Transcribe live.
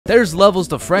there's levels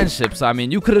to friendships. I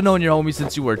mean, you could have known your homie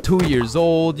since you were 2 years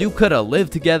old. You could have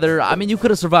lived together. I mean, you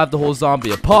could have survived the whole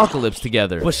zombie apocalypse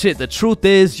together. But shit, the truth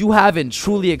is, you haven't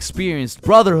truly experienced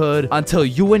brotherhood until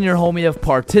you and your homie have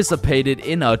participated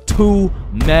in a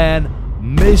two-man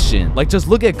mission. Like, just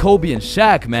look at Kobe and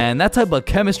Shaq, man. That type of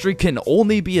chemistry can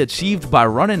only be achieved by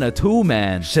running a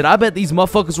two-man. Shit, I bet these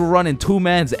motherfuckers were running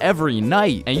two-mans every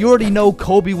night. And you already know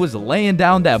Kobe was laying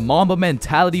down that Mamba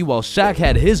mentality while Shaq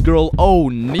had his girl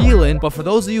kneeling. But for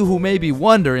those of you who may be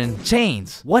wondering,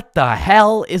 Chains, what the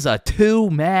hell is a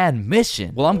two-man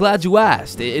mission? Well, I'm glad you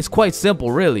asked. It's quite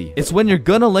simple, really. It's when you're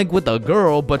gonna link with a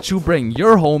girl, but you bring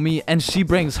your homie and she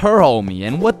brings her homie.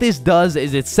 And what this does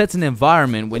is it sets an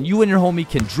environment when you and your homie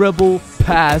can dribble,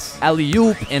 pass,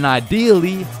 alley-oop, and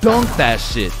ideally dunk that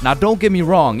shit. Now, don't get me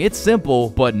wrong, it's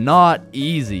simple, but not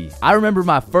easy. I remember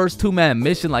my first two-man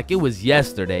mission like it was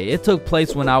yesterday. It took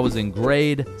place when I was in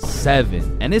grade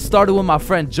 7. And it started when my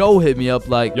friend Joe hit me up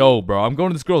like, yo, bro, I'm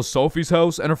going to this girl Sophie's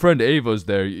house and her friend Ava's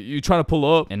there. You trying to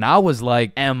pull up? And I was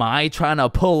like, am I trying to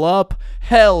pull up?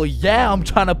 Hell yeah, I'm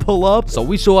trying to pull up. So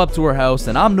we show up to her house,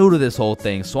 and I'm new to this whole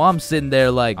thing. So I'm sitting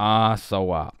there like,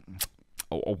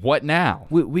 what now?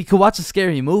 We could watch a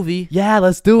scary movie. Yeah,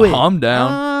 let's do it. I'm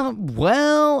down.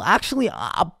 Well, actually,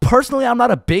 personally, I'm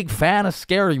not a big fan of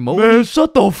scary movies. Man,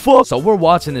 shut the fuck. So we're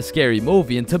watching this scary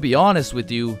movie, and to be honest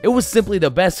with you, it was simply the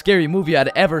best scary movie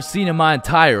I'd ever seen in my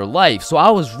entire life. So I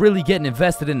was really getting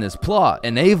invested in this plot.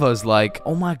 And Ava's like,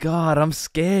 oh my god, I'm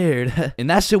scared. And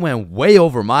that shit went way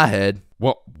over my head.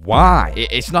 What? Why?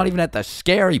 It's not even at the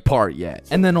scary part yet.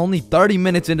 And then only 30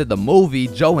 minutes into the movie,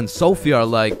 Joe and Sophie are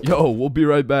like, yo, we'll be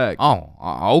right back. Oh,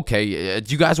 okay.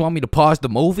 Do you guys want me to pause the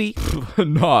movie?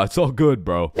 Nah, it's all good,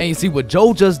 bro. And you see, what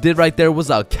Joe just did right there was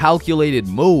a calculated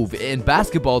move. In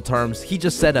basketball terms, he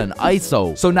just set an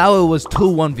ISO. So now it was 2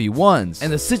 1v1s.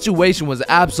 And the situation was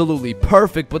absolutely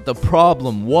perfect, but the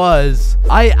problem was,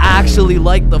 I actually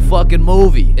liked the fucking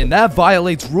movie. And that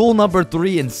violates rule number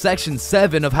 3 in section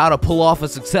 7 of how to pull off a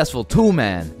successful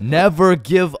two-man. Never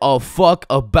give a fuck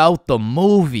about the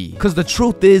movie. Because the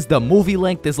truth is, the movie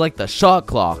length is like the shot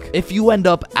clock. If you end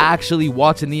up actually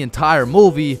watching the entire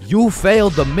movie, you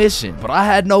failed the mission. But I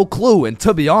had no clue, and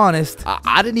to be honest,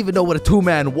 I didn't even know what a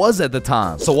two-man was at the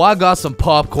time. So I got some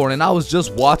popcorn and I was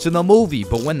just watching the movie.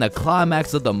 But when the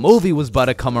climax of the movie was about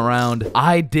to come around,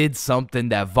 I did something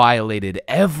that violated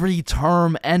every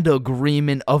term and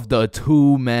agreement of the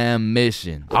two-man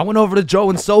mission. I went over to Joe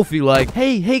and Sophie like,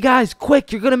 hey guys,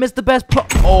 quick, you're gonna miss the best part.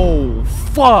 Oh,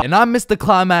 fuck. And I missed the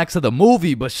climax of the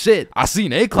movie, but shit, I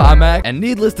seen a climax. And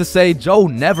needless to say, Joe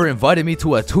never invited me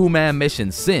to a two-man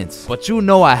mission since. But you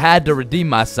know I had to redeem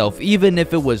myself, even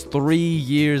if it was 3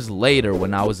 years later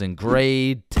when I was in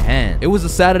grade 10. It was a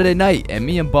Saturday night, and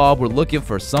me and Bob were looking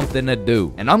for something to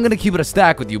do. And I'm gonna keep it a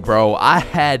stack with you, bro. I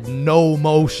had no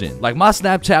motion. Like, my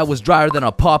Snapchat was drier than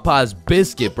a Popeye's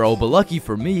biscuit, bro. But lucky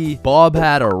for me, Bob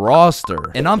had a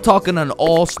roster. And I'm talking an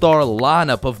all-star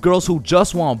lineup of girls who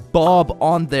just want Bob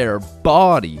on their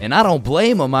body. And I don't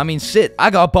blame them. I mean, shit, I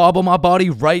got Bob on my body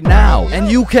right now.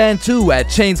 And you can too at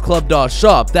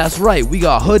chainsclub.shop. That's right, we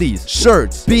got hoodies,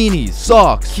 shirts, beanies,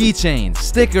 socks, keychains,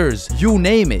 stickers, you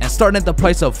name it. And starting at the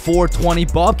price of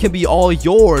 $4.20, Bob can be all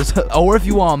yours. Or if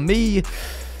you want me,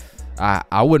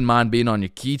 I wouldn't mind being on your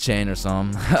keychain or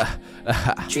something.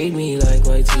 Treat me like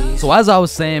white teeth. So as I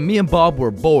was saying, me and Bob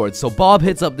were bored. So Bob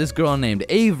hits up this girl named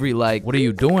Avery like, what are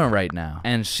you doing right now?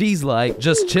 And she's like,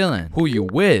 just chilling. Who you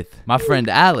with? My friend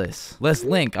Alice. Let's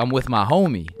link. I'm with my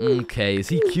homie. Okay, is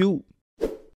he cute?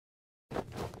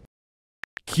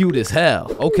 Cute as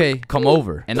hell. Okay, come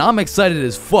over. And I'm excited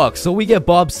as fuck, so we get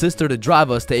Bob's sister to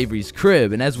drive us to Avery's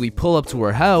crib. And as we pull up to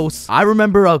her house, I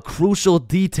remember a crucial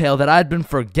detail that I'd been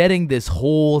forgetting this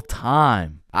whole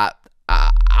time.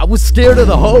 I was scared of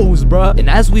the hoes, bruh. And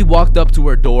as we walked up to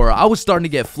her door, I was starting to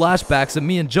get flashbacks of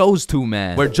me and Joe's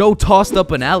two-man, where Joe tossed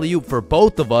up an alley-oop for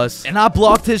both of us, and I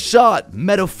blocked his shot,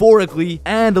 metaphorically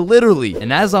and literally.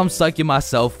 And as I'm psyching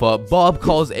myself up, Bob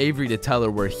calls Avery to tell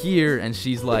her we're here, and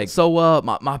she's like, so,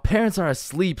 my parents are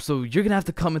asleep, so you're gonna have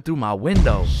to come in through my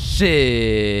window.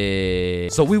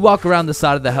 Shit. So we walk around the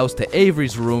side of the house to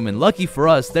Avery's room, and lucky for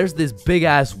us, there's this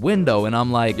big-ass window, and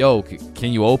I'm like, yo,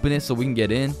 can you open it so we can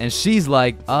get in? And she's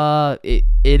like,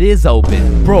 It is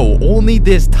open. Bro, only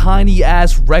this tiny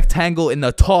ass rectangle in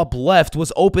the top left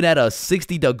was open at a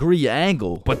 60-degree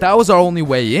angle. But that was our only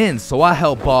way in, so I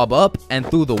helped Bob up and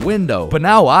through the window. But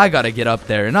now I gotta get up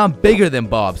there, and I'm bigger than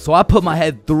Bob, so I put my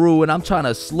head through and I'm trying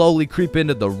to slowly creep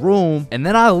into the room. And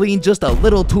then I lean just a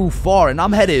little too far, and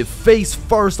I'm headed face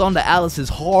first onto Alice's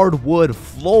hardwood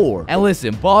floor. And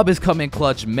listen, Bob has come in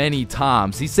clutch many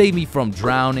times. He saved me from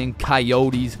drowning,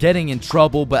 coyotes, getting in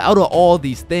trouble, but out of all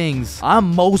these things,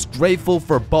 I'm most grateful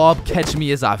for Bob catching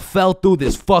me as I fell through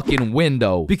this fucking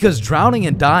window. Because drowning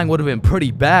and dying would have been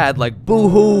pretty bad, like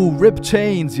boo-hoo, rip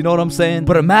chains, you know what I'm saying?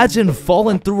 But imagine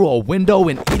falling through a window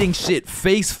and eating shit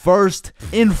face first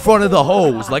in front of the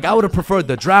hose. Like, I would have preferred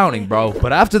the drowning, bro.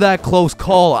 But after that close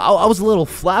call, I was a little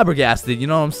flabbergasted, you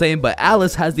know what I'm saying? But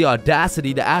Alice has the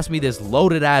audacity to ask me this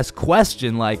loaded ass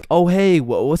question like, oh hey,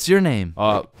 what's your name?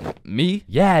 Me?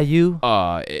 Yeah, you.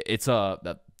 It's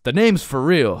the name's for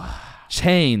real.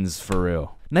 Chains for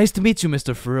real. Nice to meet you,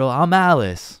 Mr. For Real. I'm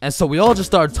Alice. And so we all just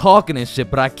started talking and shit,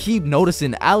 but I keep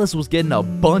noticing Alice was getting a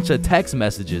bunch of text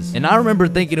messages. And I remember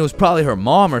thinking it was probably her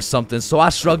mom or something, so I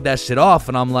shrugged that shit off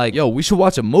and I'm like, yo, we should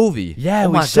watch a movie. Yeah,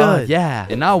 we should. God, yeah.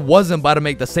 And I wasn't about to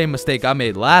make the same mistake I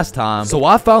made last time. So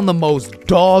I found the most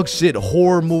dog shit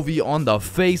horror movie on the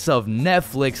face of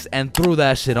Netflix and threw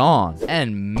that shit on.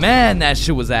 And man, that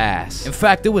shit was ass. In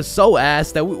fact, it was so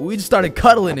ass that we just started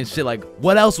cuddling and shit. Like,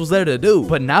 what else was there to do?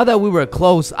 But now that we were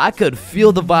close, I could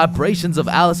feel the vibrations of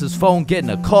Alice's phone getting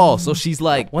a call, so she's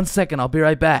like, 1 second, I'll be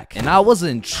right back. And I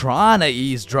wasn't trying to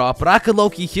eavesdrop, but I could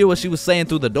low-key hear what she was saying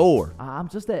through the door. I'm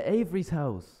just at Avery's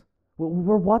house.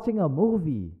 We're watching a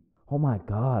movie. Oh my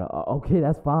god, okay,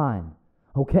 that's fine.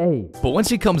 Okay. But when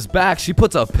she comes back, she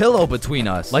puts a pillow between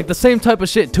us. Like the same type of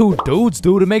shit two dudes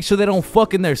do to make sure they don't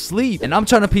fuck in their sleep. And I'm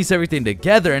trying to piece everything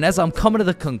together. And as I'm coming to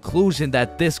the conclusion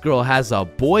that this girl has a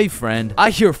boyfriend, I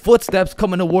hear footsteps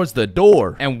coming towards the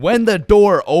door. And when the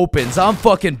door opens, I'm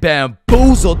fucking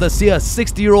bamboozled to see a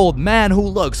 60-year-old man who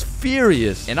looks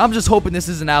furious. And I'm just hoping this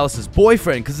isn't Alice's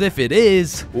boyfriend, because if it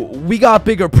is, we got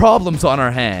bigger problems on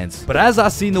our hands. But as I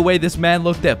seen the way this man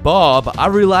looked at Bob, I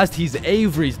realized he's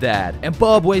Avery's dad. And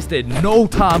Bob wasted no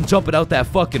time jumping out that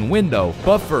fucking window.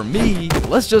 But for me,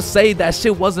 let's just say that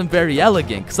shit wasn't very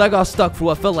elegant, because I got stuck for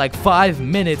what felt like 5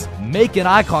 minutes making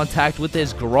eye contact with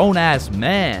this grown-ass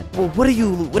man. Well, what are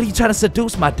you trying to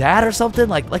seduce my dad or something?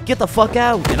 Like get the fuck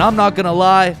out. And I'm not gonna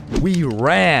lie, we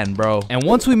ran, bro. And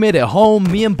once we made it home,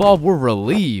 me and Bob were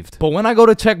relieved. But when I go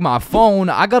to check my phone,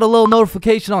 I got a little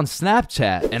notification on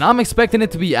Snapchat. And I'm expecting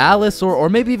it to be Alice or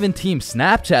maybe even Team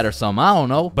Snapchat or something, I don't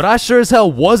know. But I sure as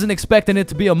hell wasn't expecting it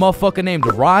to be a motherfucker named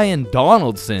Ryan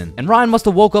Donaldson. And Ryan must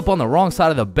have woke up on the wrong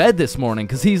side of the bed this morning,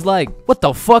 because he's like, what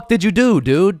the fuck did you do,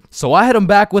 dude? So I hit him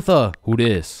back with a, who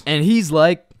dis? And he's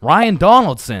like, Ryan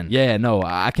Donaldson. Yeah, no,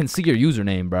 I can see your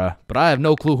username, bruh, but I have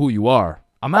no clue who you are.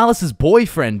 I'm Alice's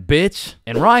boyfriend, bitch.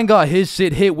 And Ryan got his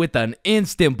shit hit with an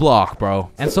instant block, bro.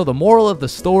 And so the moral of the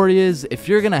story is, if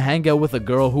you're gonna hang out with a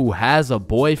girl who has a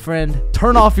boyfriend,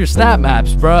 turn off your snap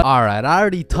maps, bro. Alright, I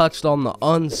already touched on the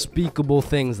unspeakable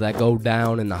things that go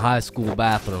down in the high school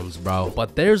bathrooms, bro.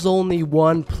 But there's only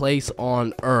one place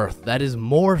on earth that is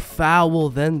more foul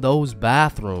than those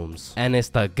bathrooms. And it's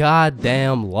the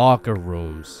goddamn locker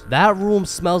rooms. That room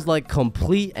smells like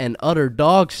complete and utter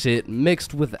dog shit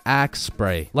mixed with Axe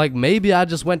spray. Like, maybe I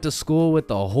just went to school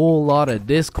with a whole lot of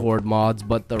Discord mods,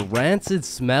 but the rancid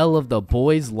smell of the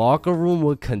boys' locker room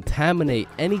would contaminate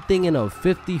anything in a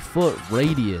 50-foot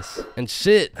radius. And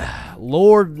shit,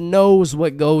 Lord knows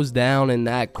what goes down in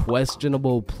that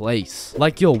questionable place.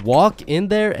 Like, you'll walk in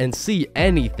there and see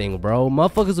anything, bro.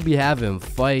 Motherfuckers will be having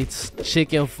fights,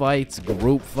 chicken fights,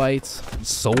 group fights,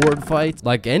 sword fights.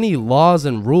 Like, any laws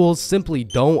and rules simply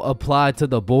don't apply to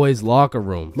the boys' locker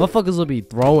room. Motherfuckers will be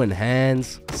throwing hands,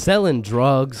 selling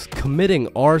drugs, committing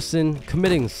arson,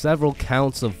 committing several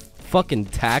counts of fucking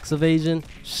tax evasion.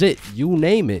 Shit, you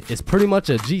name it. It's pretty much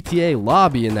a GTA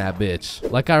lobby in that bitch.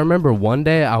 Like, I remember one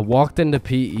day I walked into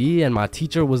PE and my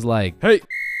teacher was like, hey,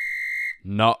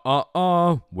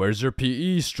 where's your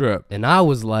PE strip? And I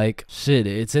was like, shit,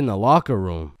 it's in the locker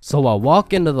room. So I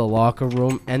walk into the locker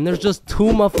room and there's just two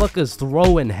motherfuckers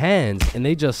throwing hands, and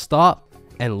they just stop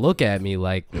and look at me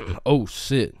like, oh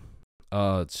shit.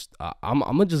 I'm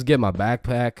gonna just get my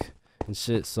backpack and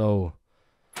shit, so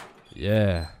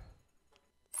yeah.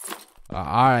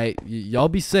 Alright, y'all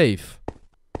be safe.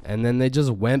 And then they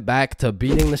just went back to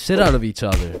beating the shit out of each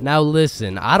other. Now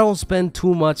listen, I don't spend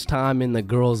too much time in the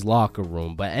girls' locker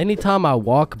room, but anytime I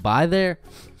walk by there,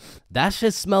 that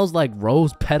shit smells like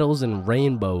rose petals and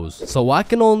rainbows. So I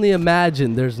can only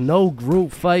imagine there's no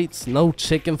group fights, no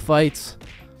chicken fights.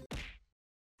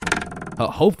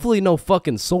 Hopefully no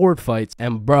fucking sword fights.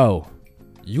 And bro,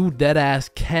 you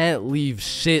deadass can't leave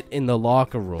shit in the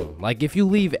locker room. Like, if you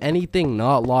leave anything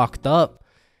not locked up,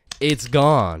 it's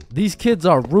gone. These kids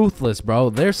are ruthless, bro.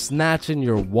 They're snatching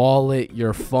your wallet,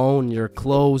 your phone, your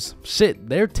clothes. Shit,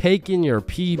 they're taking your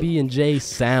PB&J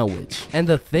sandwich. And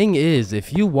the thing is,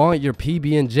 if you want your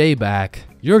PB&J back,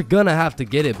 you're gonna have to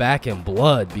get it back in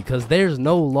blood because there's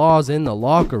no laws in the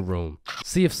locker room.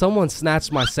 See, if someone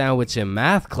snatched my sandwich in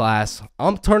math class,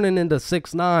 I'm turning into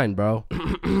 6'9", bro.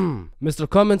 Mr.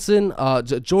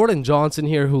 Cumminson, Jordan Johnson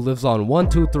here, who lives on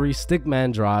 123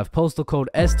 Stickman Drive, postal code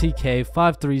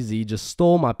STK53Z, just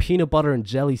stole my peanut butter and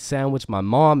jelly sandwich my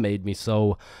mom made me,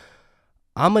 so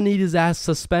I'ma need his ass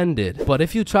suspended. But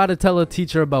if you try to tell a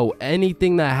teacher about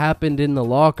anything that happened in the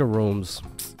locker rooms,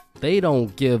 they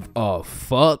don't give a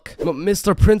fuck.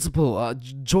 Mr. Principal,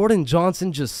 Jordan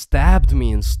Johnson just stabbed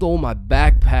me and stole my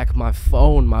backpack, my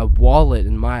phone, my wallet,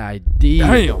 and my ID.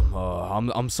 Damn,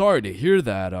 I'm sorry to hear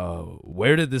that.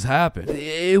 Where did this happen?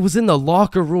 It was in the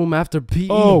locker room after PE.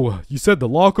 Oh, you said the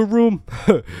locker room?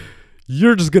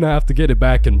 You're just gonna have to get it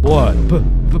back in blood.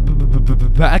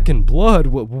 Back in blood?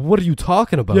 What are you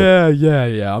talking about?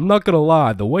 Yeah. I'm not gonna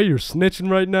lie. The way you're snitching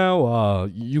right now,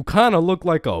 you kind of look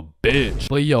like a bitch.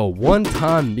 But yo, one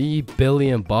time me, Billy,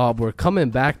 and Bob were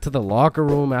coming back to the locker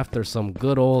room after some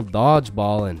good old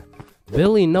dodgeballing.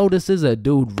 Billy notices a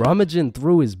dude rummaging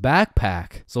through his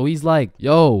backpack. So he's like,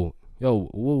 yo,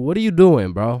 what are you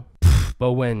doing, bro?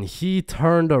 But when he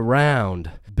turned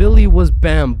around, Billy was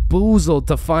bamboozled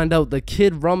to find out the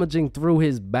kid rummaging through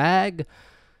his bag,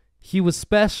 he was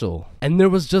special. And there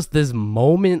was just this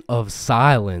moment of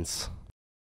silence.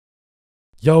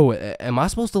 Yo, am I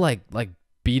supposed to like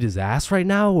beat his ass right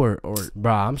now? Or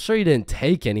bruh, I'm sure he didn't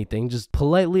take anything. Just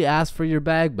politely ask for your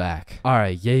bag back. All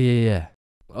right, yeah.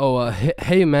 Oh,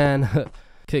 hey man,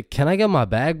 can I get my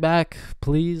bag back,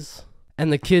 please?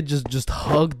 And the kid just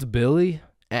hugged Billy,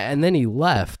 and then he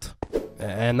left.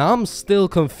 And I'm still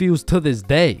confused to this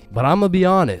day, but I'm gonna be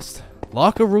honest.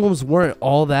 Locker rooms weren't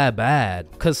all that bad,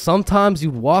 cause sometimes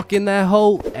you'd walk in that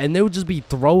hole and they would just be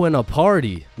throwing a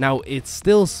party. Now it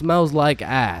still smells like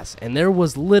ass, and there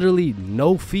was literally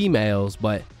no females,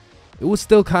 but it was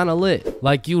still kind of lit.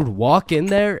 Like, you'd walk in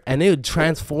there and it would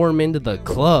transform into the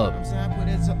club.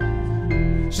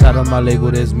 Shout out my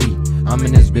label, that's me. I'm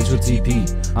in this bitch with TP.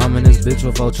 I'm in this bitch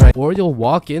with Ultra. Or you'll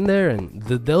walk in there and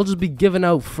they'll just be giving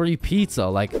out free pizza.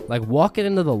 Like walking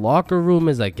into the locker room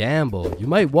is a gamble. You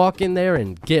might walk in there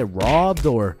and get robbed,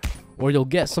 or you'll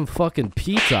get some fucking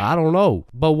pizza. I don't know.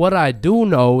 But what I do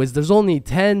know is there's only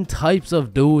 10 types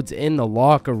of dudes in the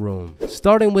locker room.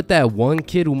 Starting with that one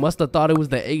kid who must have thought it was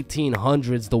the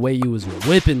 1800s the way he was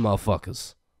whipping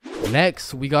motherfuckers.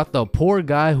 Next, we got the poor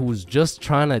guy who's just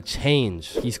trying to change.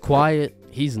 He's quiet,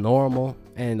 he's normal,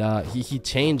 and he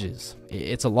changes.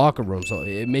 It's a locker room, so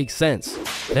it makes sense.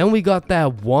 Then we got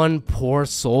that one poor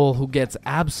soul who gets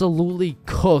absolutely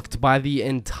cooked by the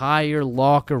entire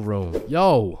locker room.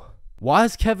 Yo, why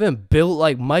is Kevin built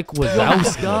like Mike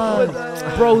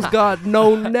Wazowski? Bro's got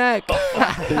no neck.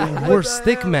 We're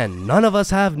stickmen. None of us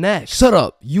have necks. Shut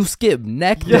up. You skip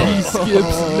neck day. Yeah, he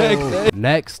skips neck day.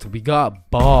 Next, we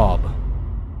got Bob.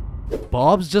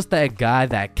 Bob's just that guy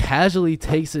that casually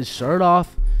takes his shirt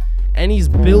off, and he's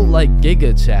built like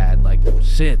Giga Chad. Like,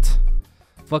 shit.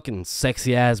 Fucking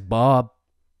sexy ass Bob.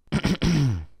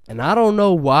 And I don't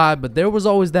know why, but there was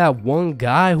always that one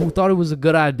guy who thought it was a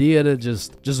good idea to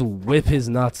just whip his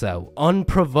nuts out.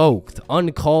 Unprovoked,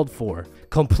 uncalled for,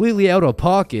 completely out of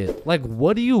pocket. Like,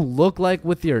 what do you look like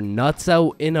with your nuts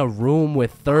out in a room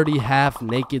with 30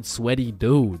 half-naked sweaty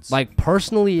dudes? Like,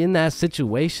 personally in that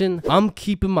situation, I'm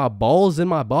keeping my balls in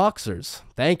my boxers.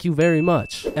 Thank you very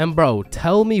much. And bro,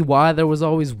 tell me why there was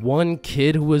always one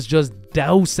kid who was just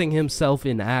dousing himself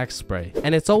in Axe spray.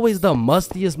 And it's always the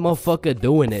mustiest motherfucker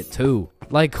doing it too.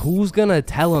 Like, who's gonna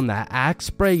tell him that Axe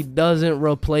spray doesn't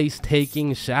replace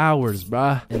taking showers,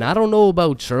 bruh? And I don't know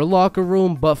about your locker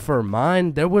room, but for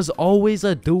mine, there was always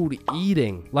a dude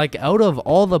eating. Like, out of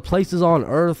all the places on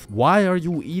earth, why are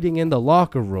you eating in the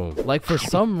locker room? Like, for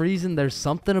some reason, there's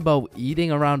something about eating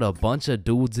around a bunch of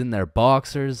dudes in their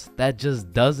boxers that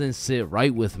just doesn't sit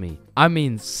right with me. I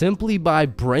mean, simply by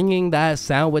bringing that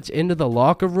sandwich into the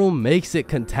locker room makes it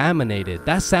contaminated.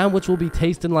 That sandwich will be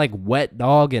tasting like wet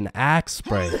dog and Axe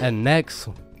spray. And next,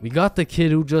 we got the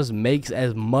kid who just makes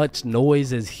as much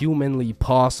noise as humanly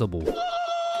possible.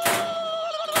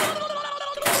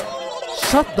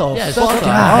 Shut the fuck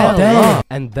up.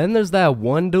 And then there's that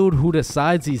one dude who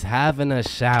decides he's having a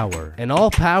shower. And all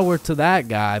power to that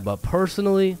guy, but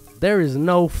personally, There is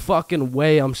no fucking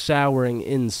way I'm showering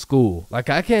in school.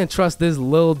 Like, I can't trust this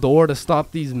little door to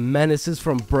stop these menaces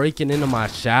from breaking into my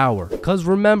shower. Cause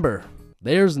remember,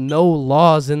 there's no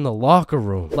laws in the locker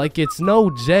room. Like, it's no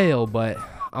jail, but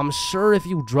I'm sure if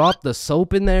you drop the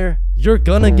soap in there, you're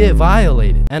gonna get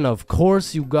violated. And of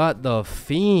course you got the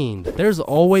fiend. There's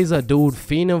always a dude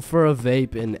fiending for a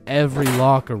vape in every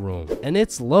locker room. And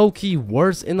it's low-key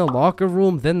worse in the locker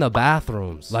room than the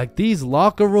bathrooms. Like, these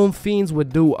locker room fiends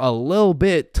would do a little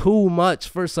bit too much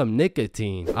for some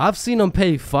nicotine. I've seen them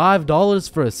pay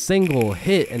 $5 for a single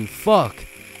hit, and fuck,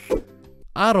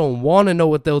 I don't want to know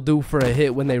what they'll do for a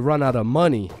hit when they run out of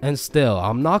money. And still,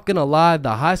 I'm not gonna lie,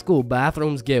 the high school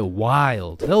bathrooms get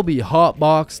wild. They'll be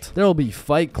hotboxed, there'll be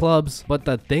fight clubs, but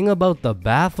the thing about the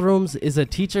bathrooms is a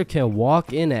teacher can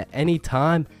walk in at any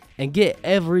time and get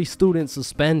every student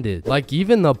suspended. Like,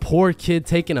 even the poor kid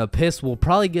taking a piss will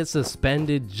probably get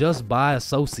suspended just by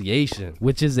association,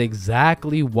 which is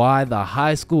exactly why the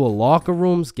high school locker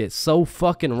rooms get so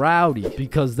fucking rowdy,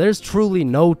 because there's truly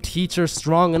no teacher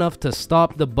strong enough to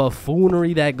stop the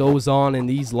buffoonery that goes on in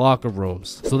these locker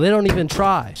rooms, so they don't even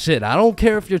try. Shit, I don't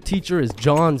care if your teacher is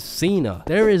John Cena,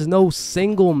 there is no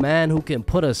single man who can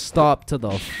put a stop to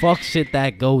the fuck shit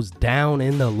that goes down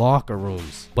in the locker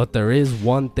rooms. But there is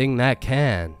one thing that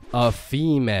can: a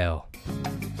female.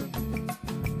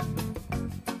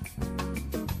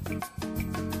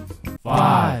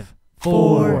 Five,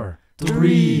 four,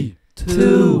 three,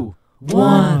 two,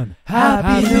 one.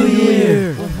 Happy New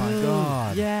Year! Oh my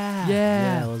god.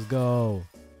 Yeah, let's go.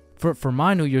 For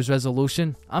my New Year's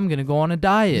resolution, I'm gonna go on a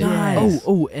diet. Nice.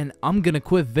 Oh, and I'm gonna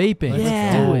quit vaping.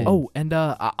 Let's do it. Oh, and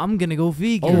I'm gonna go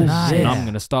vegan. Oh, nice. And I'm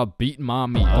gonna stop beating my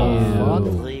meat. Oh,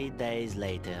 3 days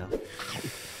later.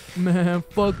 Man,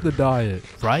 fuck the diet.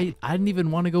 Right? I didn't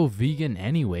even want to go vegan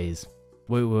anyways.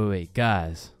 Wait,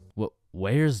 guys.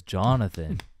 Where's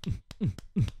Jonathan?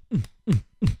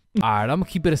 Alright, I'm gonna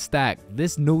keep it a stack.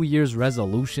 This New Year's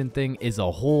resolution thing is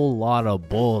a whole lot of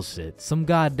bullshit. Some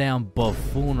goddamn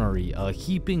buffoonery. A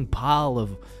heaping pile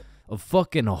of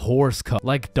fucking horse cup.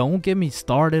 Like, don't get me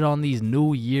started on these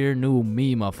New Year, new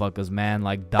me motherfuckers, man.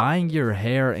 Like, dyeing your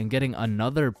hair and getting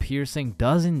another piercing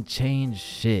doesn't change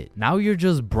shit. Now you're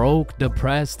just broke,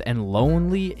 depressed, and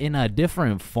lonely in a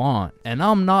different font. And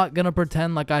I'm not gonna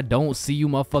pretend like I don't see you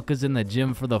motherfuckers in the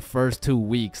gym for the first 2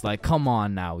 weeks. Like, come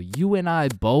on now. You and I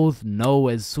both know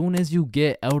as soon as you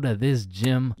get out of this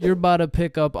gym, you're about to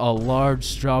pick up a large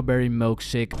strawberry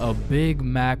milkshake, a Big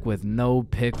Mac with no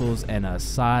pickles, and a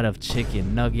side of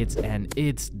chicken nuggets, and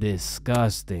it's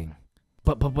disgusting.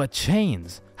 But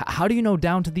Chains, how do you know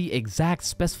down to the exact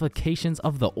specifications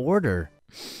of the order?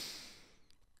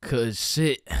 Cause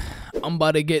shit, I'm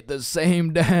about to get the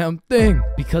same damn thing.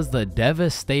 Because the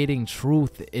devastating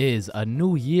truth is, a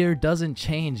new year doesn't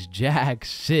change jack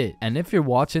shit. And if you're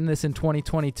watching this in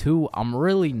 2022, I'm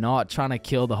really not trying to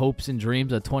kill the hopes and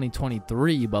dreams of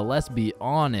 2023, but let's be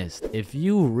honest, if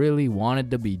you really wanted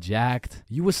to be jacked,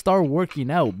 you would start working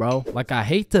out, bro. Like, I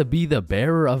hate to be the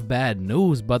bearer of bad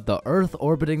news, but the earth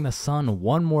orbiting the sun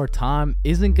one more time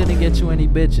isn't gonna get you any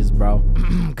bitches, bro.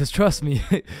 Cause trust me,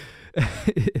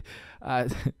 I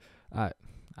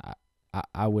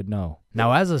would know.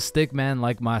 Now, as a stick man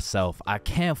like myself, I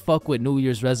can't fuck with New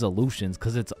Year's resolutions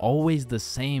because it's always the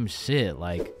same shit.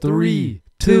 Like, 3,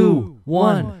 2,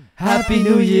 1, Happy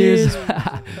New Year's.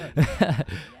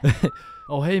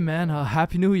 Oh, hey man,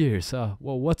 Happy New Year's. Well,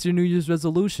 what's your New Year's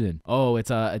resolution? Oh, it's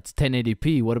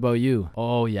 1080p. What about you?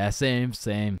 Oh yeah, same.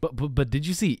 But did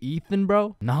you see Ethan,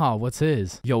 bro? Nah, what's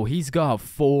his? Yo, he's got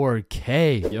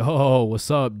 4K. Yo, what's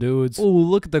up, dudes? Oh,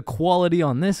 look at the quality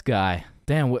on this guy.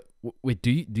 Damn, wait, do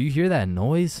you hear that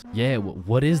noise? Yeah,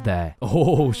 what is that?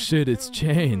 Oh shit, it's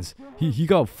Chains. He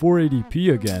got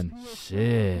 480p again.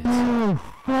 Shit. Oh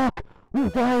fuck,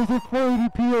 why is it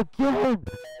 480p again?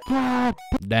 God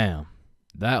damn.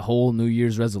 That whole New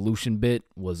Year's resolution bit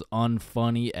was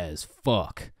unfunny as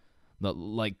fuck.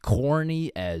 Like,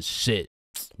 corny as shit.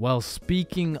 Well,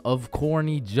 speaking of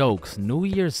corny jokes, New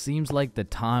Year's seems like the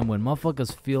time when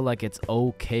motherfuckers feel like it's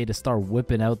okay to start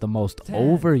whipping out the most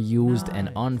overused and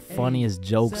unfunniest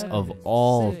jokes of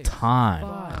all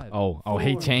time. Oh,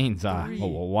 hey Chains,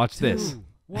 watch this.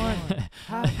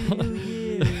 Happy New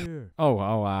Year.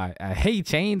 Hey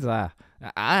Chains,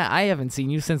 I haven't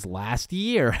seen you since last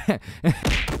year.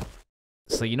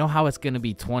 So you know how it's gonna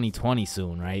be 2020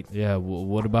 soon, right? Yeah,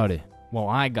 what about it? Well,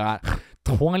 I got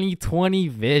 2020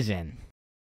 vision.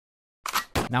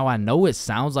 Now, I know it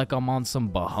sounds like I'm on some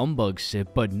bahumbug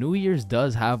shit, but New Year's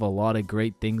does have a lot of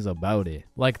great things about it.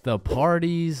 Like the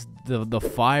parties, the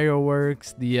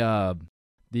fireworks, the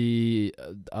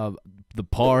the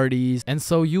parties. And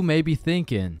so you may be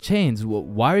thinking, Chains,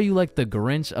 why are you like the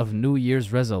Grinch of New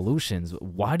Year's resolutions?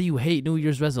 Why do you hate New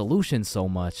Year's resolutions so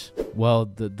much? Well,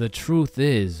 the truth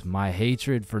is, my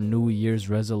hatred for New Year's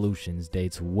resolutions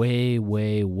dates way,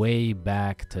 way, way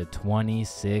back to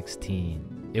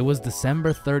 2016. It was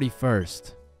December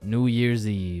 31st. New Year's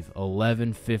Eve,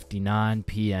 11:59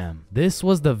 p.m. This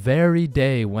was the very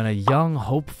day when a young,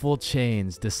 hopeful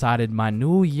Chains decided my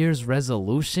New Year's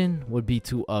resolution would be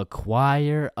to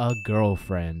acquire a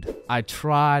girlfriend. I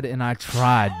tried and I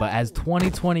tried, but as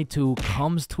 2022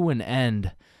 comes to an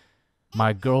end,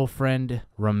 my girlfriend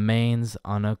remains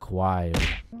unacquired.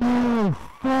 Oh,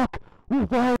 fuck.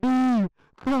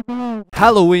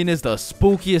 Halloween is the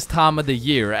spookiest time of the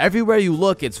year. Everywhere you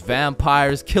look, it's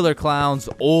vampires, killer clowns,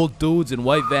 old dudes in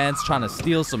white vans trying to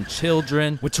steal some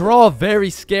children, which are all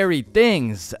very scary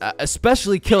things,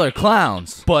 especially killer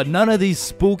clowns. But none of these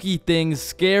spooky things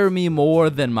scare me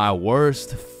more than my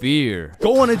worst fear: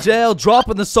 going to jail,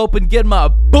 dropping the soap, and getting my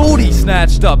booty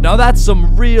snatched up. Now that's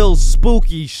some real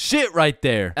spooky shit right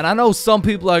there. And I know some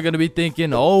people are gonna be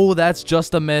thinking, oh, that's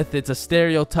just a myth, it's a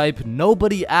stereotype.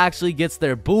 Nobody actually gets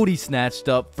their booty snatched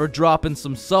up for dropping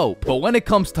some soap. But when it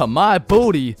comes to my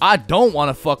booty, I don't want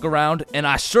to fuck around, and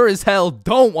I sure as hell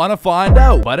don't want to find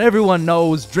out. But everyone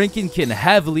knows drinking can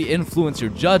heavily influence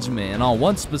your judgment, and on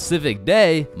one specific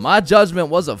day, my judgment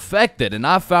was affected and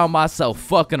I found myself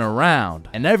fucking around.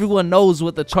 And everyone knows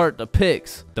what the chart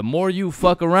depicts: the more you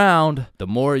fuck around, the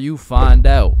more you find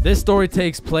out. This story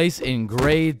takes place in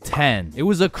grade 10. It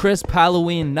was a crisp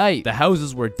Halloween night. The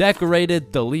houses were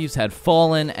decorated, the leaves had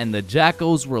fallen, and the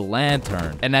jack-os were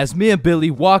lanterned. And as me and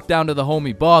Billy walked down to the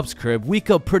homie Bob's crib, we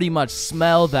could pretty much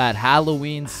smell that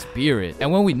Halloween spirit.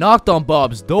 And when we knocked on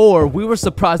Bob's door, we were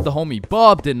surprised the homie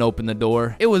Bob didn't open the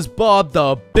door. It was Bob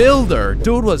the Builder.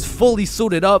 Dude was fully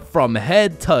suited up from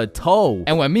head to toe.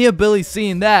 And when me and Billy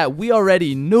seen that, we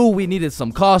already knew we needed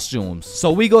some costumes.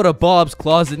 So we go to Bob's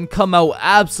closet and come out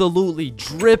absolutely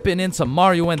dripping into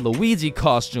Mario and Luigi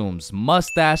costumes,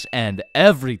 mustache and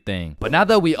everything. But now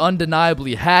that we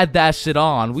undeniably had that shit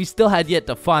on, we still had yet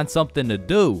to find something to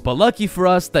do. But lucky for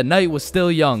us, the night was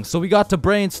still young, so we got to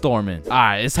brainstorming.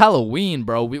 Alright, it's Halloween,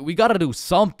 bro. We gotta do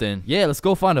something. Yeah, let's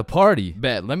go find a party.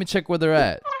 Bet, let me check where they're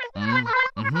at.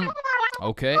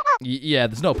 Okay. Yeah,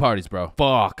 there's no parties, bro.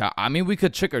 Fuck. I mean, we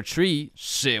could trick or treat.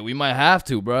 Shit, we might have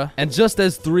to, bro. And just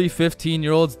as three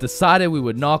 15-year-olds decided we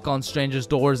would knock on strangers'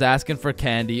 doors asking for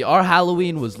candy, our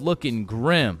Halloween was looking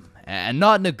grim. And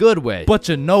not in a good way. But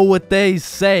you know what they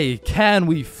say, can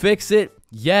we fix it?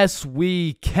 Yes,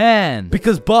 we can.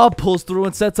 Because Bob pulls through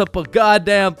and sets up a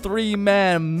goddamn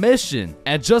 3-man mission.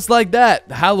 And just like that,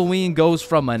 Halloween goes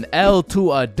from an L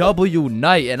to a W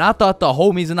night. And I thought the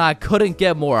homies and I couldn't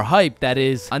get more hype, that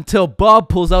is, until Bob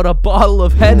pulls out a bottle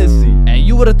of Hennessy. And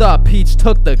you would have thought Peach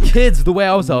took the kids the way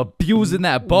I was abusing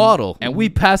that bottle. And we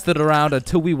passed it around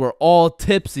until we were all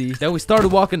tipsy. Then we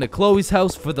started walking to Chloe's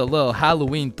house for the little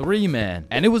Halloween 3-man.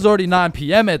 And it was already 9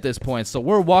 p.m. at this point, so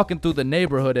we're walking through the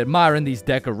neighborhood admiring these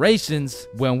decorations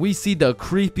when we see the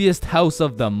creepiest house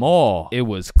of them all. It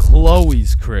was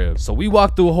Chloe's crib. So we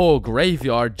walked through a whole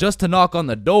graveyard just to knock on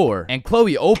the door, and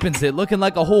Chloe opens it looking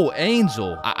like a whole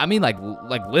angel. I mean, like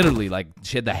literally, like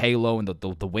she had the halo and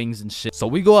the wings and shit. So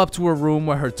we go up to her room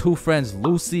where her two friends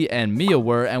Lucy and Mia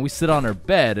were, and we sit on her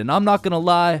bed. And I'm not gonna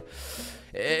lie,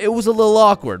 it was a little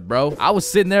awkward, bro. I was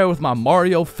sitting there with my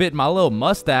Mario fit, my little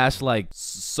mustache, like,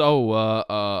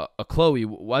 so, Chloe,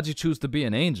 why'd you choose to be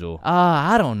an angel?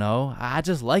 I don't know. I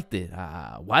just liked it.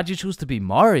 Why'd you choose to be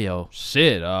Mario?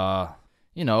 Shit,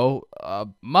 you know,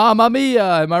 Mamma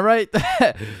Mia, am I right?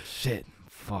 Shit.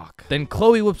 Fuck. Then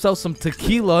Chloe whips out some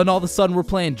tequila and all of a sudden we're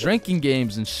playing drinking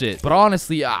games and shit. But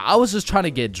honestly, I was just trying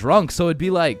to get drunk, so it'd be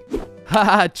like,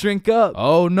 haha, drink up.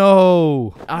 Oh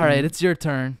no. Alright, it's your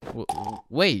turn.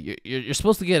 Wait, you're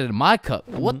supposed to get it in my cup.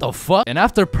 What the fuck? And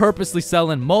after purposely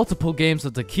selling multiple games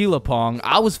of tequila pong,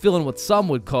 I was feeling what some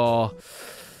would call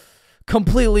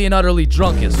completely and utterly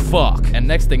drunk as fuck. And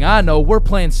next thing I know, we're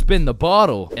playing spin the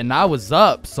bottle. And I was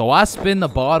up, so I spin the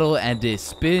bottle and it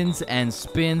spins and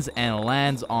spins and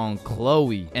lands on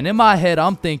Chloe. And in my head,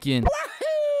 I'm thinking,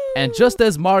 and just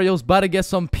as Mario's about to get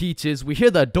some peaches, we hear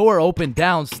the door open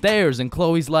downstairs and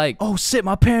Chloe's like, oh shit,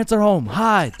 my parents are home,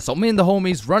 hide. So me and the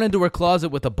homies run into her closet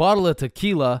with a bottle of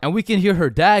tequila and we can hear her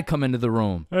dad come into the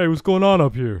room. Hey, what's going on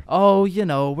up here? Oh, you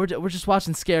know, we're just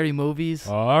watching scary movies.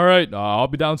 All right, I'll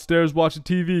be downstairs watching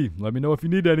TV. Let me know if you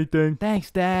need anything.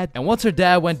 Thanks, Dad. And once her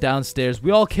dad went downstairs,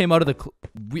 we all came out of the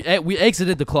We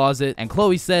exited the closet, and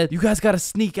Chloe said, "You guys gotta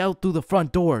sneak out through the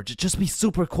front door. Just be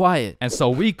super quiet." And so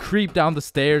we creep down the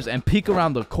stairs and peek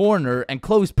around the corner, and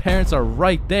Chloe's parents are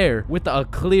right there with a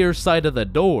clear sight of the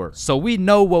door. So we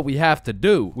know what we have to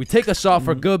do. We take a shot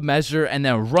for good measure and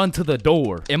then run to the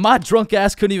door. And my drunk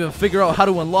ass couldn't even figure out how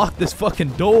to unlock this fucking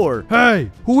door.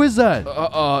 Hey, who is that?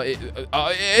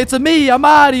 It's me, I'm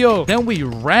Mario. Then we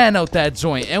ran out that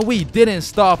joint, and we didn't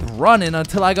stop running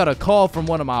until I got a call from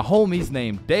one of my homies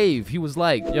named Dave. He was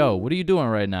like, "Yo, what are you doing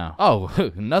right now?" "Oh,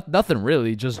 nothing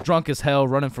really, just drunk as hell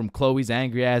running from Chloe's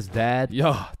angry ass dad."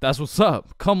 "Yo, that's what's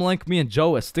up. Come link me and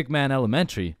Joe at Stickman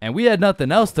Elementary." And we had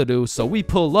nothing else to do, so we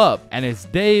pull up, and it's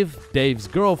Dave, Dave's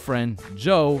girlfriend,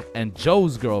 Joe, and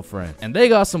Joe's girlfriend. And they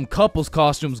got some couples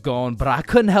costumes going, but I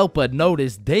couldn't help but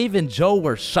notice Dave and Joe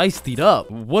were shiestied up.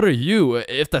 "What are you,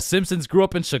 if the Simpsons grew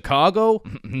up in Chicago?"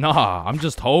 "Nah, I'm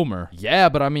just Homer." "Yeah,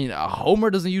 but I mean, Homer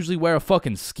doesn't usually wear a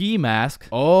fucking ski mask."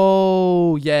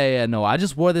 "Oh, yeah, no, I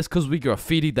just wore this because we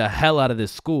graffitied the hell out of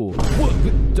this school."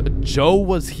 "What? Joe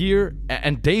was here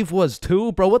and Dave was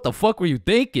too? Bro, what the fuck were you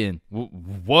thinking?"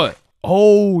 "What?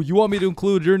 Oh, you want me to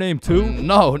include your name too?"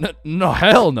 No,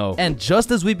 hell no." And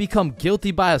just as we become guilty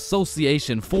by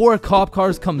association, 4 cop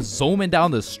cars come zooming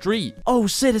down the street. "Oh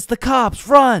shit, it's the cops,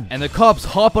 run!" And the cops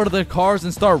hop out of their cars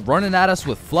and start running at us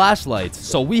with flashlights.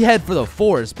 So we head for the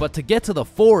forest, but to get to the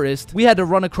forest, we had to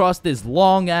run across this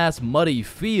long ass muddy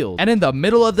field. And in the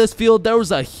middle of this field, there was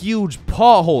a huge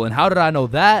pothole. And how did I know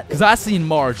that? Because I seen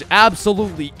Marge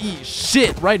absolutely eat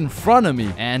shit right in front of me.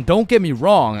 And don't get me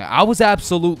wrong, I was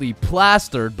absolutely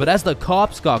plastered, but as the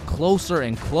cops got closer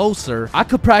and closer, I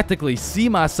could practically see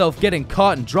myself getting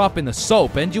caught and dropping the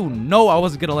soap, and you know I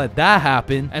wasn't gonna let that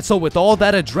happen. And so with all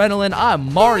that adrenaline, I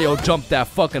Mario jumped that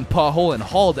fucking pothole and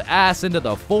hauled ass into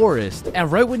the forest.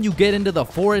 And right when you get into the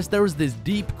forest, there was this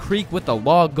deep creek with a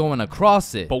log going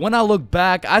across it. But when I look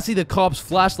back, I see the cops'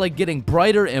 flashlight getting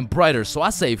brighter and brighter, so I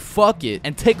say fuck it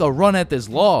and take a run at this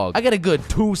log. I get a good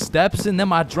 2 steps and then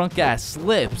my drunk ass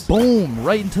slips. Boom,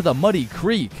 right into the muddy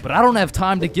creek. But I don't have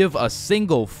time to give a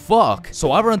single fuck.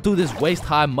 So I run through this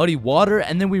waist-high muddy water,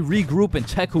 and then we regroup and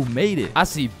check who made it. I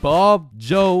see Bob,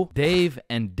 Joe, Dave,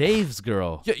 and Dave's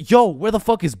girl. Yo, where the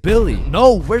fuck is Billy?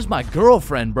 No, where's my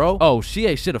girlfriend, bro? Oh, she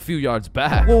ate shit a few yards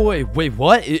back. Whoa, wait,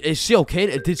 what? Is she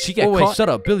okay? Did she get caught? Wait, shut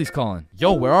up, Billy's calling.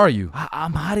 Yo, where are you?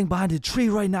 I'm hiding behind a tree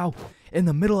right now. In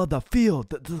the middle of the field.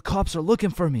 The cops are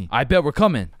looking for me. I bet we're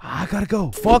coming. I gotta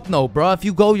go. Fuck no, bro. If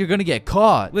you go, you're gonna get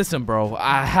caught. Listen, bro,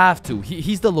 I have to.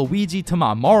 He's the Luigi to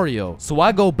my Mario. So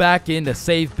I go back in to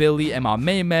save Billy, and my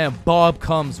main man Bob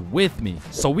comes with me.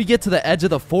 So we get to the edge of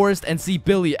the forest and see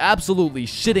Billy absolutely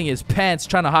shitting his pants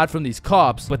trying to hide from these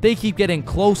cops, but they keep getting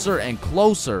closer and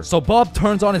closer. So Bob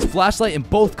turns on his flashlight and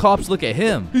both cops look at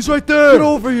him. He's right there. Get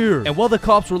over here. And while the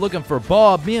cops were looking for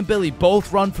Bob, me and Billy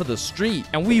both run for the street,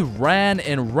 and we ran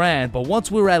and ran, but once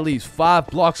we were at least 5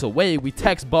 blocks away, we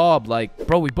text Bob like,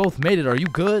 "Bro, we both made it, are you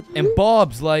good?" And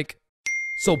Bob's like,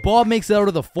 So Bob makes it out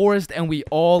of the forest and we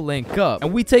all link up.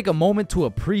 And we take a moment to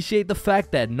appreciate the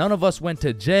fact that none of us went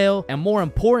to jail. And more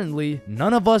importantly,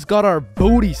 none of us got our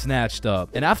booty snatched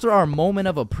up. And after our moment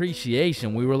of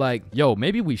appreciation, we were like, yo,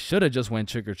 maybe we should have just went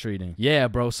trick-or-treating. Yeah,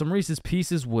 bro, some Reese's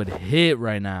Pieces would hit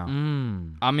right now.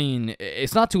 I mean,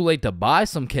 it's not too late to buy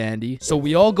some candy. So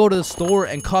we all go to the store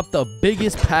and cop the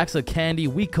biggest packs of candy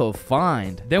we could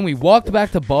find. Then we walked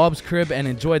back to Bob's crib and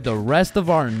enjoyed the rest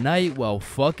of our night while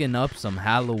fucking up some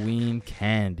Halloween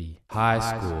candy. High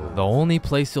school, the only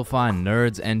place you'll find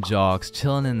nerds and jocks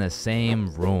chilling in the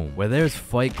same room, where there's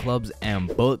fight clubs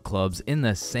and book clubs in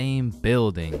the same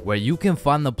building, where you can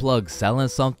find the plug selling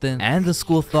something and the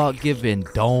school thought-giving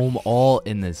dome all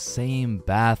in the same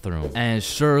bathroom, and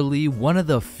surely one of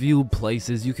the few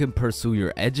places you can pursue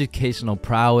your educational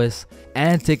prowess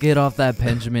and take it off that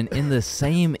Benjamin in the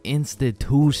same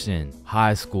institution.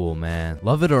 High school, man.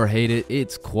 Love it or hate it,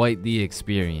 it's quite the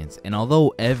experience. And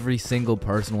although every single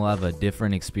person will have a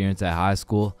different experience at high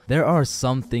school, there are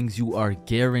some things you are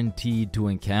guaranteed to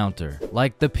encounter.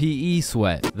 Like the PE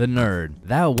sweat, the nerd,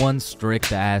 that one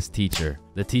strict ass teacher,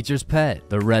 the teacher's pet,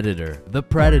 the redditor, the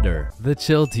predator, the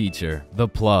chill teacher, the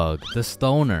plug, the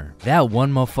stoner, that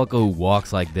one motherfucker who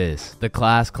walks like this, the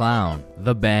class clown,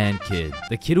 the band kid,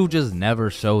 the kid who just never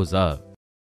shows up.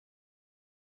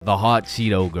 The hot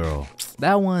Cheeto girl.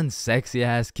 That one sexy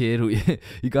ass kid who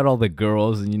he got all the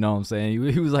girls, and you know what I'm saying?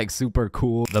 He was like super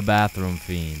cool. The bathroom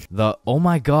fiend. Oh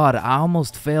my god, I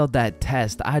almost failed that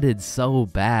test. I did so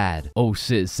bad. Oh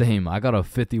shit, same. I got a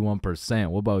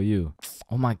 51%. What about you?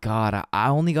 Oh my god, I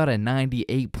only got a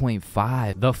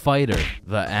 98.5. The fighter,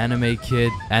 the anime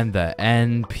kid, and the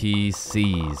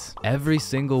NPCs. Every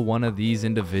single one of these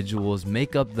individuals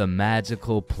make up the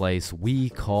magical place we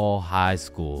call high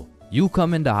school. You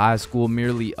come into high school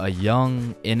merely a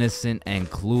young, innocent, and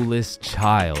clueless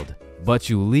child. But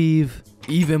you leave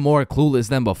even more clueless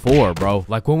than before, bro.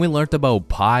 Like when we learned about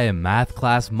pie in math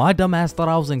class, my dumb ass thought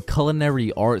I was in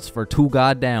culinary arts for 2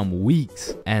 goddamn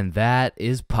weeks. And that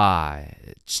is pie.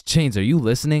 Chains, are you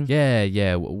listening?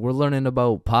 Yeah, we're learning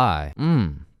about pie.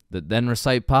 Then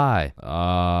recite pie.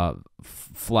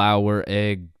 Flour,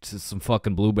 egg, some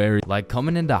fucking blueberry. Like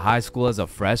coming into high school as a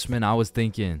freshman, I was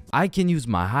thinking, I can use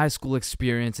my high school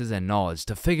experiences and knowledge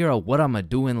to figure out what I'm gonna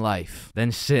do in life.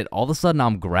 Then shit, all of a sudden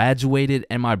I'm graduated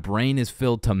and my brain is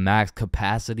filled to max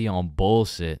capacity on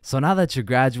bullshit. So now that you're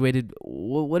graduated,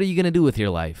 what are you gonna do with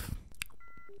your life?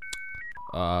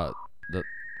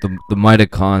 The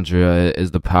mitochondria is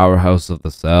the powerhouse of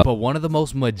the cell. But one of the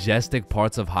most majestic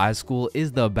parts of high school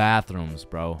is the bathrooms,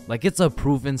 bro. Like, it's a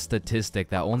proven statistic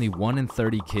that only 1 in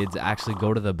 30 kids actually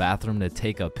go to the bathroom to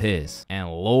take a piss. And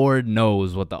Lord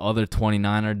knows what the other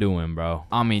 29 are doing, bro.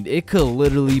 I mean, it could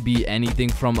literally be anything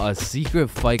from a secret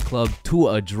fight club to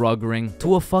a drug ring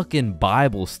to a fucking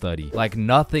Bible study. Like,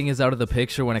 nothing is out of the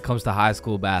picture when it comes to high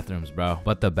school bathrooms, bro.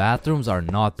 But the bathrooms are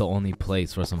not the only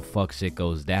place where some fuck shit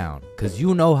goes down. Cause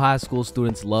you know high school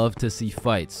students love to see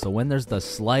fights, so when there's the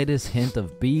slightest hint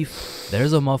of beef,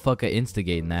 there's a motherfucker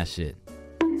instigating that shit.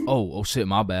 Oh shit,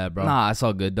 my bad, bro. Nah, it's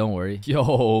all good, don't worry.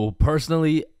 Yo,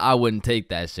 personally, I wouldn't take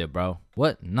that shit, bro.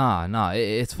 What? Nah,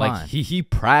 it's fine. Like, he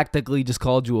practically just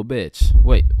called you a bitch.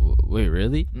 Wait,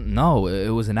 really? No, it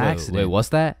was an accident. Wait, what's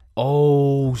that?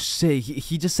 Oh shit,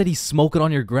 he just said he's smoking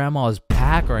on your grandma's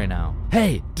pack right now.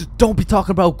 Hey, don't be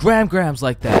talking about grams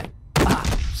like that.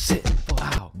 Shit.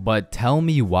 But tell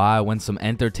me why when some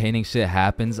entertaining shit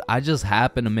happens, I just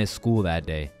happen to miss school that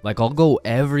day. Like, I'll go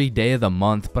every day of the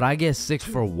month, but I get sick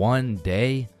for 1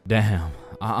 day? Damn,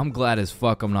 I'm glad as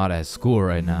fuck I'm not at school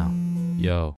right now.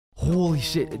 Yo. Holy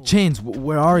shit. Chains,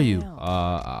 where are you?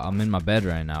 I'm in my bed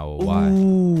right now. Why?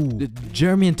 Ooh.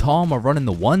 Jeremy and Tom are running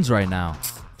the ones right now.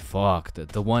 Fuck,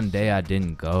 the one day I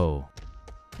didn't go.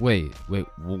 Wait,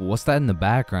 what's that in the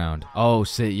background? Oh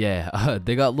shit, yeah,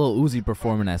 they got Lil Uzi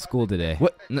performing at school today.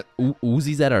 What?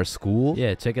 Uzi's at our school?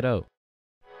 Yeah, check it out.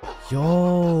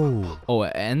 Yo. Oh,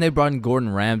 and they brought in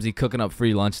Gordon Ramsay cooking up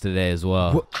free lunch today as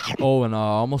well. What? Oh, and I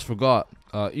almost forgot.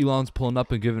 Elon's pulling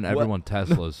up and giving everyone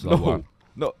Teslas. So,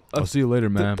 no. I'll see you later,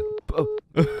 man.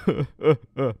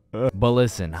 But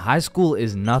listen, high school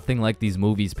is nothing like these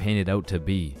movies painted out to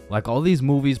be. Like, all these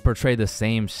movies portray the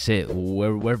same shit,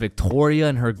 where Victoria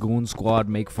and her goon squad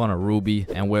make fun of Ruby,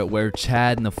 and where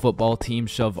Chad and the football team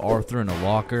shove Arthur in a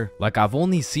locker. Like, I've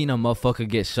only seen a motherfucker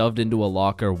get shoved into a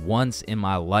locker once in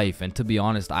my life, and to be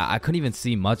honest, I couldn't even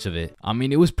see much of it. I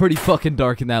mean, it was pretty fucking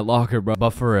dark in that locker, bro.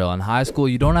 But for real, in high school,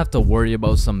 you don't have to worry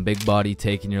about some big body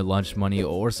taking your lunch money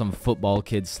or some football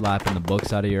kid slapping the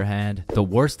books out of your hand. The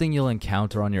worst thing you'll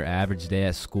encounter on your average day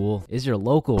at school is your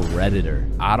local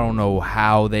Redditor. I don't know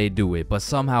how they do it, but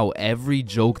somehow every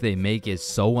joke they make is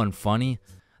so unfunny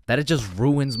that it just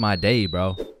ruins my day,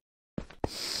 bro.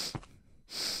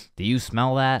 Do you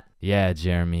smell that? Yeah,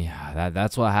 Jeremy,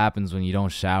 that's what happens when you don't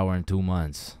shower in 2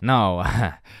 months. No,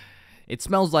 it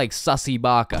smells like sussy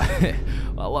baka,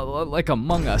 like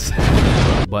Among Us.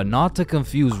 But not to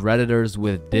confuse Redditors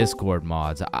with Discord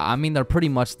mods. I mean, they're pretty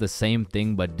much the same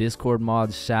thing, but Discord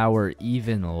mods shower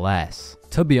even less.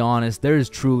 To be honest, there is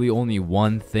truly only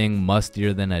one thing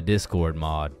mustier than a Discord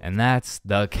mod, and that's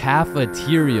the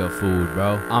cafeteria food,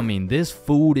 bro. I mean, this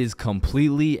food is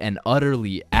completely and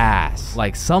utterly ass.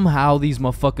 Like, somehow these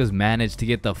motherfuckers manage to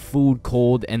get the food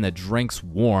cold and the drinks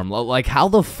warm. Like, how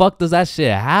the fuck does that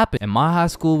shit happen? And my high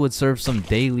school would serve some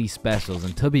daily specials,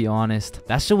 and to be honest,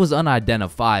 that shit was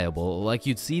unidentifiable. Like,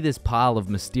 you'd see this pile of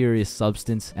mysterious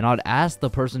substance, and I'd ask the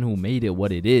person who made it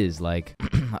what it is. Like,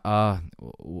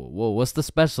 what's the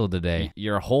special today?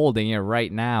 You're holding it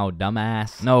right now,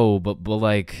 dumbass. No, but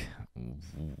like,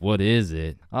 what is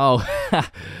it? Oh,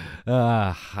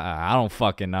 I don't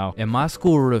fucking know. And my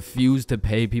school refused to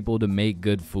pay people to make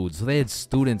good food, so they had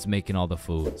students making all the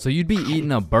food. So you'd be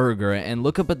eating a burger and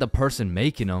look up at the person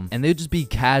making them, and they'd just be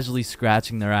casually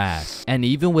scratching their ass. And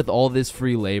even with all this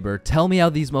free labor, tell me how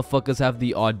these motherfuckers have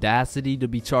the audacity to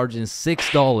be charging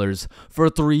 $6 for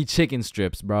 3 chicken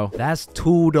strips, bro. That's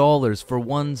 $2 for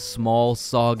one small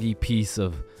soggy piece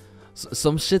of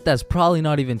some shit that's probably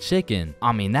not even chicken.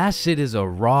 I mean, that shit is a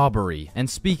robbery. And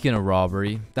speaking of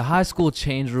robbery, the high school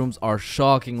change rooms are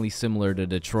shockingly similar to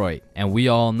Detroit. And we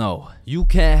all know, you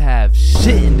can't have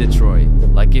shit in Detroit.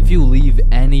 Like, if you leave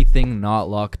anything not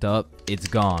locked up, it's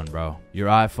gone, bro. Your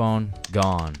iPhone,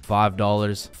 gone.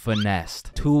 $5,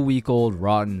 finessed. 2-week-old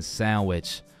rotten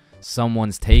sandwich.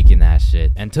 Someone's taking that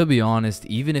shit. And to be honest,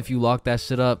 even if you lock that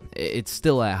shit up, it's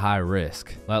still at high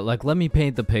risk. Like, let me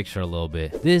paint the picture a little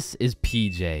bit. This is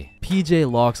PJ.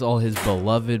 PJ locks all his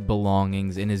beloved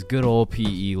belongings in his good old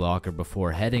PE locker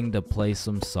before heading to play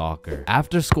some soccer.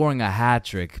 After scoring a hat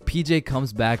trick, PJ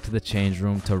comes back to the change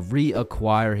room to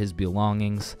reacquire his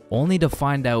belongings, only to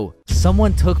find out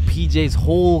someone took PJ's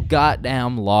whole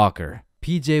goddamn locker.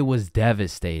 PJ was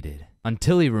devastated.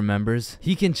 Until he remembers,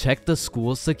 he can check the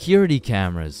school's security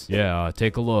cameras. Yeah,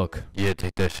 take a look. Yeah,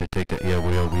 take that shit, take that. Yeah,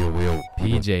 we'll.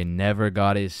 PJ never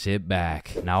got his shit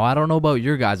back. Now, I don't know about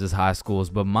your guys' high schools,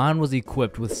 but mine was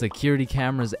equipped with security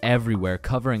cameras everywhere,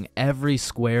 covering every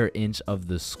square inch of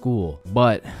the school.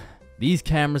 But these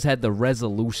cameras had the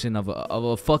resolution of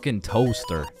a fucking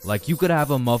toaster. Like, you could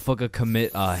have a motherfucker commit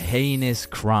a heinous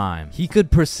crime. He could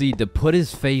proceed to put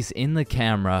his face in the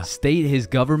camera, state his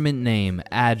government name,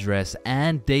 address,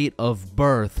 and date of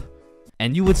birth,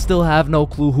 and you would still have no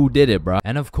clue who did it, bro.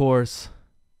 And of course,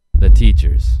 the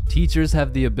teachers. Teachers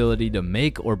have the ability to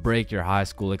make or break your high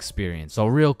school experience. So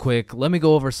real quick, let me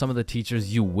go over some of the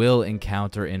teachers you will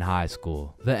encounter in high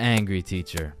school. The angry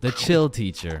teacher, the chill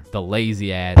teacher, the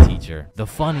lazy ass teacher, the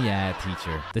funny ass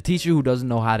teacher, the teacher who doesn't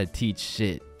know how to teach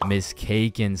shit, Miss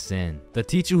Cakinson, the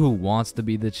teacher who wants to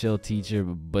be the chill teacher,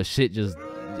 but shit just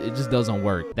doesn't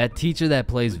work. That teacher that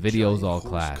plays videos all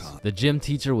class. The gym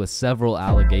teacher with several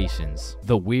allegations.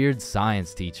 The weird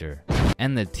science teacher.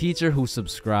 And the teacher who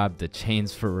subscribed to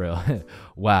ChainsFR.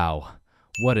 Wow,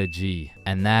 what a G.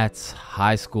 And that's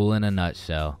high school in a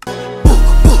nutshell.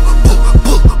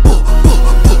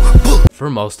 For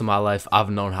most of my life, I've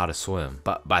known how to swim.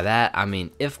 But by that, I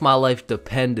mean, if my life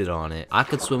depended on it, I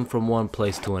could swim from one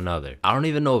place to another. I don't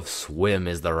even know if swim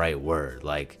is the right word.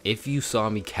 Like, if you saw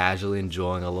me casually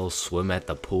enjoying a little swim at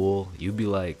the pool, you'd be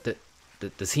like,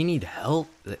 does he need help?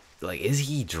 Like, is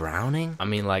he drowning? I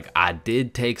mean, like, I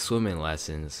did take swimming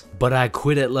lessons, but I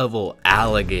quit at level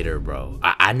alligator, bro.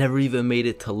 I never even made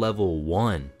it to level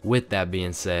 1. With that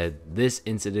being said, this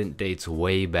incident dates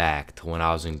way back to when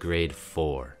I was in grade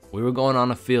 4. We were going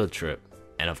on a field trip,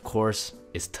 and of course,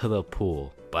 it's to the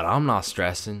pool. But I'm not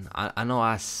stressing. I know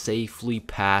I safely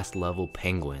passed level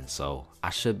penguin, so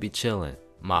I should be chilling.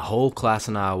 My whole class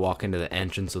and I walk into the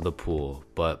entrance of the pool,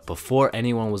 but before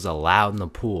anyone was allowed in the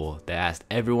pool, they asked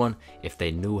everyone if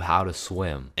they knew how to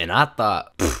swim. And I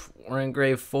thought, we're in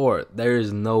grade 4, there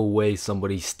is no way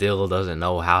somebody still doesn't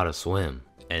know how to swim.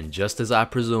 And just as I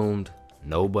presumed,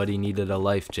 nobody needed a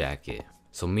life jacket.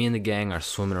 So me and the gang are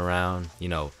swimming around, you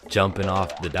know, jumping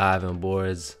off the diving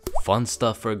boards. Fun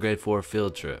stuff for a grade 4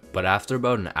 field trip. But after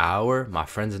about an hour, my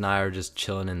friends and I are just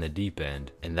chilling in the deep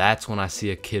end. And that's when I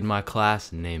see a kid in my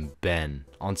class named Ben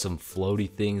on some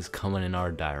floaty things coming in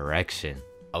our direction.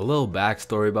 A little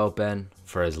backstory about Ben.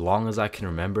 For as long as I can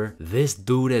remember, this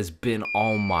dude has been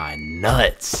on my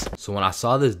nuts. So when I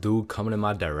saw this dude coming in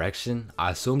my direction,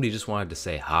 I assumed he just wanted to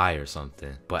say hi or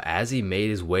something. But as he made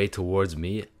his way towards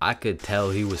me, I could tell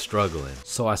he was struggling.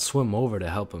 So I swim over to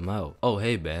help him out. Oh,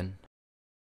 hey Ben.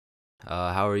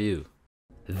 How are you?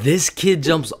 This kid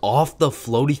jumps off the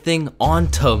floaty thing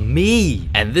onto me.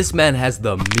 And this man has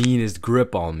the meanest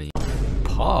grip on me.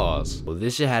 Pause. Well,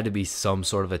 this shit had to be some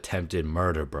sort of attempted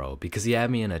murder, bro, because he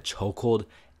had me in a chokehold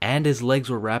and his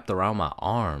legs were wrapped around my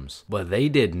arms. But they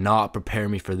did not prepare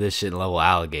me for this shit in level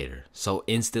alligator. So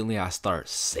instantly I start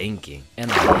sinking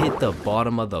and I hit the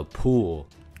bottom of the pool.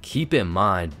 Keep in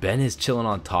mind, Ben is chilling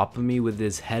on top of me with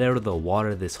his head out of the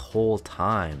water this whole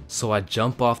time. So I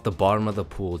jump off the bottom of the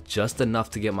pool just enough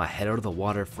to get my head out of the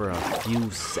water for a few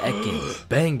seconds.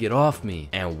 Ben, get off me.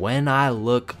 And when I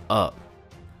look up,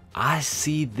 I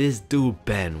see this dude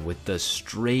Ben with the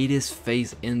straightest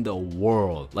face in the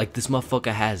world. Like this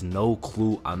motherfucker has no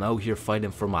clue I'm out here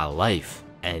fighting for my life.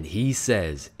 And he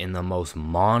says in the most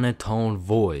monotone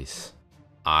voice,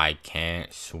 I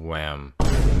can't swim.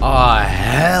 Ah,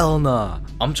 hell nah.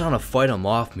 I'm trying to fight him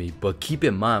off me, but keep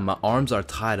in mind my arms are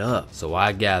tied up. So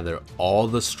I gather all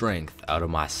the strength out of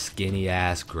my skinny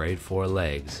ass grade 4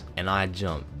 legs, and I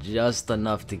jump just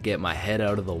enough to get my head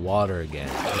out of the water again.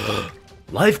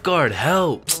 Lifeguard,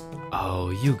 help! Oh,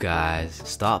 you guys,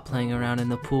 stop playing around in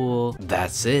the pool.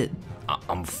 That's it.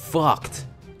 I'm fucked.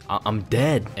 I'm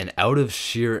dead. And out of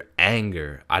sheer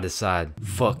anger, I decide,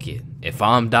 fuck it. If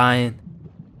I'm dying,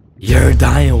 you're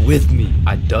dying with me.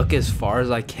 I duck as far as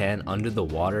I can under the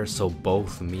water so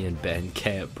both me and Ben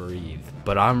can't breathe.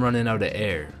 But I'm running out of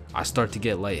air. I start to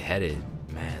get lightheaded.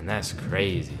 Man, that's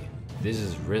crazy. This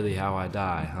is really how I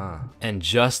die, huh? And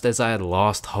just as I had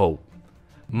lost hope,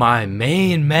 my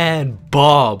main man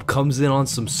Bob comes in on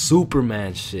some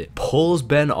Superman shit, pulls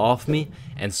Ben off me,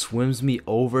 and swims me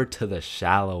over to the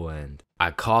shallow end. I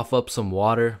cough up some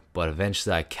water, but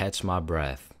eventually I catch my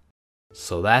breath.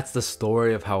 So that's the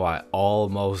story of how I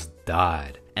almost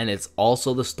died. And it's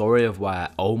also the story of why I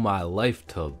owe my life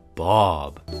to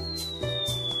Bob.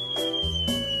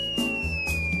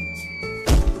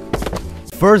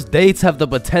 First dates have the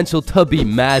potential to be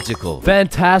magical,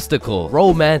 fantastical,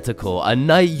 romantical, a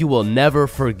night you will never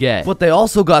forget. But they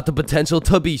also got the potential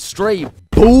to be straight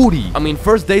booty. I mean,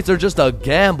 first dates are just a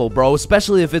gamble, bro,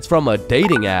 especially if it's from a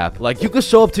dating app. Like, you could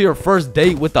show up to your first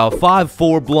date with a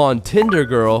 5'4" blonde Tinder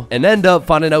girl and end up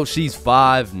finding out she's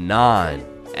 5'9".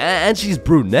 And she's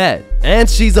brunette. And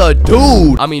she's a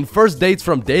dude. I mean, first dates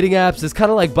from dating apps is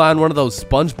kind of like buying one of those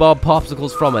SpongeBob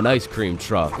popsicles from an ice cream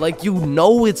truck. Like, you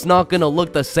know it's not gonna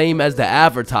look the same as the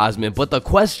advertisement, but the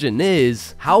question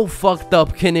is, how fucked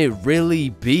up can it really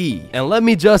be? And let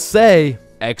me just say,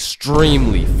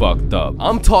 extremely fucked up.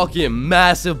 I'm talking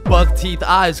massive buck teeth,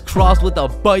 eyes crossed with a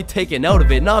bite taken out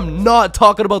of it, and I'm not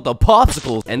talking about the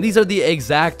popsicles. And these are the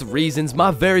exact reasons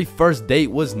my very first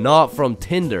date was not from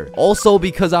Tinder. Also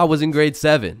because I was in grade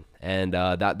 7. And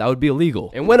that would be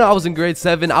illegal. And when I was in grade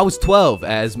 7, I was 12,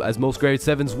 as most grade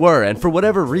 7s were. And for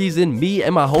whatever reason, me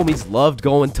and my homies loved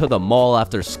going to the mall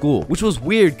after school, which was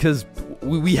weird because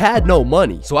we had no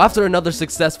money. So after another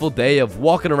successful day of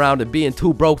walking around and being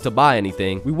too broke to buy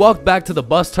anything, we walked back to the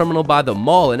bus terminal by the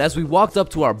mall, and as we walked up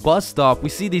to our bus stop, we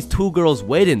see these two girls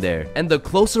waiting there. And the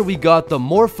closer we got, the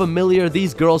more familiar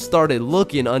these girls started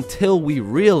looking, until we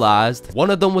realized one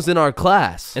of them was in our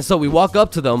class. And so we walk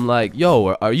up to them like,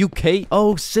 yo, are you Kate?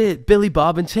 Oh shit, Billy,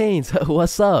 Bob, and Chains.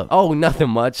 What's up? Oh, nothing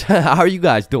much. How are you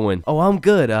guys doing? Oh, I'm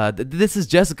good. This is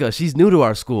Jessica. She's new to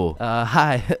our school.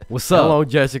 Hi. What's up? Hello,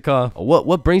 Jessica.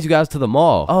 What brings you guys to the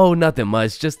mall? Oh, nothing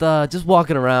much. Just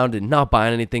walking around and not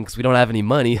buying anything because we don't have any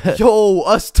money. Yo,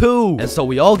 us too. And so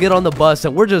we all get on the bus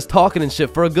and we're just talking and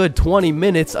shit for a good 20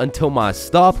 minutes until my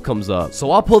stop comes up. So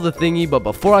I'll pull the thingy, but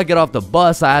before I get off the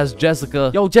bus, I ask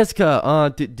Jessica, yo,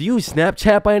 Jessica, do you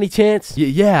Snapchat by any chance?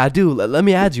 Yeah, I do. Let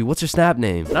me add you. What's your Snap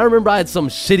name? And I remember I had some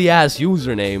shitty ass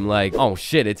username like, oh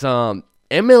shit, it's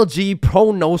MLG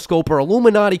Pro No Scoper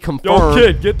Illuminati confirmed. Yo,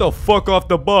 kid, get the fuck off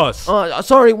the bus.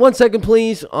 Sorry, 1 second,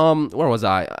 please. Where was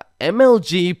I?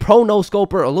 MLG Pro No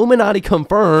Scoper Illuminati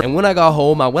confirmed. And when I got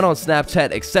home, I went on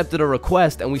Snapchat, accepted a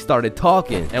request, and we started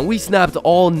talking. And we snapped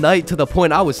all night to the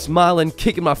point I was smiling,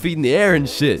 kicking my feet in the air and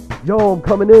shit. Yo, I'm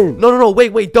coming in. No,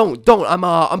 wait, don't.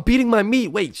 I'm beating my meat.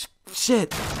 Wait,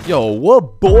 shit. Yo,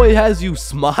 what boy has you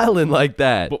smiling like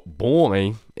that?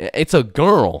 Boy? It's a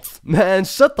girl. Man,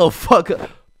 shut the fuck up.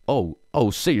 Oh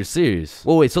shit, you're serious?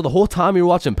 Wait, so the whole time you were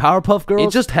watching Powerpuff Girls?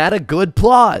 It just had a good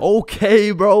plot.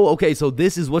 Okay, bro. Okay, so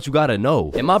this is what you gotta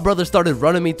know. And my brother started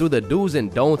running me through the do's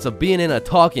and don'ts of being in a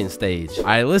talking stage.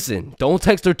 Alright, listen. Don't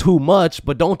text her too much,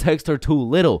 but don't text her too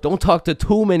little. Don't talk to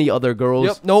too many other girls.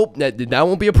 Yep, nope. That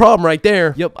won't be a problem right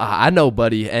there. Yep, I know,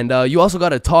 buddy. And you also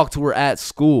gotta talk to her at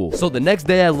school. So the next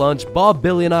day at lunch, Bob,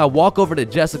 Billy, and I walk over to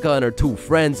Jessica and her two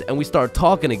friends, and we start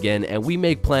talking again, and we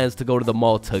make plans to go to the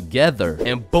mall together.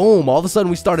 And boom, all of a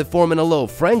sudden we started forming a little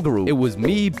friend group. It was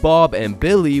me, Bob, and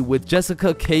Billy with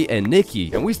Jessica, Kate, and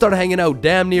Nikki. And we started hanging out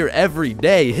damn near every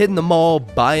day, hitting the mall,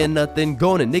 buying nothing,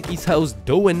 going to Nikki's house,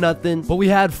 doing nothing. But we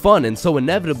had fun, and so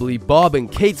inevitably Bob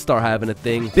and Kate start having a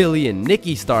thing, Billy and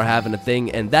Nikki start having a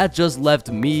thing, and that just left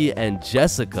me and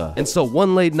Jessica. And so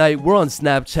one late night, we're on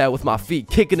Snapchat with my feet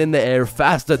kicking in the air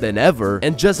faster than ever,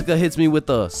 and Jessica hits me with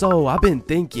a, so I've been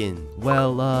thinking,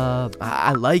 well,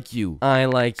 I like you. I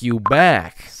like you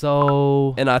back. So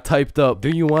hello. And I typed up, do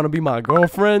you want to be my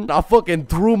girlfriend? I fucking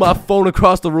threw my phone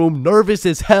across the room, nervous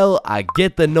as hell. I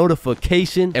get the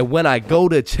notification, and when I go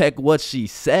to check what she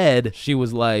said, she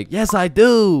was like, yes, I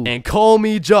do. And call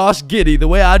me Josh Giddy, the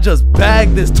way I just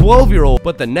bagged this 12-year-old.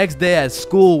 But the next day at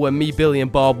school, when me, Billy,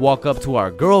 and Bob walk up to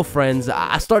our girlfriends,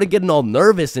 I started getting all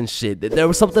nervous and shit. There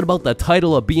was something about the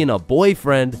title of being a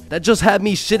boyfriend that just had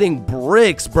me shitting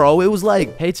bricks, bro. It was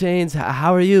like, hey, Chains,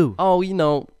 how are you? Oh, you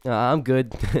know, I'm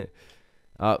good.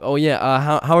 Oh,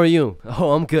 yeah, how are you?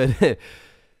 Oh, I'm good.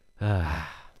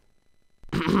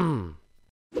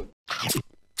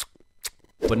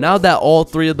 But now that all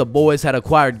three of the boys had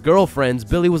acquired girlfriends,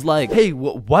 Billy was like, hey,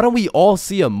 why don't we all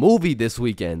see a movie this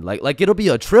weekend? Like it'll be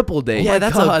a triple date. Yeah,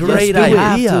 that's a great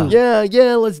idea.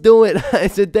 Yeah, let's do it.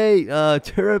 It's a date,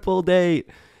 triple date.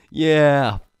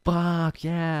 Yeah, fuck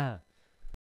yeah.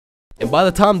 And by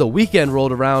the time the weekend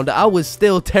rolled around, I was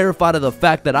still terrified of the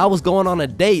fact that I was going on a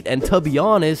date, and to be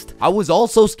honest, I was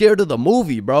also scared of the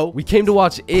movie, bro. We came to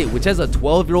watch It, which as a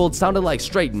 12-year-old sounded like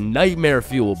straight nightmare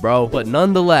fuel, bro. But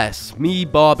nonetheless, me,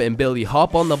 Bob, and Billy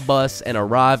hop on the bus and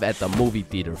arrive at the movie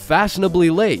theater fashionably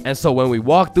late. And so when we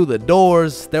walked through the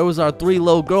doors, there was our three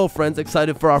little girlfriends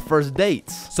excited for our first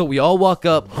dates. So we all walk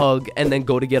up, hug, and then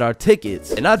go to get our tickets.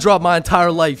 And I dropped my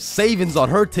entire life savings on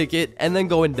her ticket and then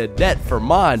go into debt for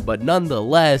mine, but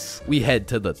nonetheless, we head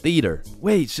to the theater.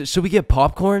 Wait, should we get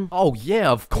popcorn? Oh yeah,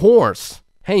 of course.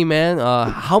 Hey man,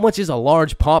 how much is a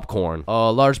large popcorn?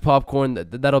 Large popcorn,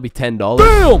 that'll be $10.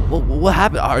 Damn! What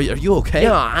happened? Are you okay?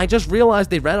 Yeah, I just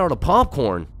realized they ran out of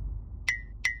popcorn.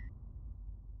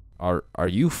 Are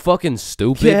you fucking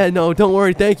stupid? Yeah, no, don't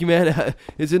worry. Thank you, man.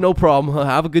 Is it no problem?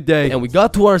 Have a good day. And we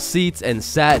got to our seats and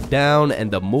sat down,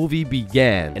 and the movie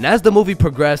began. And as the movie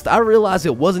progressed, I realized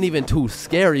it wasn't even too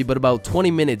scary, but about 20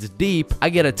 minutes deep,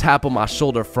 I get a tap on my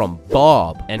shoulder from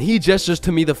Bob. And he gestures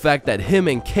to me the fact that him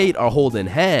and Kate are holding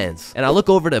hands. And I look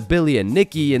over to Billy and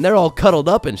Nikki, and they're all cuddled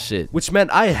up and shit. Which meant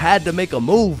I had to make a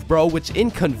move, bro, which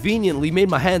inconveniently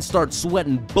made my hands start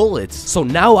sweating bullets. So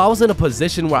now I was in a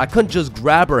position where I couldn't just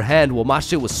grab her hand while my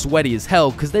shit was sweaty as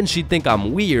hell, cause then she'd think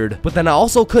I'm weird. But then I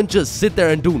also couldn't just sit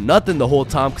there and do nothing the whole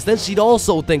time, cause then she'd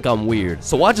also think I'm weird.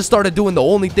 So I just started doing the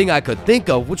only thing I could think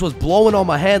of, which was blowing on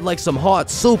my hand like some hot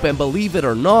soup, and believe it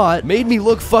or not, made me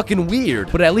look fucking weird.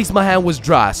 But at least my hand was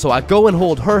dry, so I go and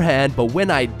hold her hand, but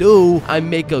when I do, I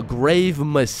make a grave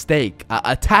mistake.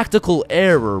 A tactical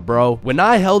error, bro. When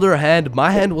I held her hand,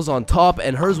 my hand was on top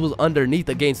and hers was underneath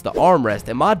against the armrest,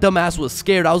 and my dumbass was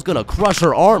scared I was gonna crush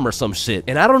her arm or some shit.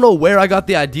 And I don't know where I got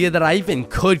the idea that I even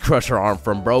could crush her arm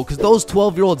from, bro, because those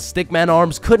 12-year-old stickman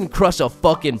arms couldn't crush a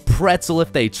fucking pretzel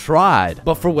if they tried.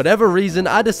 But for whatever reason,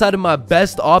 I decided my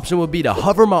best option would be to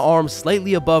hover my arm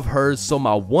slightly above hers so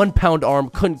my 1-pound arm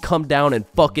couldn't come down and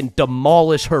fucking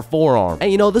demolish her forearm.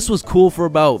 And you know, this was cool for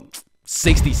about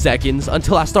 60 seconds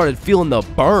until I started feeling the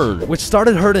burn, which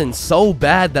started hurting so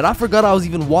bad that I forgot I was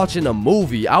even watching a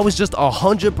movie. I was just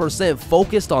 100%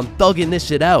 focused on thugging this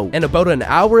shit out. And about an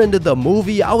hour into the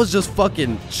movie, I was just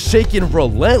fucking shaking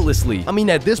relentlessly. I mean,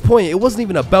 at this point, it wasn't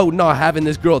even about not having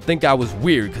this girl think I was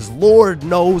weird, because Lord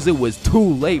knows it was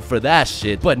too late for that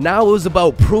shit. But now it was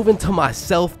about proving to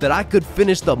myself that I could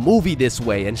finish the movie this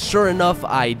way, and sure enough,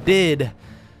 I did.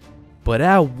 But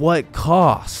at what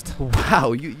cost?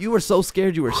 Wow, you were so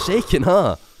scared you were shaking,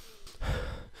 huh?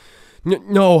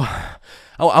 No,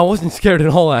 I wasn't scared at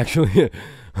all, actually.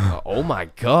 Oh my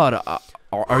god,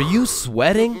 are you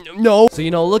sweating? No. So,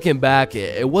 you know, looking back,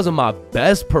 it wasn't my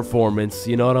best performance,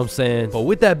 you know what I'm saying? But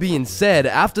with that being said,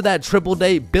 after that triple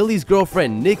date, Billy's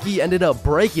girlfriend Nikki ended up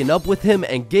breaking up with him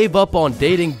and gave up on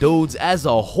dating dudes as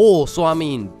a whole. So, I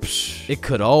mean, it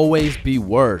could always be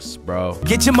worse, bro.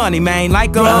 Get your money, man,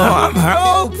 like I'm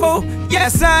hopeful.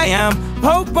 Yes, I am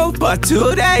hopeful. But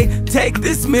today, take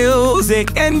this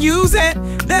music and use it.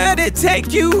 Let it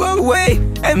take you away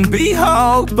and be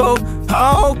hopeful,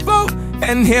 hopeful.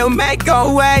 And he'll make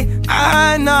a way.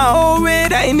 I know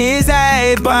it ain't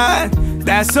easy, but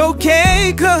that's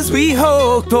okay, cause we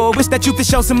hope to. Wish that you could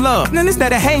show some love, and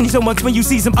instead of hating so much when you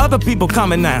see some other people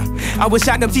coming now. I wish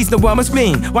I could teach the woman's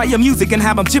spleen while your music and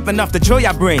have them chipping off the joy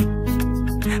I bring.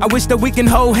 I wish that we can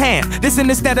hold hands, listen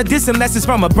instead of dissing lessons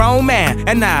from a grown man.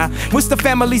 And I wish the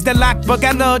families that lock but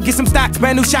got love, get some stocks,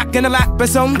 brand new shock and a lot, but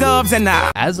some gloves. And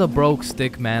as a broke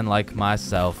stick man like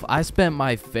myself, I spent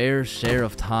my fair share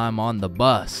of time on the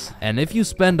bus. And if you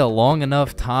spend a long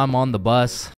enough time on the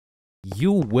bus,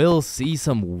 you will see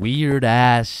some weird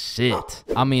ass shit.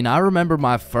 I mean, I remember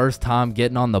my first time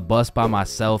getting on the bus by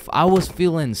myself. I was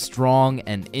feeling strong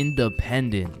and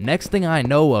independent. Next thing I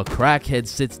know, a crackhead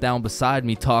sits down beside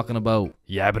me talking about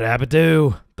Yabba dabba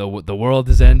doo. the world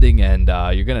is ending and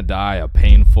you're gonna die a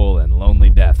painful and lonely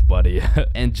death, buddy.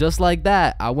 And just like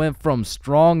that, I went from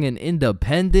strong and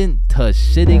independent to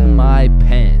shitting my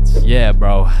pants. Yeah,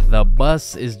 bro, the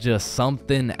bus is just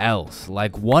something else.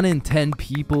 Like 1 in 10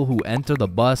 people who enter the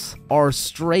bus are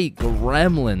straight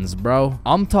gremlins, bro.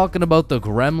 I'm talking about the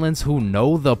gremlins who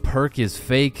know the perk is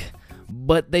fake,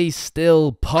 but they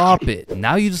still pop it.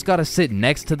 Now you just gotta sit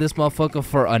next to this motherfucker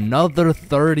for another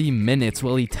 30 minutes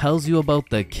while he tells you about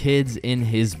the kids in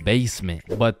his basement.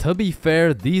 But to be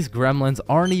fair, these gremlins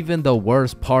aren't even the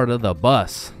worst part of the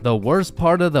bus. The worst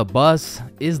part of the bus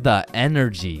is the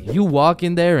energy. You walk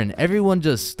in there and everyone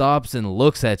just stops and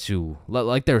looks at you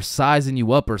like they're sizing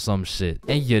you up or some shit.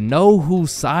 And you know who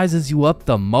sizes you up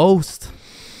the most?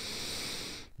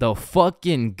 The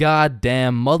fucking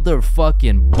goddamn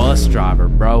motherfucking bus driver,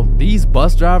 bro. These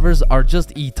bus drivers are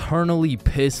just eternally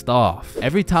pissed off.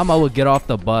 Every time I would get off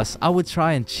the bus, I would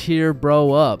try and cheer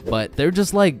bro up, but they're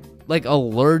just like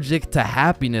allergic to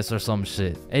happiness or some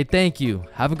shit. Hey, thank you.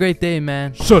 Have a great day,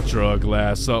 man. Shut your ugly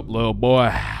ass up, little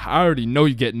boy. I already know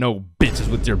you get no bitches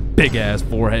with your big ass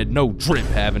forehead, no drip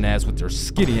having ass with your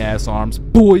skinny ass arms.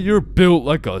 Boy, you're built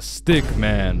like a stick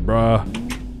man, bruh.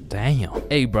 Damn.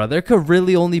 Hey, bro, there could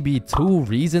really only be 2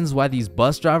 reasons why these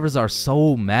bus drivers are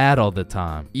so mad all the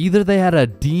time. Either they had a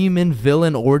demon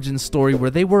villain origin story where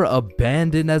they were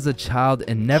abandoned as a child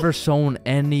and never shown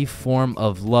any form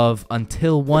of love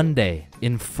until one day.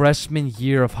 In freshman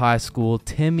year of high school,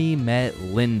 Timmy met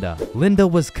Linda. Linda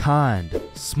was kind,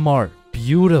 smart,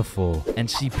 beautiful,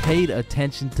 and she paid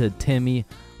attention to Timmy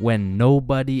when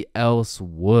nobody else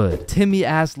would. Timmy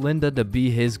asked Linda to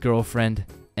be his girlfriend,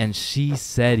 and she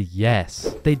said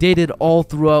yes. They dated all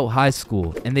throughout high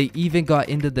school, and they even got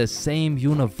into the same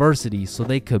university so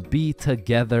they could be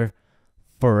together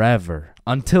forever.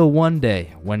 Until one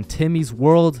day, when Timmy's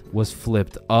world was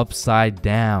flipped upside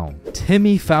down.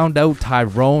 Timmy found out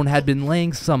Tyrone had been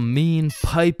laying some mean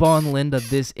pipe on Linda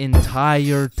this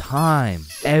entire time.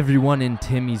 Everyone in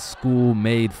Timmy's school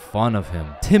made fun of him.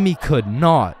 Timmy could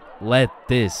not let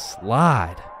this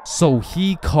slide. So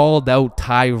he called out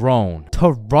Tyrone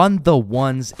to run the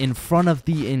ones in front of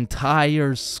the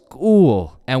entire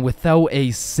school. And without a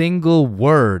single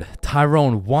word,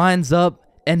 Tyrone winds up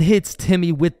and hits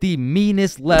Timmy with the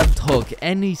meanest left hook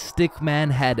any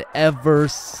stickman had ever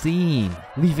seen,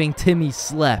 leaving Timmy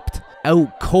slept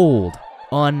out cold,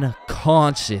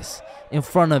 unconscious, in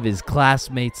front of his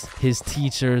classmates, his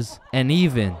teachers, and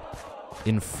even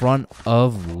in front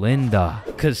of Linda.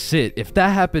 Cause shit, if that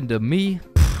happened to me,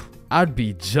 I'd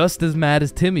be just as mad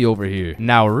as Timmy over here.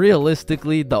 Now,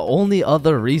 realistically, the only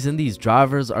other reason these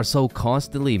drivers are so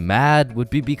constantly mad would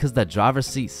be because the driver's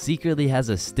seat secretly has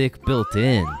a stick built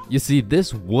in. You see,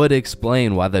 this would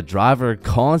explain why the driver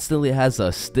constantly has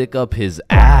a stick up his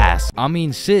ass. I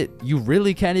mean, shit, you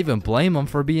really can't even blame him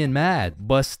for being mad.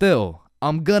 But still,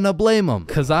 I'm gonna blame them,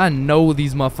 cause I know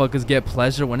these motherfuckers get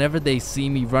pleasure whenever they see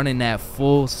me running at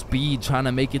full speed trying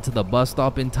to make it to the bus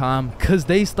stop in time, cause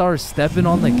they start stepping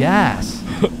on the gas.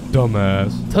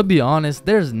 Dumbass. To be honest,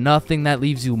 there's nothing that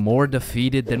leaves you more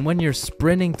defeated than when you're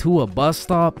sprinting to a bus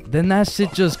stop, then that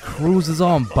shit just cruises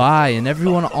on by and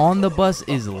everyone on the bus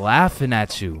is laughing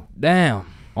at you. Damn.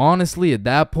 Honestly, at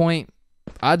that point,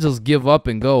 I just give up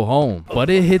and go home.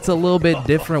 But it hits a little bit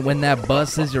different when that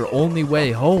bus is your only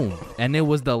way home. And it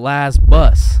was the last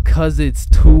bus. Cause it's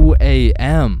 2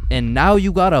 a.m. And now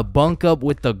you gotta bunk up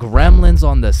with the gremlins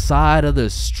on the side of the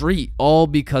street. All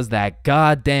because that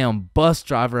goddamn bus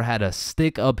driver had a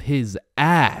stick up his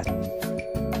ass.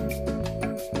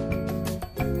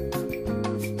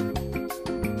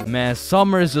 Man,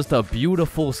 summer is just a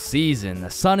beautiful season. The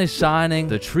sun is shining,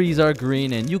 the trees are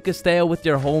green, and you can stay out with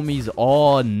your homies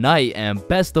all night. And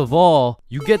best of all,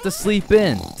 you get to sleep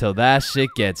in till that shit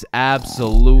gets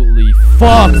absolutely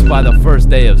fucked by the first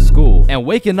day of school. And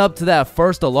waking up to that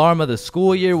first alarm of the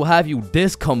school year will have you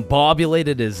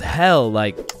discombobulated as hell,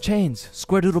 like, Chains,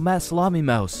 square doodle mat salami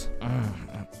mouse.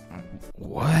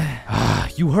 What?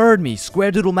 You heard me,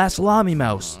 square doodle mat salami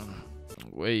mouse.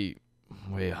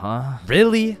 Wait, huh?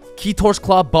 Really? Key torch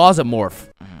claw bosomorph.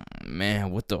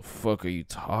 Man, what the fuck are you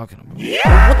talking about?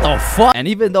 What the fuck? And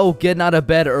even though getting out of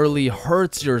bed early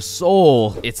hurts your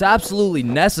soul, it's absolutely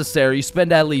necessary you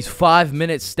spend at least 5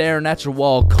 minutes staring at your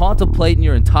wall, contemplating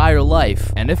your entire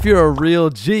life. And if you're a real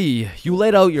G, you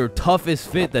laid out your toughest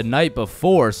fit the night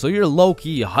before, so you're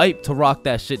low-key hyped to rock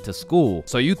that shit to school.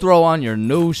 So you throw on your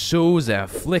new shoes and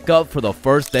flick up for the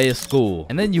first day of school.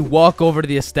 And then you walk over to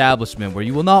the establishment where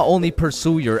you will not only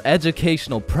pursue your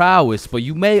educational prowess, but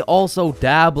you may also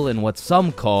dabble in what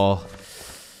some call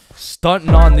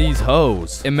stunting on these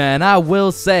hoes. And man, I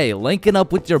will say, linking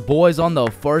up with your boys on the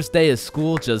first day of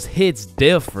school just hits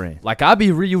different. Like, I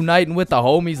be reuniting with the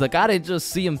homies like I didn't just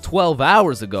see them 12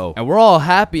 hours ago. And we're all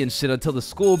happy and shit until the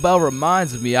school bell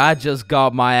reminds me I just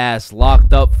got my ass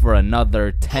locked up for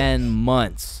another 10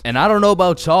 months. And I don't know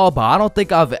about y'all, but I don't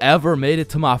think I've ever made it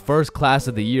to my first class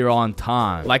of the year on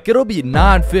time. Like, it'll be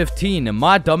 9:15 and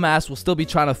my dumbass will still be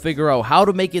trying to figure out how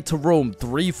to make it to room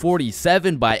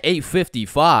 347 by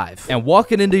 8:55. And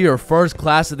walking into your first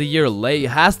class of the year late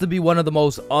has to be one of the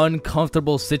most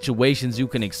uncomfortable situations you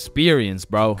can experience,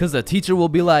 bro. Because the teacher will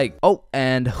be like, oh,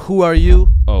 and who are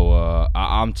you? Oh,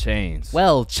 I'm Chains.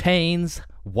 Well, Chains,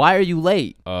 why are you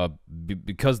late?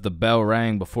 Because the bell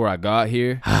rang before I got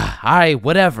here. Alright,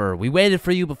 whatever. We waited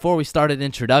for you before we started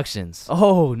introductions.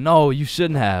 Oh, no, you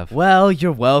shouldn't have. Well,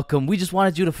 you're welcome. We just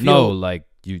wanted you to feel... No, like,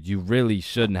 you really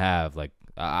shouldn't have. Like,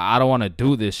 I don't want to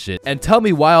do this shit. And tell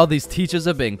me why all these teachers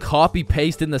have been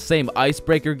copy-pasting the same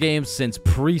icebreaker games since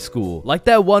preschool. Like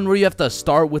that one where you have to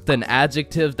start with an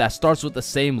adjective that starts with the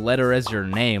same letter as your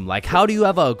name. Like, how do you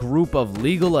have a group of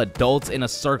legal adults in a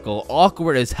circle,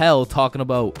 awkward as hell, talking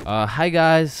about, hi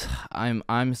guys,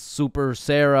 I'm Super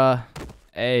Sarah.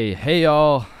 Hey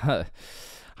y'all.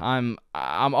 I'm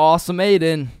Awesome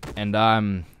Aiden. And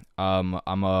I'm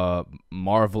a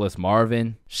Marvelous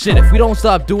Marvin. Shit, if we don't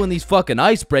stop doing these fucking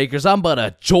icebreakers, I'm about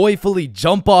to joyfully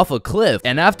jump off a cliff.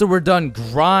 And after we're done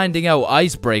grinding out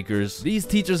icebreakers, these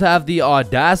teachers have the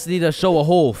audacity to show a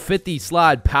whole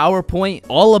 50-slide PowerPoint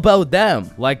all about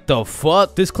them. Like, the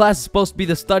fuck? This class is supposed to be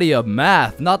the study of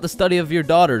math, not the study of your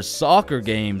daughter's soccer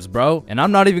games, bro. And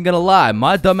I'm not even gonna lie,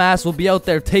 my dumb ass will be out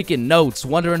there taking notes,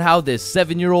 wondering how this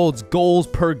 7-year-old's goals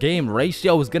per game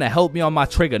ratio is gonna help me on my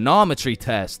trigonometry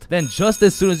test. Then just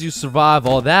as soon as you survive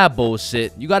all that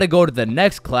bullshit, you gotta go to the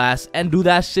next class and do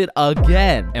that shit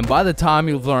again. And by the time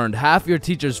you've learned half your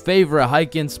teacher's favorite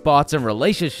hiking spots and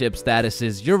relationship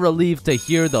statuses, you're relieved to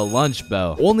hear the lunch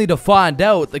bell, only to find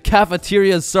out the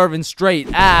cafeteria is serving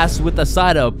straight ass with a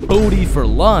side of booty for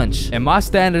lunch. And my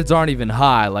standards aren't even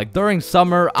high. Like, during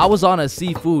summer, I was on a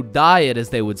seafood diet, as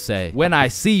they would say. When I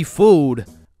see food,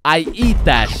 I eat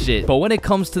that shit. But when it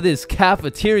comes to this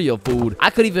cafeteria food, I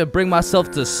could even bring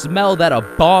myself to smell that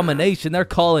abomination they're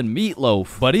calling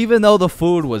meatloaf. But even though the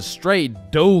food was straight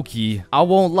dookie, I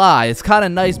won't lie, it's kind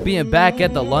of nice being back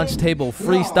at the lunch table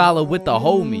freestyling with the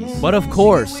homies. But of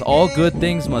course, all good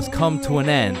things must come to an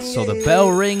end. So the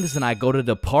bell rings and I go to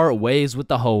depart ways with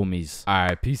the homies.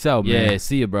 Alright, peace out, man. Yeah,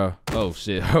 see ya, bro. Oh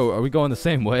shit, are we going the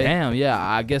same way? Damn, yeah,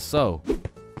 I guess so.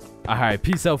 Alright,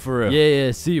 peace out for real.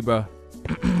 Yeah, see you, bro.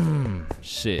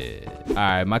 Shit.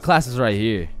 Alright, my class is right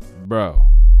here. Bro.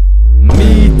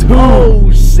 Me too.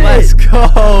 Oh shit. Let's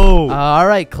go.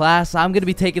 Alright, class, I'm gonna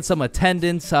be taking some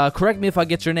attendance. Correct me if I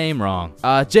get your name wrong.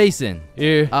 Jason.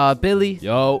 Here. Billy.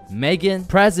 Yo. Megan.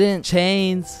 Present.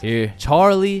 Chains. Here.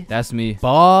 Charlie. That's me.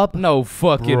 Bob. No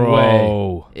fucking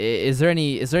Bro. way. Is there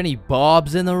any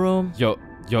Bobs in the room? Yo,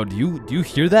 do you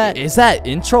hear that? Is that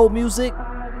intro music?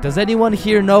 Does anyone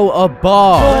here know a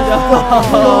Bob?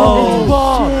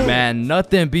 Oh, man,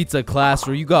 nothing beats a class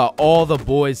where you got all the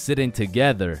boys sitting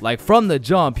together. Like, from the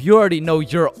jump, you already know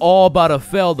you're all about to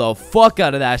fail the fuck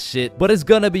out of that shit, but it's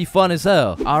gonna be fun as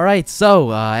hell. Alright,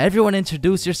 so, everyone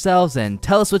introduce yourselves and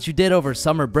tell us what you did over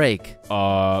summer break.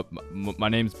 My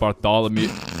name's Bartholomew.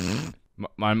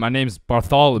 My name's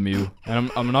Bartholomew, and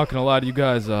I'm not gonna lie to you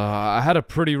guys, I had a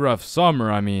pretty rough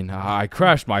summer. I mean, I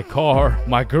crashed my car,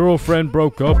 my girlfriend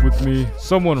broke up with me,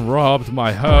 someone robbed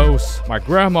my house, my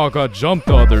grandma got jumped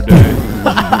the other day.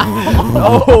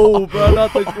 Oh, bro,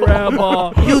 not the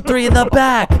grandma. You three in the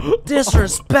back,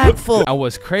 disrespectful. And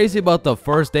what's crazy about the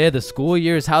first day of the school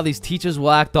year is how these teachers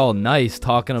will act all nice,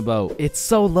 talking about, it's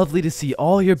so lovely to see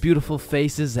all your beautiful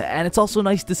faces, and it's also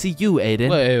nice to see you, Aiden.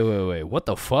 Wait, what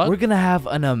the fuck? We're gonna have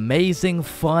an amazing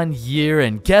fun year,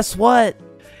 and guess what?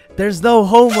 There's no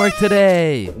homework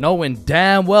today. Knowing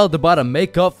damn well they're about to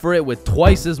make up for it with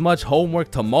twice as much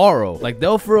homework tomorrow. Like,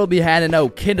 they'll for real be handing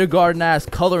out kindergarten ass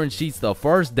coloring sheets the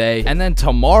first day, and then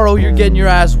tomorrow you're getting your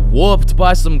ass whooped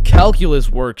by some calculus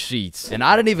worksheets. And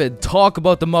I didn't even talk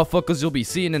about the motherfuckers you'll be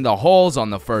seeing in the halls on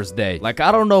the first day. Like,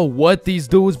 I don't know what these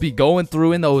dudes be going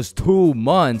through in those 2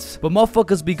 months, but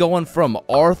motherfuckers be going from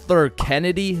Arthur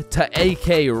Kennedy to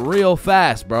AK real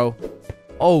fast, bro.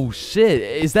 Oh shit,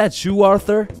 is that you,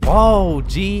 Arthur? Whoa,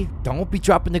 G, don't be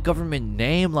dropping the government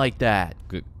name like that.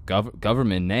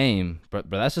 Government name? But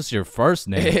that's just your first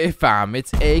name. Hey fam,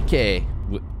 it's AK.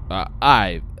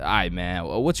 Aye, man.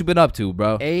 What you been up to,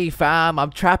 bro? Hey fam, I'm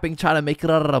trapping, trying to make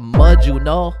it out of the mud, you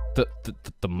know?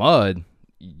 The mud?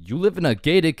 You live in a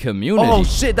gated community. Oh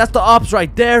shit, that's the ops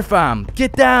right there, fam.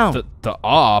 Get down. The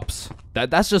ops?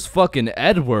 That's just fucking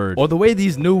Edward. Or the way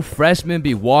these new freshmen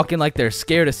be walking like they're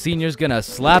scared a senior's gonna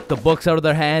slap the books out of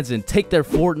their hands and take their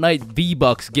Fortnite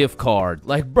V-Bucks gift card.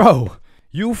 Like, bro,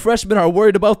 you freshmen are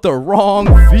worried about the wrong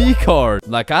V-card.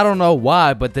 Like, I don't know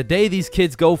why, but the day these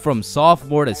kids go from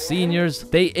sophomore to seniors,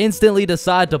 they instantly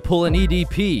decide to pull an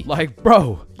EDP. Like,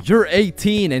 bro, you're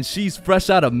 18 and she's fresh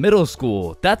out of middle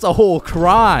school. That's a whole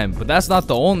crime. But that's not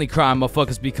the only crime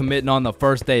motherfuckers be committing on the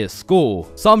first day of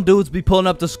school. Some dudes be pulling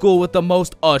up to school with the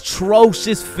most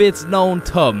atrocious fits known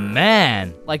to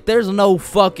man. Like, there's no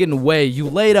fucking way you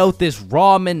laid out this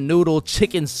ramen noodle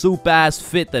chicken soup ass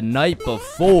fit the night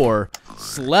before,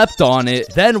 slept on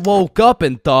it, then woke up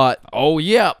and thought, oh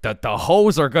yeah, the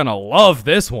hoes are gonna love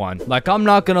this one. Like, I'm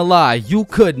not gonna lie, you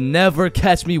could never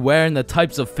catch me wearing the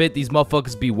types of fit these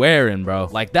motherfuckers be wearing, bro.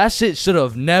 Like, that shit should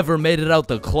have never made it out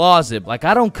the closet. Like,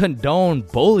 I don't condone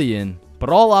bullying, but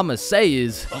all I'ma say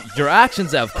is, your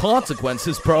actions have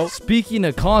consequences, bro. Speaking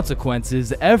of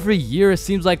consequences, every year it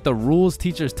seems like the rules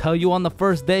teachers tell you on the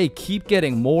first day keep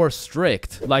getting more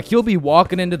strict. Like, you'll be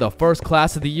walking into the first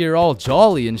class of the year all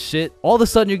jolly and shit. All of a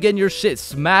sudden, you're getting your shit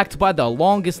smacked by the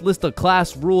longest list of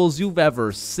class rules you've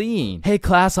ever seen. Hey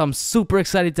class, I'm super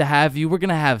excited to have you. We're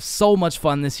gonna have so much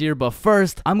fun this year, but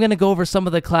first, I'm gonna go over some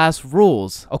of the class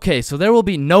rules. Okay, so there will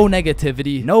be no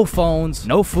negativity, no phones,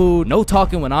 no food, no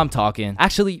talking when I'm talking.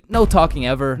 Actually, no talking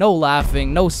ever, no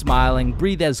laughing, no smiling,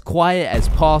 breathe as quiet as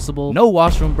possible, no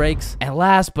washroom breaks, and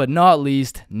last but not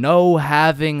least, no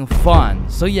having fun.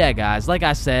 So yeah guys, like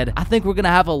I said, I think we're gonna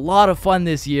have a lot of fun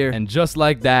this year. And just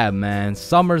like that, man,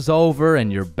 summer's over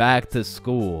and you're back to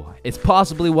school. It's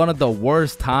possibly one of the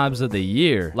worst times of the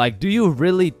year. Like, do you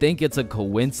really think it's a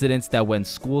coincidence that when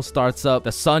school starts up,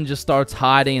 the sun just starts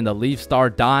hiding and the leaves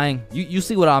start dying? You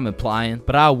see what I'm implying?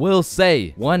 But I will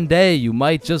say, one day you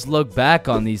might just look back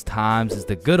on these times as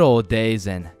the good old days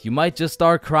and you might just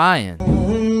start crying.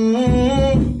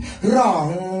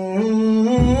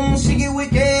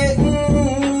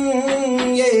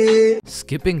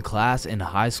 Skipping class in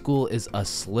high school is a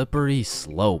slippery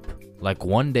slope. Like,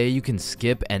 one day you can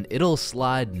skip and it'll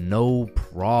slide no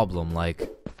problem. Like,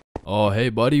 oh hey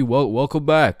buddy, welcome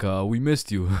back, we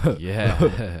missed you.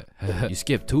 Yeah. You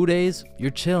skip 2 days,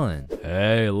 you're chilling.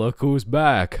 Hey, look who's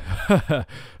back.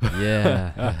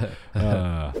 Yeah.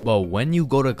 But when you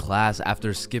go to class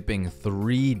after skipping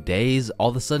 3 days, all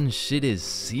of a sudden shit is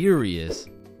serious.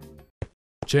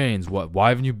 Chains, why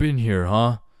haven't you been here,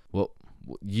 huh? Well,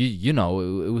 you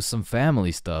know, it was some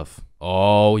family stuff.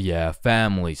 Oh yeah,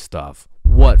 family stuff.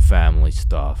 What family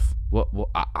stuff? What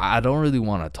I don't really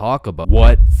want to talk about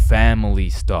what family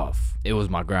stuff. It was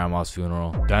my grandma's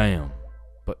funeral. Damn.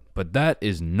 But that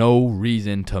is no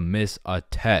reason to miss a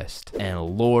test. And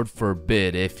Lord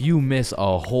forbid, if you miss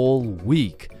a whole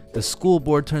week, the school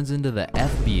board turns into the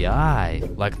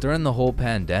FBI. Like, during the whole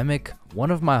pandemic,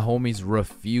 one of my homies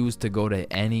refused to go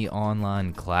to any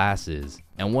online classes.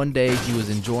 And one day he was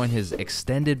enjoying his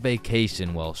extended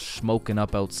vacation while smoking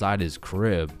up outside his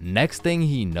crib. Next thing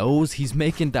he knows, he's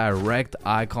making direct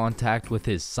eye contact with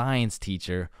his science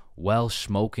teacher while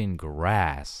smoking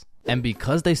grass. And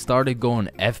because they started going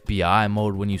FBI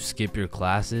mode when you skip your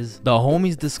classes, the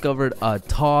homies discovered a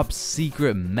top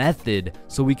secret method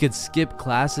so we could skip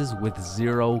classes with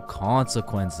 0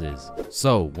 consequences.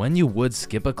 So when you would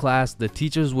skip a class, the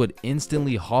teachers would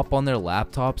instantly hop on their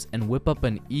laptops and whip up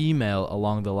an email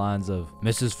along the lines of,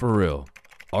 Mrs. For real,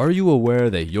 are you aware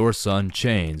that your son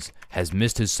Chains has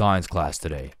missed his science class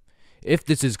today? If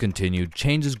this is continued,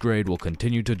 Chains' grade will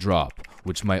continue to drop,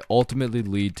 which might ultimately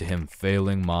lead to him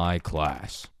failing my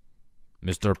class.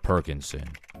 Mr. Perkinson.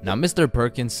 Now, Mr.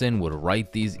 Perkinson would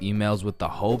write these emails with the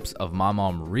hopes of my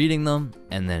mom reading them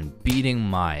and then beating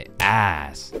my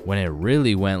ass. When it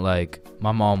really went like,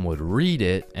 my mom would read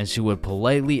it and she would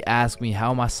politely ask me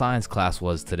how my science class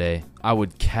was today. I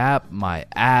would cap my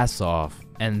ass off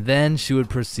and then she would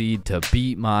proceed to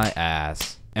beat my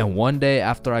ass. And one day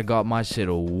after I got my shit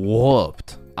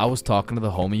whooped, I was talking to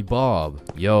the homie Bob.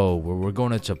 Yo, we're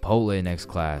going to Chipotle next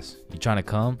class. You trying to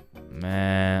come?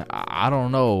 Man, I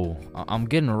don't know. I'm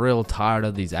getting real tired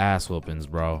of these ass whoopings,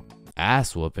 bro.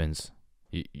 Ass whoopings?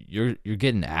 You're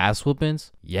getting ass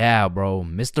whoopings? Yeah, bro.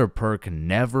 Mr. Perk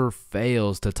never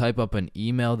fails to type up an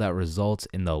email that results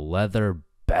in the leather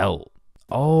belt.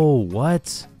 Oh,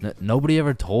 what? Nobody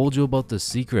ever told you about the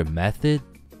secret method?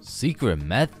 Secret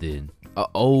method?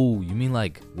 Oh, you mean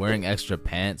like wearing extra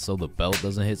pants so the belt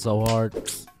doesn't hit so hard?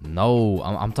 No,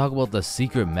 I'm talking about the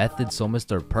secret method so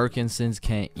Mr. Perkinsons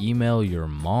can't email your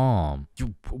mom.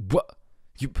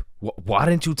 Why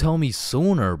didn't you tell me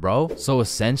sooner, bro? So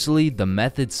essentially, the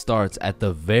method starts at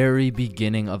the very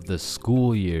beginning of the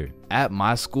school year. At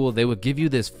my school, they would give you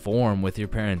this form with your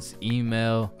parents'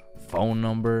 email, phone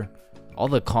number, all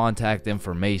the contact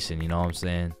information, you know what I'm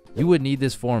saying? You would need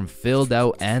this form filled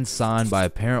out and signed by a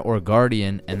parent or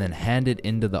guardian and then handed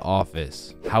into the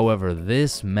office. However,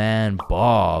 this man,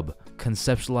 Bob,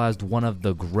 conceptualized one of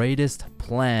the greatest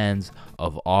plans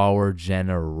of our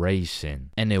generation.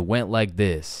 And it went like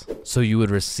this. So you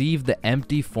would receive the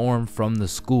empty form from the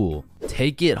school,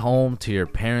 take it home to your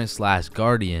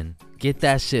parent/guardian, get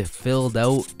that shit filled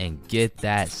out and get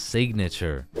that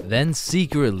signature. Then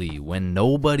secretly, when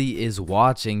nobody is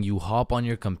watching, you hop on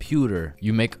your computer,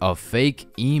 you make a fake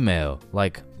email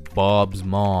like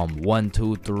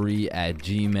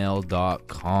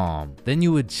bobsmom123@gmail.com. Then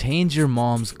you would change your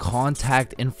mom's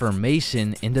contact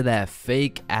information into that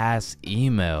fake ass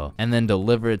email and then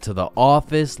deliver it to the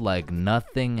office like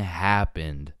nothing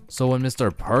happened. So when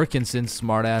Mr. Perkinson's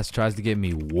smartass tries to get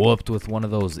me whooped with one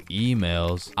of those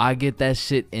emails, I get that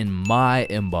shit in my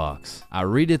inbox. I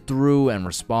read it through and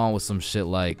respond with some shit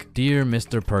like, "Dear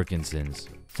Mr. Perkinsons,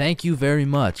 thank you very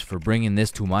much for bringing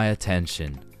this to my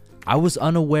attention. I was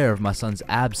unaware of my son's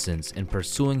absence in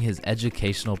pursuing his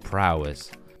educational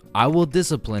prowess. I will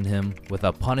discipline him with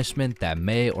a punishment that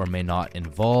may or may not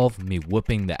involve me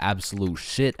whooping the absolute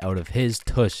shit out of his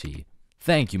tushy.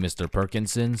 Thank you, Mr.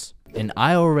 Perkinsons." And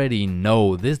I already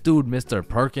know this dude, Mr.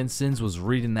 Perkinsons, was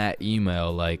reading that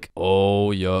email like,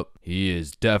 "Oh, yup, he is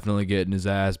definitely getting his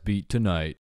ass beat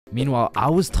tonight." Meanwhile, I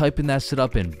was typing that shit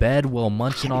up in bed while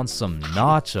munching on some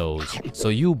nachos. So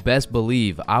you best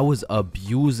believe I was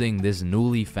abusing this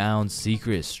newly found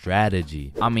secret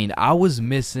strategy. I mean, I was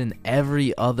missing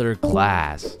every other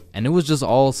class, and it was just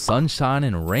all sunshine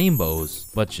and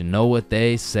rainbows. But you know what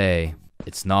they say,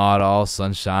 it's not all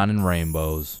sunshine and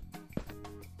rainbows.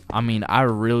 I mean, I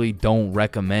really don't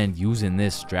recommend using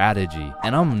this strategy.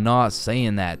 And I'm not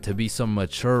saying that to be some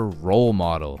mature role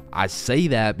model. I say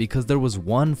that because there was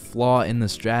one flaw in the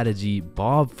strategy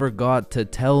Bob forgot to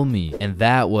tell me. And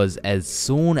that was, as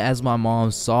soon as my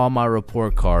mom saw my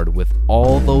report card with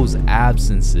all those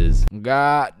absences,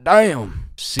 god damn,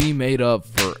 she made up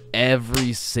for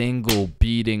every single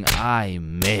beating I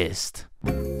missed.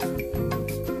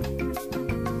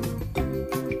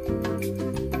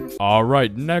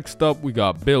 Alright, next up we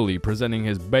got Billy presenting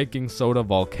his baking soda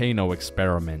volcano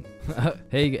experiment.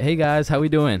 Hey guys, how we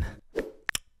doing?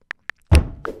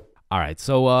 Alright,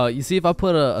 so you see, if I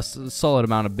put a solid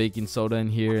amount of baking soda in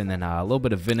here and then a little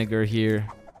bit of vinegar here,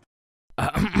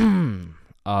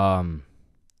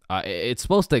 it's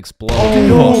supposed to explode.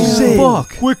 Oh shit!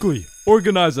 Fuck! Quickly!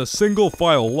 Organize a single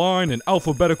file line in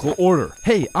alphabetical order.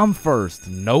 Hey, I'm first.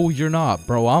 No, you're not,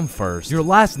 bro. I'm first. Your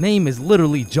last name is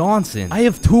literally Johnson. I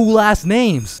have 2 last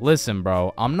names. Listen,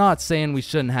 bro, I'm not saying we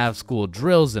shouldn't have school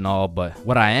drills and all, but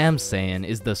what I am saying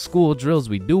is the school drills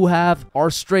we do have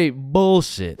are straight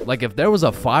bullshit. Like, if there was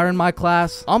a fire in my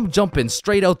class, I'm jumping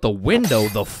straight out the window.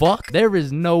 The fuck? There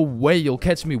is no way you'll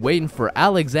catch me waiting for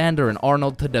Alexander and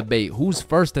Arnold to debate who's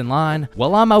first in line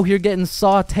while I'm out here getting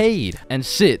sauteed. And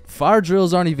shit, fire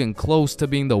drills aren't even close to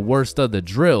being the worst of the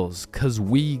drills, cause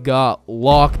we got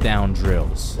lockdown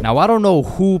drills. Now, I don't know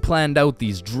who planned out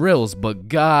these drills, but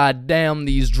goddamn,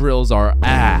 these drills are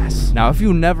ass. Now, if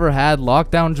you never had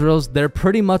lockdown drills, they're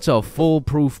pretty much a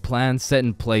foolproof plan set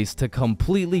in place to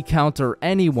completely counter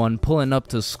anyone pulling up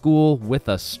to school with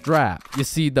a strap. You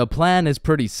see, the plan is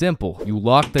pretty simple. You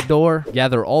lock the door,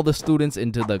 gather all the students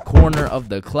into the corner of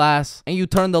the class, and you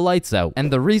turn the lights out. And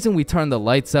the reason we turn the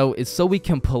lights out is so we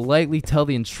can politely tell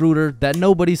the intruder that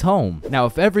nobody's home. Now,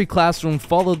 if every classroom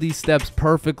followed these steps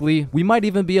perfectly, we might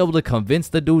even be able to convince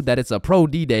the dude that it's a pro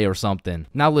D-Day or something.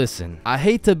 Now listen, I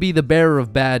hate to be the bearer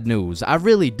of bad news, I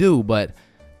really do, but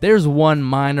there's one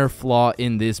minor flaw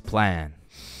in this plan.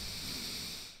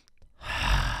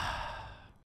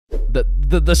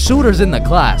 The shooter's in the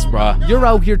class, bruh. You're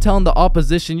out here telling the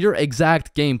opposition your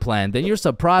exact game plan, then you're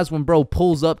surprised when bro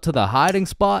pulls up to the hiding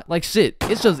spot. Like shit,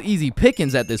 it's just easy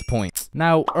pickings at this point.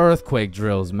 Now, earthquake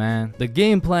drills, man. The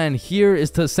game plan here is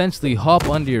to essentially hop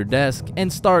under your desk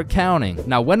and start counting.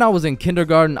 Now, when I was in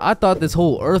kindergarten, I thought this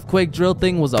whole earthquake drill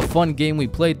thing was a fun game we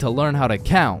played to learn how to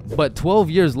count. But 12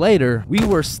 years later, we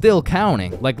were still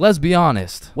counting. Like, let's be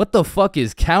honest. What the fuck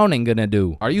is counting gonna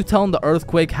do? Are you telling the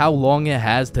earthquake how long it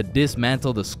has to dig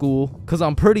dismantle the school, cause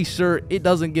I'm pretty sure it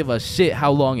doesn't give a shit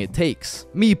how long it takes.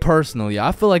 Me personally,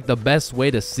 I feel like the best way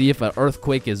to see if an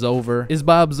earthquake is over is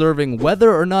by observing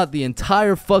whether or not the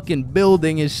entire fucking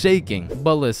building is shaking.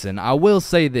 But listen, I will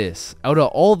say this, out of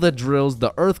all the drills,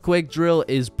 the earthquake drill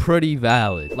is pretty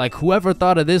valid. Like, whoever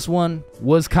thought of this one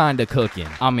was kinda cooking.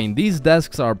 I mean, these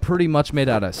desks are pretty much made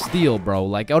out of steel, bro.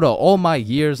 Like, out of all my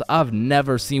years, I've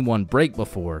never seen one break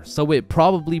before, so it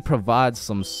probably provides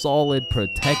some solid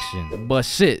protection. But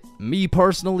shit, me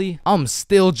personally, I'm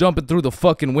still jumping through the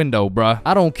fucking window, bruh.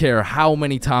 I don't care how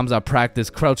many times I practice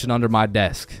crouching under my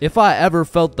desk. If I ever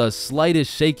felt the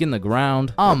slightest shake in the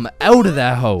ground, I'm out of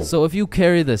that hoe. So if you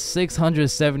carry the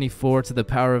 674 to the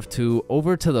power of 2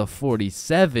 over to the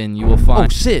 47, you will find— oh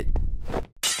shit!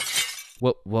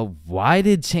 Well, why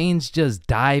did Chains just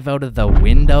dive out of the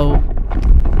window?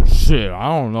 Shit, I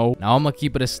don't know. Now I'm gonna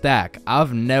keep it a stack.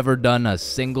 I've never done a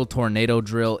single tornado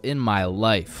drill in my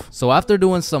life. So after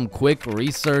doing some quick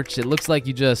research, it looks like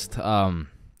you just,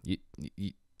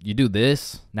 you do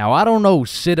this. Now I don't know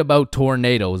shit about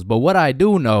tornadoes, but what I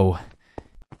do know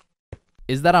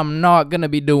is that I'm not gonna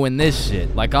be doing this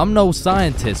shit. Like, I'm no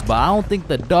scientist, but I don't think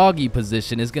the doggy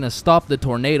position is gonna stop the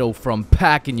tornado from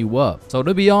packing you up. So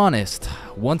to be honest,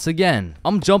 once again,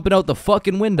 I'm jumping out the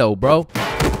fucking window, bro.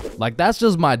 Like, that's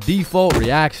just my default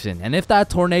reaction, and if that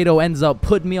tornado ends up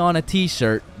putting me on a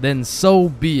t-shirt, then so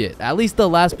be it. At least the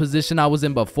last position I was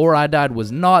in before I died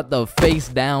was not the face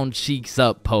down, cheeks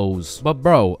up pose. But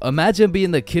bro, imagine being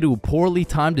the kid who poorly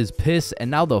timed his piss and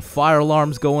now the fire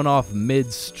alarm's going off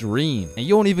midstream, and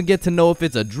you don't even get to know if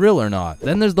it's a drill or not.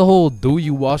 Then there's the whole do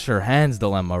you wash your hands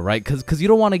dilemma, right? Cause you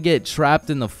don't want to get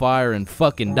trapped in the fire and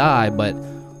fucking die, but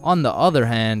on the other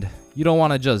hand, you don't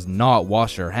want to just not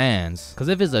wash your hands, because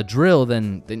if it's a drill,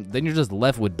 then you're just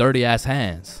left with dirty ass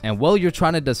hands. And while you're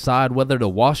trying to decide whether to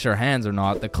wash your hands or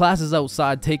not, the class is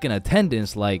outside taking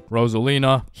attendance, like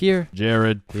Rosalina here,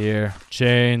 Jared here,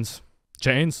 Chains.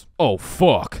 Oh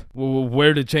fuck,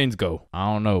 where did Chains go?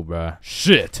 I don't know, bruh.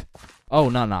 Shit. Oh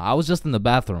no, I was just in the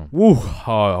bathroom. Woo.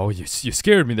 Oh, you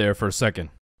scared me there for a second.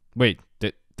 Wait,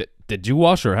 did you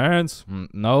wash your hands?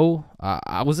 No,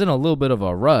 I was in a little bit of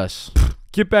a rush.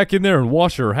 Get back in there and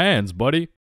wash your hands, buddy.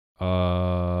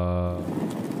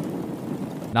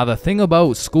 Now the thing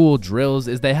about school drills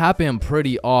is they happen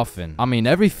pretty often. I mean,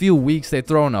 every few weeks they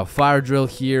throw in a fire drill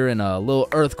here and a little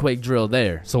earthquake drill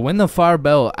there. So when the fire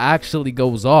bell actually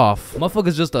goes off,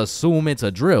 motherfuckers just assume it's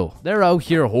a drill. They're out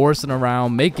here horsing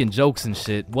around, making jokes and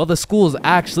shit, while the school's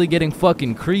actually getting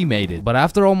fucking cremated. But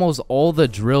after almost all the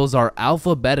drills are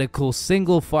alphabetical,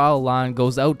 single file line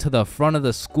goes out to the front of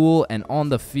the school and on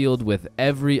the field with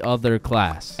every other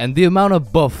class. And the amount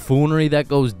of buffoonery that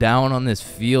goes down on this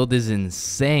field is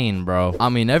insane. Bro. I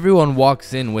mean, everyone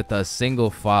walks in with a single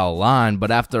file line,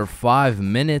 but after 5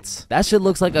 minutes, that shit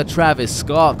looks like a Travis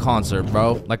Scott concert,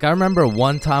 bro. Like, I remember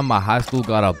one time my high school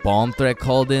got a bomb threat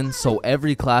called in, so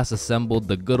every class assembled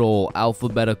the good old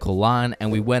alphabetical line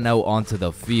and we went out onto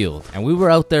the field. And we were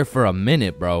out there for a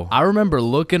minute, bro. I remember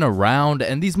looking around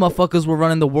and these motherfuckers were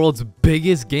running the world's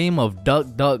biggest game of duck,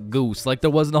 duck, goose. Like,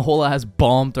 there wasn't a whole ass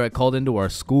bomb threat called into our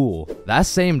school. That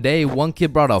same day, one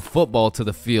kid brought a football to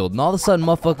the field, and all of a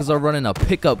sudden, motherfuckers are running a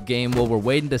pickup game while we're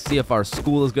waiting to see if our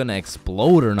school is gonna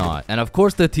explode or not. And of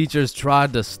course the teachers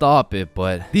tried to stop it,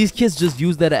 but these kids just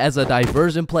used that as a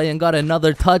diversion play and got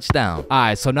another touchdown.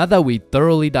 Alright, so now that we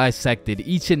thoroughly dissected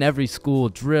each and every school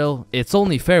drill, it's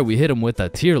only fair we hit them with a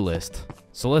tier list.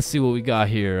 So let's see what we got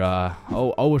here.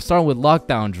 We're starting with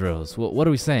lockdown drills. What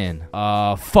are we saying?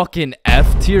 Fucking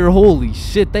F tier. Holy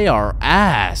shit, they are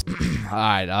ass.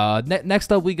 Alright,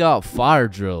 next up we got fire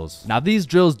drills. Now these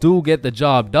drills do get the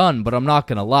job done, but I'm not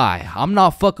gonna lie, I'm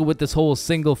not fucking with this whole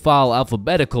single file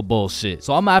alphabetical bullshit.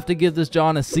 So I'm gonna have to give this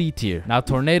John a C tier. Now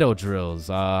tornado drills,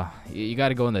 you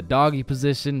gotta go in the doggy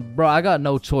position. Bro, I got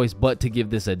no choice but to give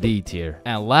this a D tier.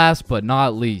 And last but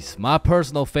not least, my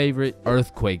personal favorite,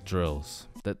 earthquake drills.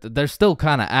 They're still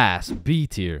kind of ass, B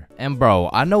tier. And bro,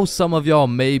 I know some of y'all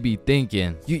may be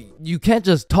thinking, you can't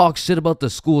just talk shit about the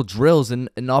school drills and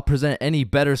not present any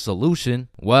better solution.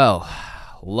 Well,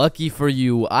 lucky for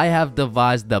you, I have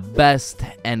devised the best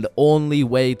and only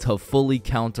way to fully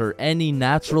counter any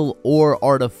natural or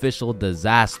artificial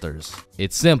disasters.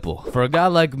 It's simple. For a guy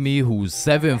like me who's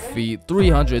 7 feet,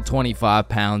 325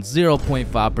 pounds,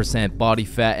 0.5% body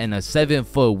fat, and a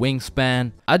 7-foot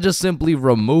wingspan, I just simply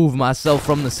remove myself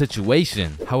from the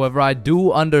situation. However, I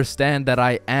do understand that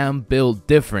I am built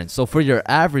different, so for your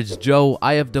average Joe,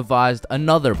 I have devised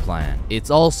another plan. It's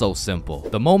also simple.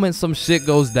 The moment some shit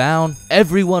goes down, everyone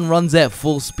everyone runs at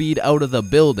full speed out of the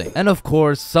building. And of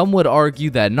course, some would argue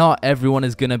that not everyone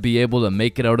is gonna be able to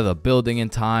make it out of the building in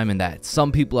time, and that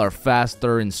some people are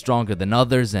faster and stronger than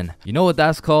others, and you know what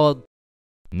that's called?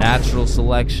 Natural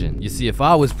selection. You see, if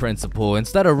I was principal,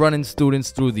 instead of running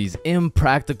students through these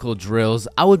impractical drills,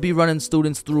 I would be running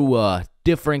students through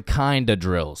different kind of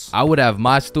drills. I would have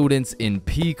my students in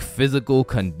peak physical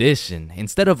condition.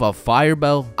 Instead of a fire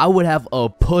bell, I would have a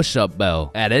push-up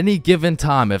bell. At any given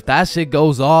time, if that shit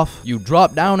goes off, you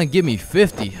drop down and give me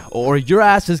 50, or your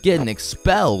ass is getting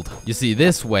expelled. You see,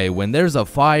 this way, when there's a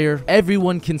fire,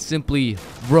 everyone can simply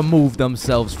remove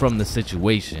themselves from the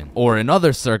situation. Or in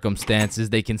other circumstances,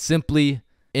 they can simply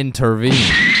intervene.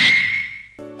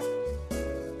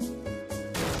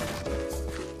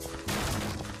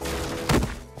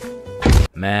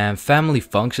 Man, family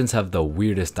functions have the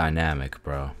weirdest dynamic,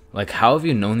 bro. Like, how have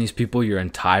you known these people your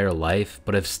entire life,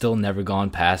 but have still never gone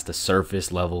past the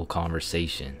surface level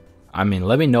conversation? I mean,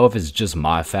 let me know if it's just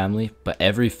my family, but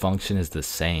every function is the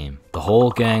same. The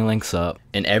whole gang links up,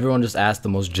 and everyone just asks the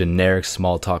most generic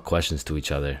small talk questions to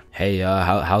each other. Hey,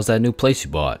 how's that new place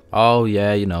you bought? Oh,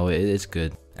 yeah, you know, it's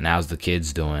good. And how's the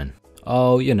kids doing?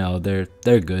 Oh, you know, they're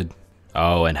good.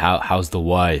 Oh, and how's the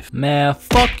wife? Man,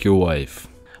 fuck your wife.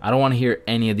 I don't want to hear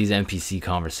any of these NPC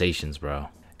conversations, bro.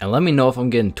 And let me know if I'm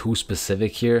getting too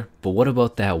specific here, but what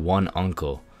about that one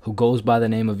uncle who goes by the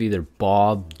name of either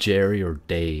Bob, Jerry, or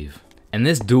Dave? And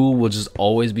this dude will just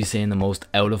always be saying the most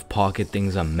out-of-pocket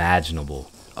things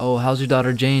imaginable. Oh, how's your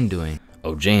daughter Jane doing?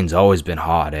 Oh, Jane's always been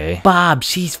hot, eh? Bob,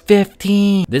 she's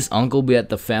 15. This uncle be at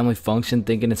the family function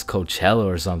thinking it's Coachella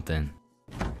or something.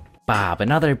 Bob,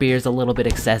 another beer's a little bit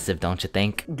excessive, don't you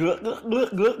think?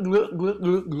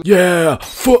 Yeah,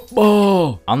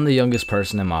 football! I'm the youngest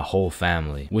person in my whole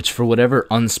family, which for whatever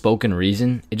unspoken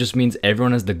reason, it just means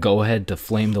everyone has the go-ahead to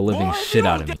flame the living shit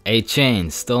out of me. Hey,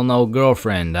 Chains, still no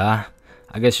girlfriend, huh?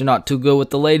 I guess you're not too good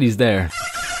with the ladies there.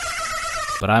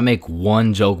 But I make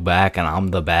one joke back and I'm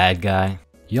the bad guy.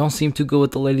 You don't seem too good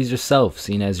with the ladies yourself,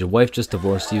 seeing as your wife just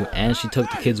divorced you and she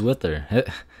took the kids with her.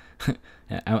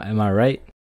 Am I right?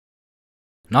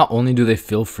 Not only do they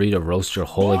feel free to roast your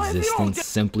whole existence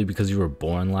simply because you were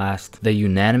born last, they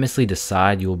unanimously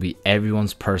decide you will be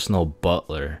everyone's personal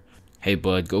butler. Hey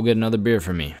bud, go get another beer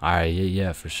for me. Alright,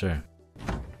 yeah, for sure.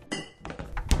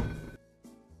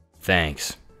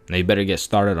 Thanks. Now you better get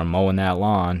started on mowing that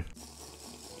lawn.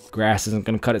 Grass isn't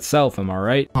gonna cut itself, am I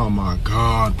right? Oh my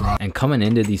god, bro. And coming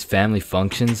into these family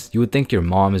functions, you would think your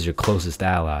mom is your closest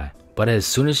ally. But as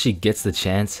soon as she gets the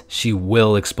chance, she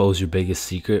will expose your biggest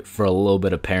secret for a little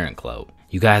bit of parent clout.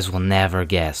 You guys will never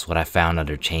guess what I found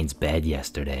under Chain's bed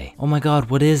yesterday. Oh my god,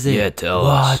 what is it? Yeah, tell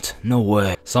us. What? No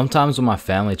way. Sometimes when my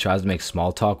family tries to make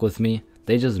small talk with me,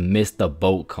 they just miss the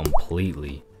boat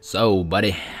completely. So,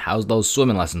 buddy, how's those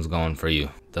swimming lessons going for you?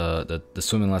 The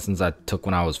swimming lessons I took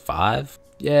when I was 5?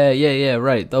 Yeah,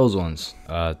 right, those ones.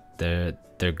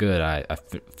 They're good. I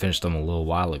finished them a little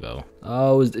while ago.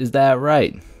 Oh, is that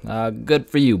right? Good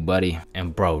for you, buddy.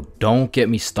 And bro, don't get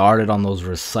me started on those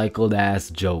recycled ass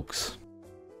jokes.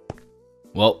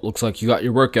 Well, looks like you got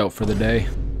your workout for the day.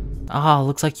 Oh,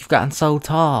 looks like you've gotten so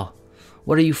tall.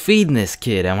 What are you feeding this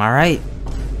kid, am I right?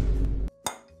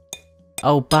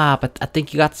 Oh, Bob, I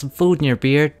think you got some food in your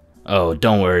beard. Oh,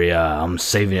 don't worry, I'm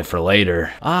saving it for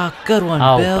later. Ah, good one,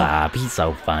 Bill. Oh, Bob, he's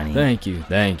so funny. Thank you.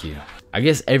 I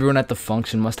guess everyone at the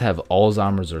function must have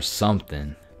Alzheimer's or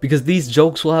something, because these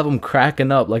jokes will have them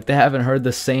cracking up like they haven't heard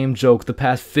the same joke the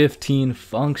past 15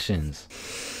 functions.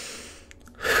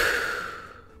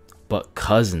 But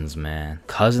cousins, man.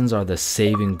 Cousins are the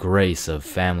saving grace of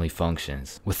family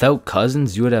functions. Without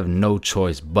cousins, you would have no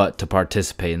choice but to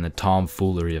participate in the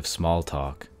tomfoolery of small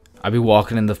talk. I'd be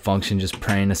walking in the function just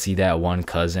praying to see that one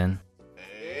cousin.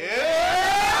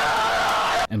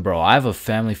 And bro, I have a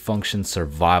family function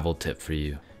survival tip for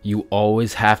you. You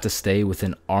always have to stay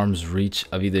within arm's reach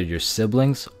of either your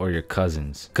siblings or your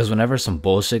cousins. Because whenever some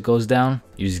bullshit goes down,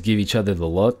 you just give each other the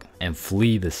look and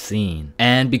flee the scene.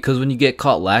 And because when you get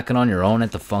caught lacking on your own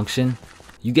at the function,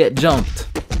 you get jumped.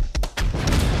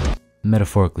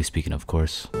 Metaphorically speaking, of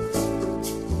course.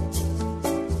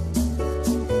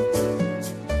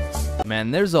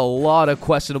 Man, there's a lot of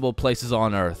questionable places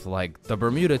on Earth, like the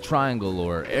Bermuda Triangle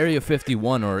or Area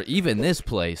 51 or even this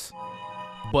place.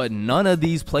 But none of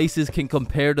these places can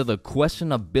compare to the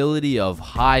questionability of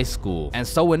high school. And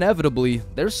so inevitably,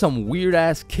 there's some weird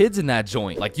ass kids in that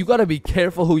joint. Like, you gotta be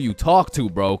careful who you talk to,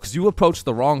 bro, cause you approach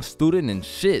the wrong student and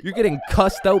shit, you're getting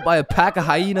cussed out by a pack of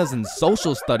hyenas in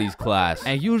social studies class.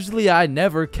 And usually I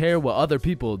never care what other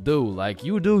people do. Like,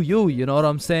 you do you know what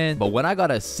I'm saying? But when I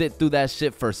gotta sit through that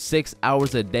shit for 6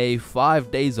 hours a day,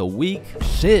 5 days a week,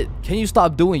 shit, can you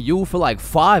stop doing you for like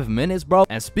 5 minutes, bro?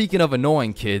 And speaking of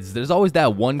annoying kids, there's always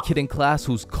that one kid in class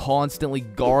who's constantly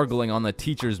gargling on the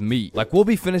teacher's meat. Like, we'll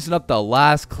be finishing up the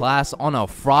last class on a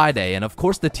Friday, and of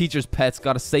course the teacher's pet's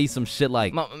gotta say some shit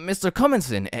like, Mr.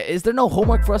 Cummingson, is there no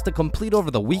homework for us to complete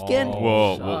over the weekend?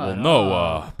 Well,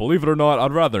 no, believe it or not,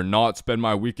 I'd rather not spend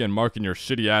my weekend marking your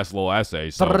shitty ass little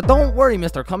essays. So Don't worry,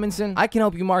 Mr. Cummingson, I can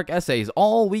help you mark essays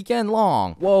all weekend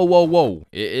long. Whoa.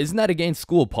 Isn't that against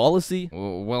school policy?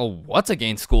 Well, what's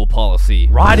against school policy?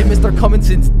 Riding Mr.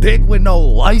 Cummingson's dick with no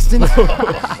license?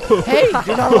 Hey,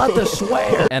 you're not allowed to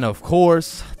swear. And of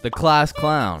course, the class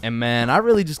clown. And man, I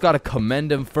really just gotta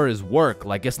commend him for his work.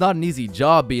 Like, it's not an easy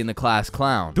job being the class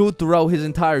clown. Dude threw out his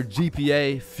entire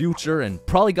GPA, future, and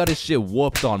probably got his shit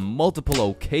whooped on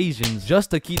multiple occasions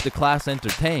just to keep the class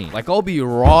entertained. Like, I'll be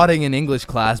rotting in English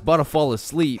class, about to fall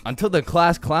asleep, until the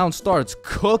class clown starts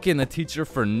cooking the teacher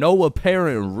for no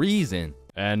apparent reason.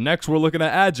 And next we're looking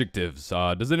at adjectives.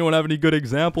 Does anyone have any good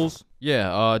examples?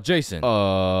 Yeah, Jason.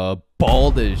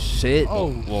 Bald as shit. Oh,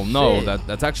 well, no,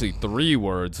 that's actually 3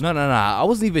 words. No, I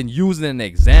wasn't even using an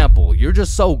example. You're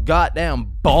just so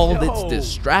goddamn bald, it's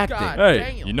distracting.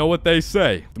 Hey, you know what they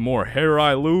say? The more hair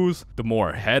I lose, the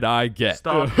more head I get.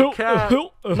 Stop the cat.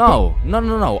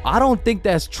 No. I don't think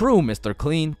that's true, Mr.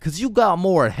 Clean, because you got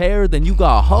more hair than you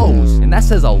got hoes. And that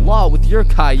says a lot with your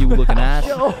Caillou looking ass.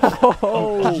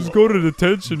 Just go to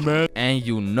detention, man. And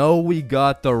you know we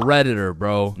got the Redditor,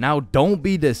 bro. Now, don't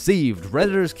be deceived.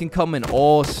 Redditors can come in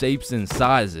all shapes and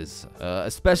sizes,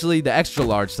 especially the extra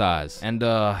large size, and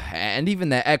even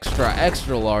the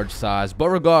extra large size. But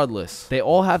regardless, they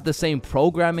all have the same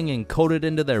programming encoded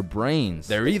into their brains.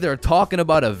 They're either talking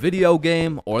about a video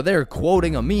game or they're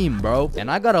quoting a meme, bro. And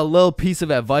I got a little piece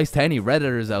of advice to any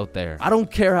Redditors out there. I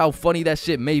don't care how funny that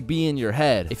shit may be in your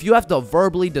head. If you have to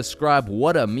verbally describe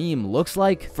what a meme looks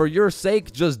like, for your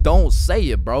sake, just don't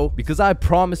say it, bro, because I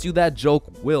promise you that joke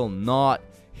will not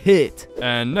hit.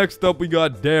 And next up we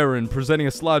got Darren presenting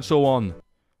a slideshow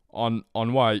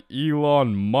on why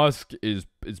Elon Musk is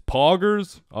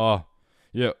poggers.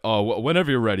 Whenever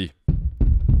you're ready.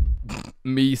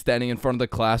 Me standing in front of the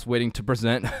class waiting to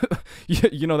present.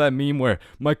 You know that meme where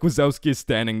Mike Wazowski is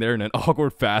standing there in an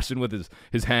awkward fashion with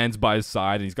his hands by his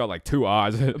side and he's got like 2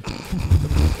 eyes.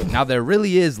 Now, there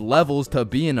really is levels to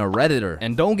being a Redditor.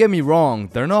 And don't get me wrong,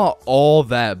 they're not all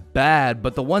that bad,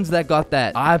 but the ones that got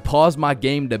that I paused my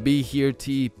game to be here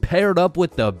T paired up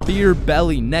with the beer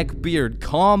belly neck beard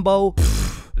combo,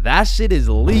 that shit is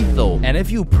lethal. And if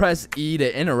you press E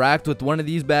to interact with one of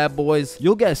these bad boys,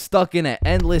 you'll get stuck in an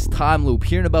endless time loop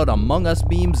hearing about Among Us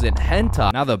memes and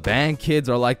hentai. Now, the band kids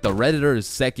are like the Redditor's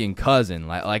second cousin.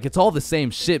 Like it's all the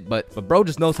same shit, but bro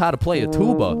just knows how to play a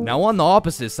tuba. Now, on the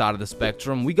opposite side of the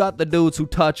spectrum, we got the dudes who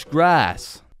touch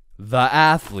grass. The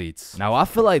athletes. Now, I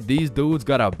feel like these dudes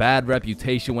got a bad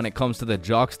reputation when it comes to the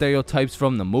jock stereotypes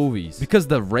from the movies, because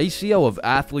the ratio of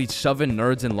athletes shoving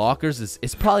nerds in lockers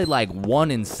is probably like 1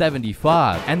 in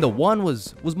 75, and the one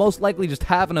was most likely just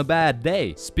having a bad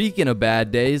day. Speaking of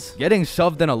bad days, getting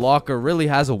shoved in a locker really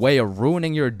has a way of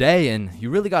ruining your day, and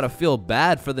you really gotta feel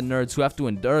bad for the nerds who have to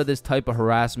endure this type of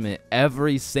harassment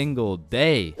every single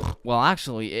day. Well,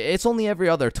 actually, it's only every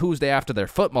other Tuesday after their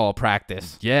football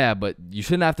practice. Yeah, but you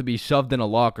shouldn't have to be shoved in a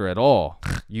locker at all.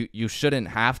 You shouldn't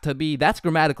have to be. That's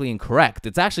grammatically incorrect.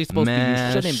 It's actually supposed to be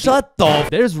you shouldn't shut the.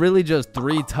 There's really just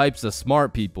 3 types of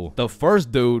smart people. The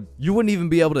first dude, you wouldn't even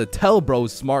be able to tell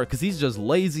bro's smart because he's just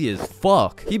lazy as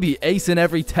fuck. He'd be acing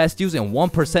every test using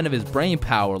 1% of his brain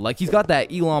power. Like, he's got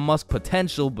that Elon Musk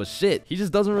potential, but shit, he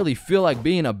just doesn't really feel like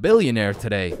being a billionaire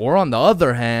today. Or on the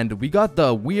other hand, we got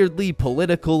the weirdly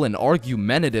political and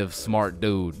argumentative smart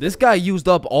dude. This guy used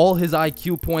up all his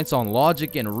IQ points on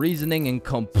logic and reasoning and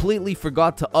completely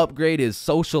forgot to upgrade his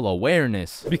social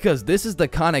awareness, because this is the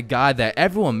kind of guy that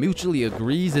everyone mutually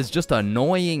agrees is just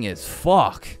annoying as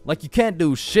fuck. Like, you can't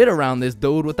do shit around this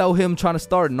dude without him trying to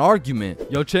start an argument.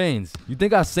 Yo, Chains, you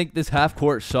think I sink this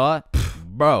half-court shot?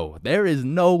 Bro, there is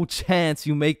no chance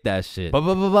you make that shit.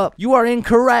 But you are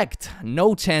incorrect.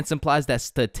 No chance implies that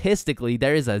statistically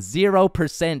there is a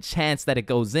 0% chance that it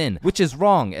goes in, which is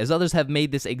wrong, as others have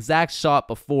made this exact shot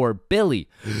before. Billy.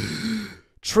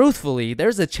 Truthfully,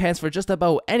 there's a chance for just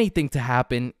about anything to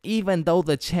happen, even though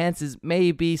the chances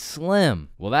may be slim.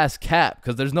 Well, that's cap,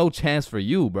 because there's no chance for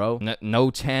you, bro. No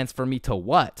chance for me to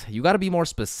what? You gotta be more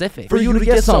specific. For you to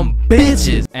get some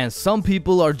bitches. And some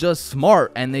people are just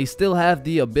smart, and they still have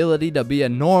the ability to be a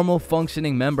normal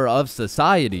functioning member of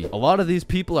society. A lot of these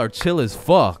people are chill as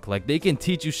fuck. Like, they can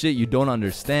teach you shit you don't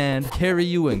understand, carry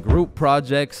you in group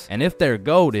projects, and if they're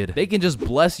goated, they can just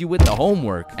bless you with the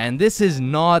homework. And this is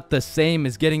not the same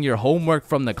as getting your homework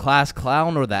from the class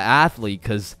clown or the athlete,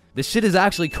 because this shit is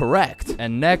actually correct.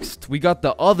 And next, we got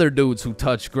the other dudes who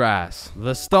touch grass.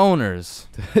 The stoners.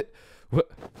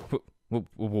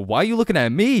 Why are you looking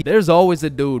at me? There's always a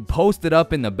dude posted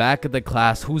up in the back of the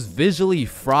class who's visually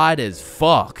fried as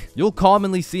fuck. You'll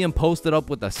commonly see him posted up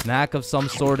with a snack of some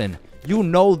sort, and you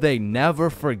know they never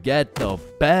forget the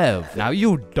bev. Now,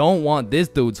 you don't want this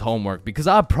dude's homework, because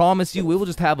I promise you, we will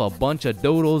just have a bunch of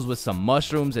doodles with some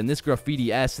mushrooms and this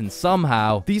graffiti S, and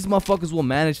somehow these motherfuckers will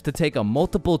manage to take a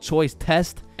multiple choice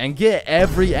test and get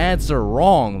every answer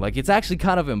wrong. Like, it's actually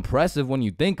kind of impressive when you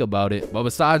think about it. But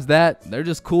besides that, they're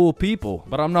just cool people.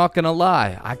 But I'm not gonna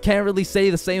lie, I can't really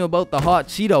say the same about the hot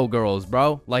Cheeto girls,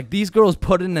 bro. Like, these girls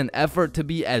put in an effort to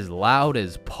be as loud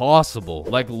as possible.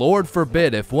 Like, Lord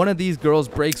forbid, if one of these girls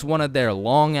breaks one of their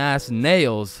long ass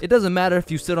nails, it doesn't matter if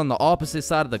you sit on the opposite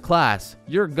side of the class,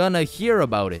 you're gonna hear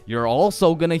about it. You're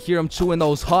also gonna hear them chewing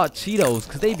those hot Cheetos,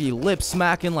 because they be lip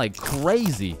smacking like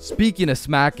crazy. Speaking of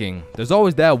smacking, there's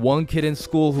always that one kid in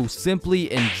school who simply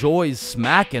enjoys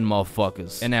smacking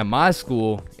motherfuckers. And at my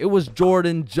school, it was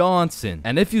Jordan Johnson.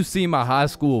 And if you see my high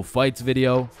school fights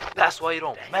video, that's why you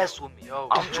don't mess with me, yo.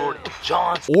 I'm Jordan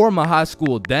Johnson. or my high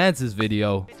school dances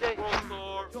video,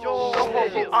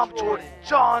 I'm Jordan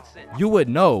Johnson. you would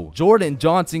know Jordan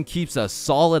Johnson keeps a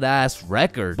solid ass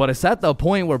record. But it's at the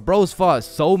point where bros fought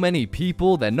so many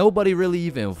people that nobody really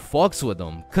even fucks with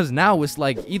them. Cause now it's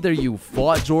like either you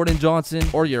fought Jordan Johnson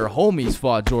or your homies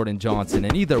fought Jordan Johnson,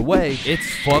 and either way, it's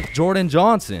fuck Jordan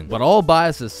Johnson. But all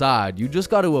bias aside, you just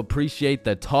got to appreciate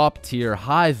the top tier,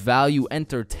 high value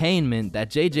entertainment that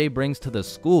JJ brings to the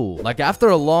school. Like, after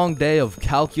a long day of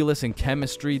calculus and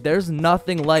chemistry, there's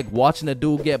nothing like watching a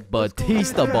dude get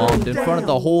Batista bombed in front of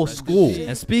the whole school.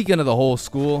 And speaking of the whole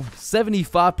school,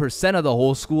 75% of the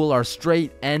whole school are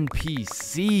straight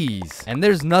NPCs. And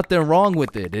there's nothing wrong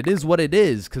with it. It is what it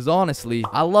is, because honestly,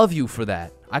 I love you for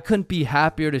that. I couldn't be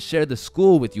happier to share the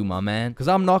school with you, my man. Because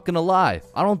I'm not gonna lie,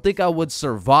 I don't think I would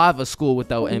survive a school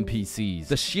without NPCs.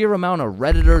 The sheer amount of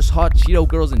Redditors, hot Cheeto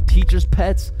girls, and teachers'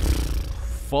 pets,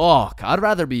 fuck, I'd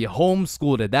rather be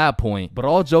homeschooled at that point. But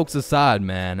all jokes aside,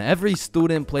 man, every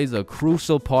student plays a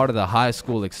crucial part of the high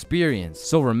school experience.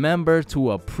 So remember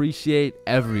to appreciate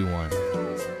everyone.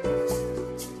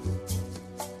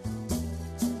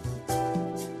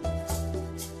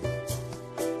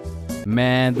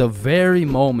 Man, the very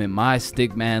moment my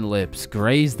stickman lips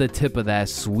graze the tip of that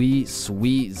sweet,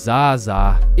 sweet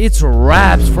Zaza, it's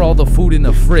wraps for all the food in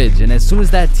the fridge. And as soon as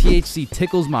that THC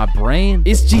tickles my brain,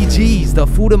 it's GG's. The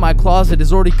food in my closet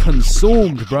is already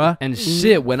consumed, bruh. And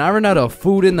shit, when I run out of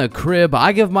food in the crib,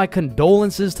 I give my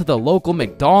condolences to the local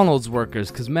McDonald's workers,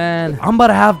 cause man, I'm about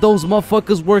to have those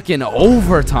motherfuckers working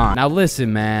overtime. Now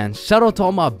listen, man, shout out to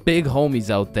all my big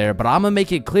homies out there, but I'm gonna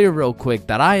make it clear real quick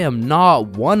that I am not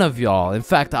one of y'all. In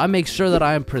fact, I make sure that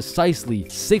I am precisely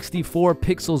 64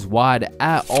 pixels wide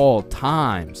at all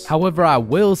times. However, I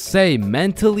will say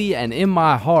mentally and in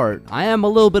my heart, I am a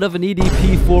little bit of an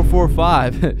EDP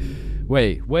 445.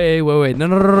 wait,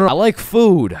 no. I like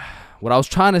food. What I was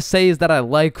trying to say is that I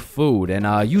like food, and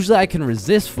usually I can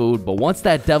resist food, but once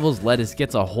that devil's lettuce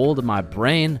gets a hold of my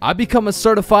brain, I become a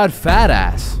certified fat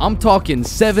ass. I'm talking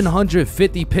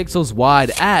 750 pixels wide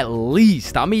at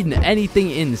least. I'm eating anything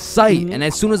in sight, and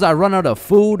as soon as I run out of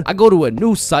food, I go to a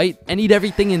new site and eat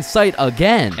everything in sight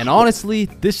again. And honestly,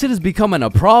 this shit is becoming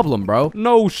a problem, bro.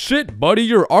 No shit, buddy,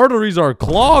 your arteries are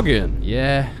clogging.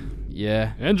 Yeah.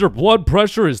 And your blood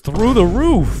pressure is through the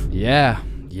roof. Yeah,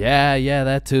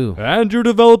 that too. And you're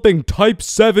developing type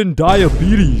 7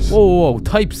 diabetes. Whoa,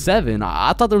 type 7?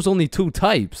 I thought there was only 2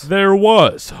 types. There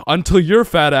was, until your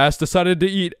fat ass decided to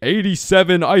eat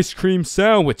 87 ice cream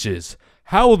sandwiches.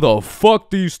 How the fuck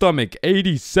do you stomach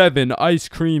 87 ice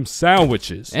cream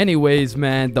sandwiches? Anyways,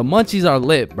 man, the munchies are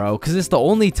lit, bro, because it's the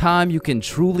only time you can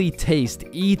truly taste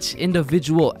each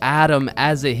individual atom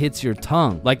as it hits your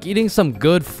tongue. Like, eating some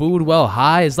good food while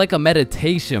high is like a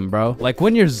meditation, bro. Like,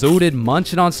 when you're zooted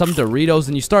munching on some Doritos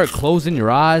and you start closing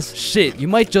your eyes, shit, you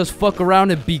might just fuck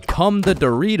around and become the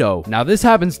Dorito. Now, this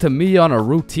happens to me on a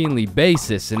routinely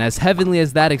basis, and as heavenly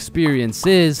as that experience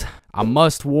is, I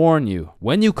must warn you,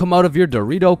 when you come out of your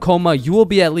Dorito coma, you will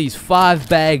be at least 5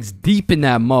 bags deep in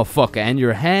that motherfucker, and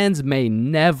your hands may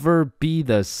never be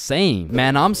the same.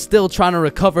 Man, I'm still trying to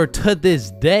recover to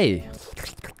this day.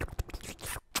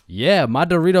 Yeah, my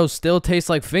Doritos still taste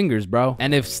like fingers, bro.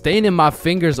 And if staining my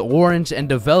fingers orange and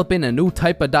developing a new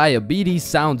type of diabetes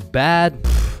sounds bad,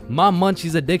 my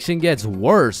munchies addiction gets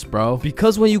worse, bro.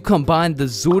 Because when you combine the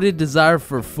zooted desire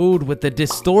for food with the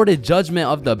distorted judgment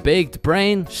of the baked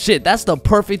brain, shit, that's the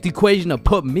perfect equation to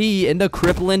put me into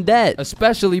crippling debt.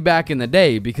 Especially back in the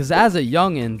day, because as a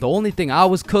youngin', the only thing I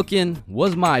was cooking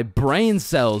was my brain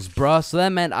cells, bruh. So that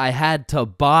meant I had to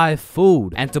buy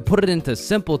food. And to put it into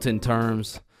simpleton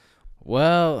terms,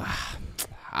 well,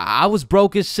 I was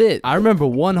broke as shit. I remember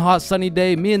one hot sunny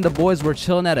day, me and the boys were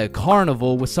chilling at a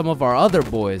carnival with some of our other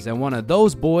boys, and one of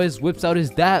those boys whips out his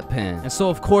dap pen. And so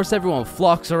of course everyone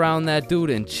flocks around that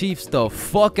dude and chiefs the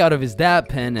fuck out of his dap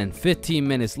pen, and 15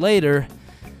 minutes later,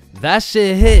 that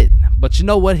shit hit. But you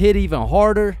know what hit even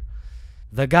harder?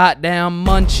 The goddamn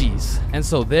munchies. And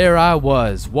so there I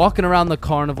was, walking around the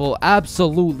carnival,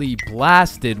 absolutely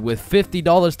blasted with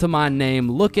 $50 to my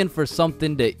name, looking for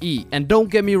something to eat. And don't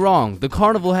get me wrong, the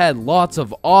carnival had lots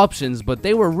of options, but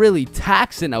they were really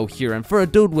taxing out here. And for a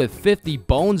dude with 50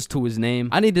 bones to his name,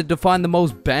 I needed to find the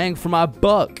most bang for my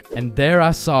buck. And there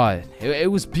I saw it. It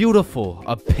was beautiful.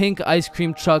 A pink ice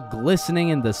cream truck glistening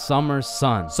in the summer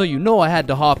sun. So you know I had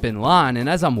to hop in line, and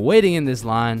as I'm waiting in this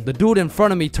line, the dude in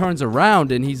front of me turns around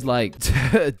and he's like,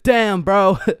 damn,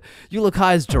 bro, you look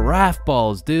high as giraffe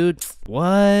balls, dude.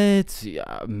 What?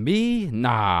 Me?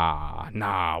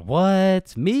 Nah,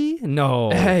 what? Me? No.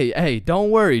 Hey,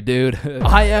 don't worry, dude.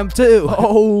 I am too.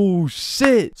 Oh,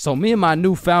 shit. So me and my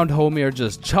newfound homie are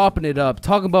just chopping it up,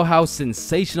 talking about how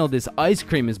sensational this ice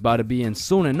cream is about to be, and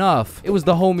soon enough, it was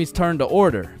the homie's turn to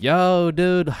order. Yo,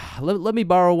 dude, let me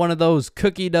borrow one of those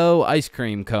cookie dough ice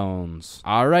cream cones.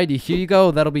 Alrighty, here you go.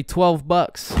 That'll be 12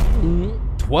 bucks.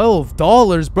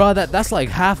 $12, bro. That's like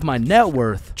half my net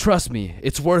worth. Trust me,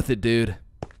 it's worth it, dude.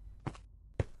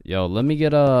 Yo, let me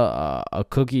get a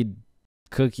cookie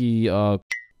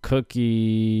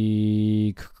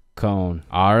cone.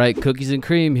 All right, cookies and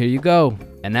cream, here you go.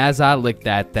 And as I licked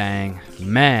that thing,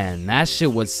 man, that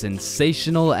shit was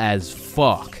sensational as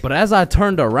fuck. But as I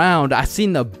turned around, I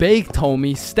seen the baked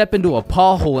homie step into a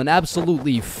pothole and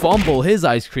absolutely fumble his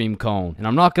ice cream cone. And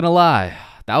I'm not gonna lie,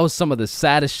 that was some of the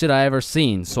saddest shit I ever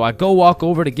seen. So I go walk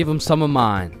over to give him some of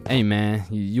mine. Hey man,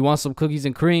 you want some cookies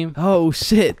and cream? Oh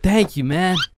shit, thank you,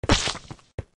 man.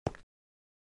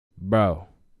 Bro,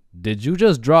 did you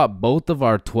just drop both of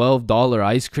our $12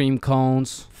 ice cream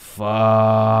cones?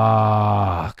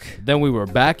 Fuck. Then we were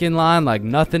back in line like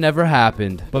nothing ever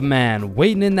happened. But man,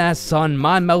 waiting in that sun,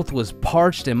 my mouth was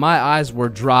parched and my eyes were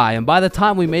dry. And by the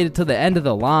time we made it to the end of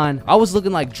the line, I was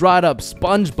looking like dried up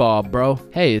SpongeBob, bro.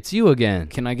 Hey, it's you again.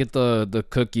 Can I get the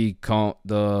cookie cone,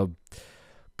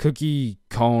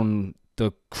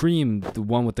 the cream, the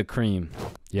one with the cream?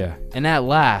 Yeah. And at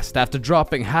last, after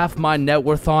dropping half my net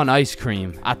worth on ice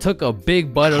cream, I took a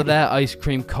big bite of that ice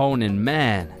cream cone, and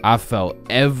man, I felt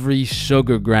every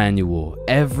sugar granule,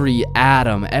 every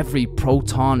atom, every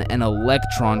proton and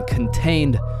electron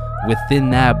contained within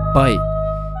that bite.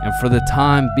 And for the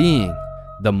time being,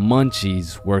 the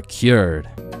munchies were cured.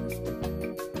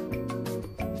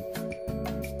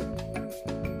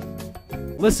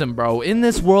 Listen, bro, in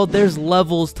this world, there's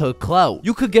levels to clout.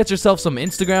 You could get yourself some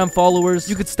Instagram followers.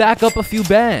 You could stack up a few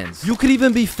bands. You could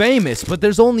even be famous, but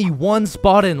there's only one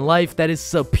spot in life that is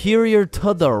superior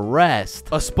to the rest.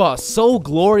 A spot so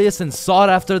glorious and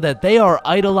sought after that they are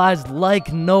idolized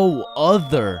like no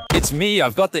other. It's me,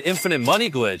 I've got the infinite money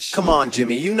glitch. Come on,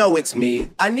 Jimmy, you know it's me.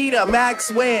 I need a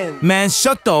max win. Man,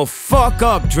 shut the fuck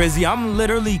up, Drizzy. I'm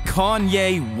literally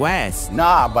Kanye West.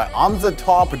 Nah, but I'm the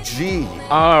top G.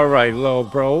 Alright, low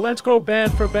bro, let's go band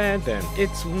for band then.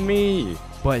 It's me.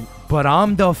 But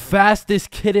I'm the fastest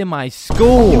kid in my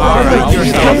school. Bro,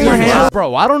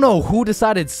 I don't know who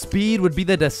decided speed would be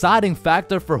the deciding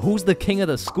factor for who's the king of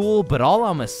the school, but all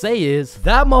I'ma say is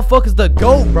that motherfucker's the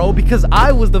GOAT, bro, because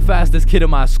I was the fastest kid in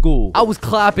my school. I was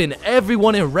clapping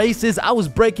everyone in races, I was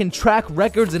breaking track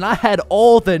records, and I had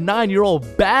all the 9-year-old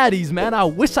baddies, man. I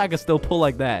wish I could still pull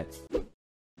like that.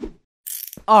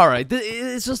 Alright,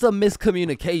 it's just a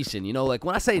miscommunication, you know, like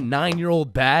when I say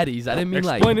 9-year-old baddies, I didn't mean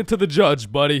like... Explain it to the judge,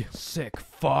 buddy. Sick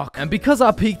fuck. And because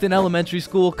I peaked in elementary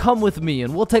school, come with me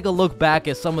and we'll take a look back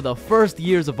at some of the first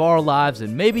years of our lives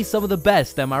and maybe some of the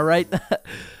best, am I right?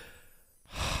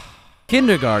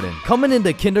 Kindergarten. Coming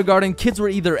into kindergarten, kids were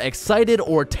either excited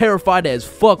or terrified as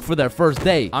fuck for their first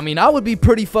day. I mean, I would be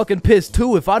pretty fucking pissed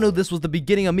too if I knew this was the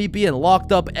beginning of me being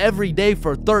locked up every day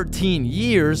for 13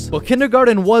 years. But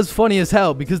kindergarten was funny as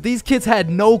hell because these kids had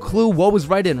no clue what was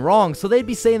right and wrong, so they'd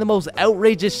be saying the most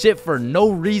outrageous shit for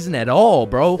no reason at all,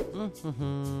 bro.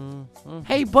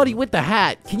 Hey, buddy with the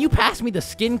hat, can you pass me the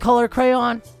skin color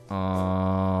crayon?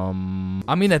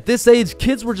 I mean, at this age,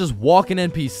 kids were just walking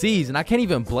NPCs, and I can't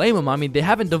even blame them. I mean, they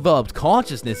haven't developed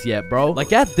consciousness yet, bro.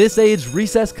 Like, at this age,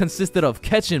 recess consisted of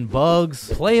catching bugs,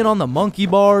 playing on the monkey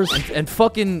bars, and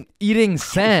fucking eating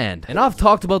sand. And I've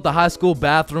talked about the high school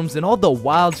bathrooms and all the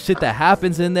wild shit that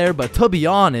happens in there, but to be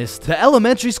honest, the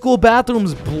elementary school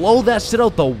bathrooms blow that shit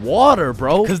out the water,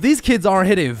 bro. Because these kids aren't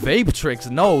hitting vape tricks,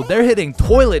 no, they're hitting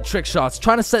toilet trick shots,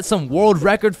 trying to set some world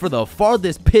record for the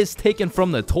farthest piss taken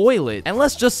from the toilet. And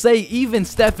let's just say even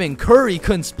Stephen Curry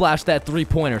couldn't splash that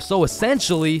three-pointer, so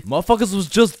essentially, motherfuckers was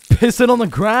just pissing on the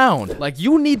ground. Like,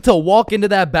 you need to walk into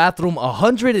that bathroom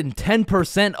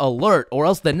 110% alert, or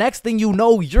else the next thing you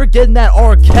know, you're getting that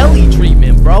R. Kelly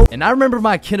treatment, bro. And I remember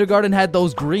my kindergarten had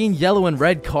those green, yellow, and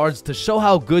red cards to show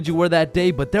how good you were that day,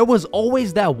 but there was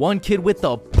always that one kid with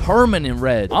the permanent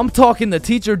red. I'm talking the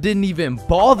teacher didn't even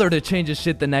bother to change his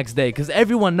shit the next day, because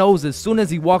everyone knows as soon as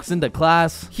he walks into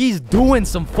class, he's doing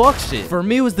some fuck shit. For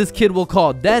me, it was this kid we'll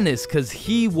call Dennis, because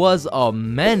he was a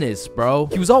menace, bro.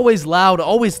 He was always loud,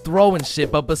 always throwing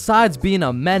shit, but besides being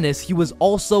a menace, he was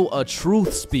also a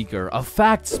truth speaker, a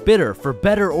fact spitter, for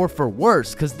better or for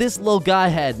worse, because this little guy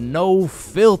had no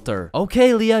filter.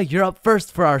 Okay, Leah, you're up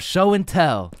first for our show and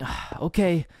tell.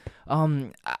 Okay,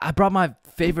 I brought my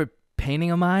favorite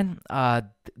painting of mine.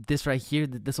 This right here,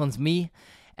 this one's me,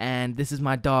 and this is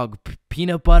my dog,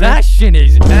 Peanut Butter. That shit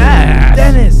is ass.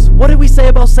 Dennis, what did we say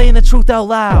about saying the truth out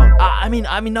loud? I mean,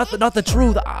 not the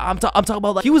truth. I'm talking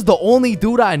about, like, he was the only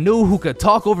dude I knew who could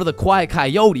talk over the quiet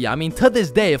coyote. I mean, to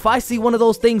this day, if I see one of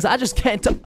those things, I just can't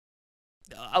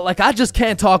I just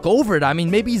can't talk over it. I mean,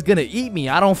 maybe he's gonna eat me.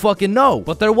 I don't fucking know.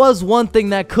 But there was one thing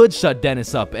that could shut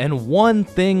Dennis up, and one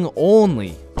thing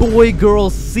only. Boy-girl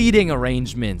seating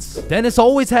arrangements. Dennis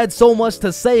always had so much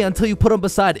to say until you put him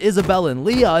beside Isabel and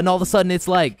Leah, and all of a sudden it's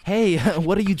like, hey,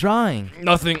 what are you drawing?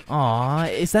 Nothing. Aw,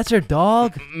 is that your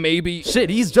dog? Maybe. Shit,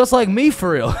 he's just like me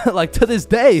for real. Like, to this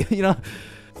day, you know?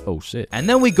 Oh shit. And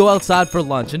then we go outside for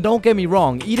lunch, and don't get me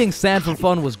wrong, eating sand for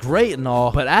fun was great and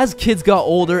all, but as kids got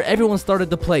older, everyone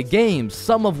started to play games,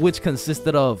 some of which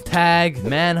consisted of tag,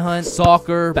 manhunt,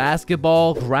 soccer,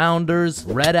 basketball, grounders,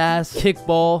 red ass,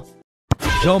 kickball,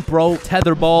 jump rope,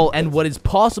 tetherball, and what is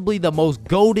possibly the most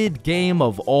goated game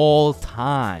of all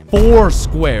time,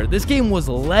 Foursquare. This game was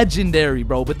legendary,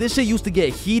 bro, but this shit used to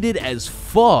get heated as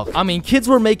fuck. I mean, kids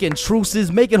were making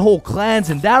truces, making whole clans,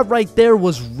 and that right there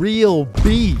was real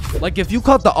beef. Like, if you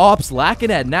caught the ops lacking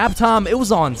at nap time, it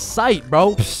was on sight,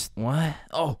 bro. Psst, what?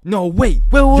 Oh, no, wait.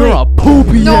 You're a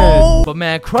poopy head. But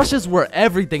man, crushes were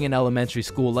everything in elementary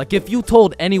school. Like, if you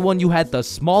told anyone you had the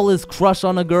smallest crush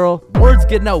on a girl, word's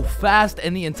getting out fast,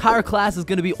 and the entire class is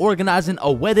gonna be organizing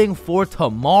a wedding for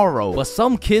tomorrow. But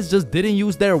some kids just didn't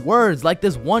use their words, like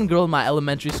this one girl in my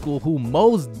elementary school who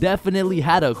most definitely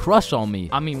had a crush on me.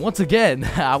 I mean, once again,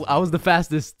 I was the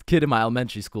fastest kid in my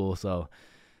elementary school, so...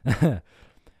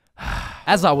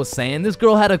 As I was saying, this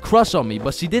girl had a crush on me,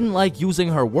 but she didn't like using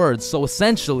her words, so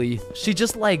essentially, she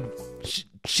just like...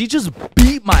 She just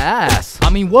beat my ass.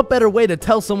 I mean, what better way to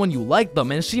tell someone you like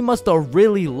them? And she must have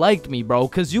really liked me, bro,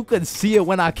 because you could see it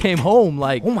when I came home.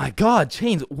 Like, oh my god,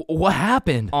 Chains, what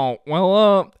happened? Oh,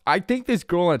 well, I think this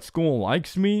girl at school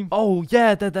likes me. Oh,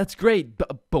 yeah, that's great.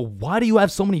 But why do you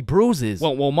have so many bruises?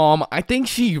 Well, Mom, I think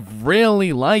she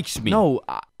really likes me. No,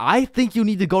 I think you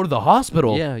need to go to the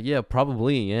hospital. Yeah,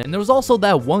 probably, yeah. And there was also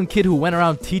that one kid who went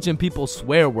around teaching people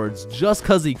swear words just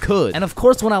cause he could. And of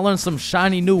course, when I learn some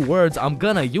shiny new words, I'm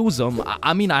gonna use them.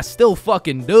 I mean, I still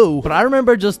fucking do. But I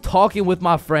remember just talking with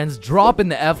my friends, dropping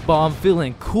the F-bomb,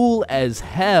 feeling cool as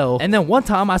hell. And then one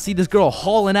time I see this girl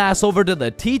hauling ass over to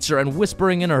the teacher and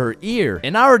whispering in her ear.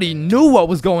 And I already knew what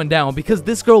was going down because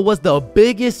this girl was the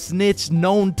biggest snitch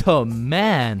known to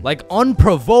man. Like,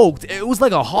 unprovoked. It was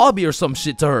like a hobby or some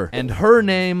shit to her. And her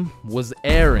name was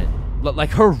Erin.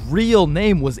 Like, her real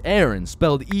name was Erin,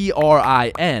 spelled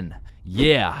E-R-I-N.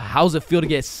 Yeah, how's it feel to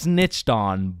get snitched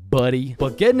on, buddy?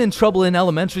 But getting in trouble in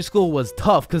elementary school was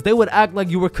tough because they would act like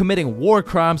you were committing war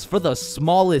crimes for the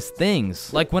smallest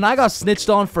things. Like, when I got snitched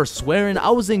on for swearing, I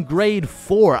was in grade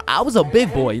 4. I was a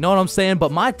big boy, you know what I'm saying?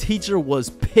 But my teacher was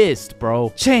pissed,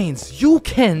 bro. Chains, you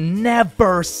can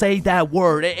never say that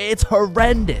word. It's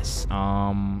horrendous.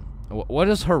 What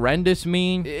does horrendous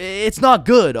mean? It's not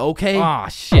good, okay? Aw,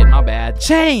 shit, my bad.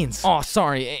 Chains! Oh,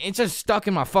 sorry, it's just stuck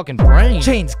in my fucking brain.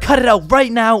 Chains, cut it out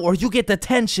right now or you get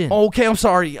detention. Okay, I'm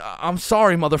sorry. I'm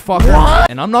sorry, motherfucker.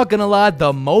 What? And I'm not gonna lie,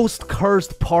 the most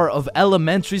cursed part of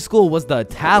elementary school was the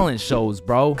talent shows,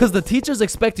 bro. Cause the teachers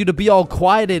expect you to be all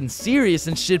quiet and serious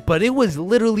and shit, but it was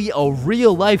literally a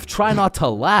real life try not to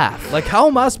laugh. Like, how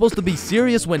am I supposed to be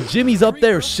serious when Jimmy's up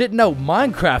there shitting out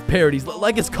Minecraft parodies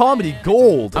like it's comedy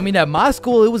gold? I mean, at my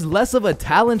school, it was less of a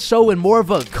talent show and more of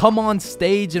a come on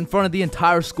stage in front of the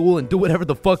entire school and do whatever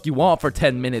the fuck you want for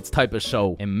 10 minutes type of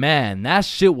show. And man, that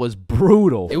shit was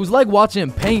brutal. It was like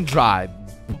watching paint dry.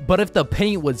 But if the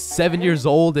paint was 7 years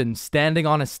old and standing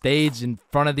on a stage in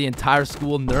front of the entire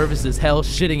school nervous as hell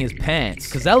shitting his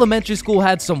pants. Cause elementary school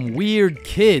had some weird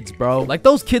kids, bro. Like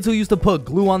those kids who used to put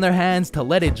glue on their hands to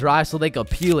let it dry so they could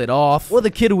peel it off. Or the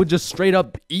kid who would just straight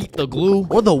up eat the glue.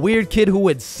 Or the weird kid who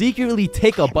would secretly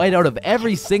take a bite out of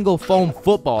every single foam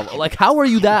football. Like, how are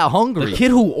you that hungry? The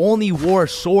kid who only wore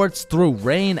shorts through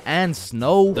rain and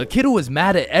snow. The kid who was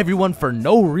mad at everyone for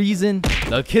no reason.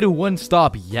 The kid who wouldn't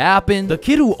stop yapping. The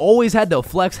kid who always had to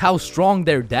flex how strong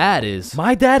their dad is.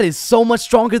 My dad is so much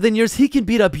stronger than yours. He can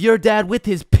beat up your dad with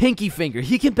his pinky finger.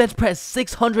 He can bench press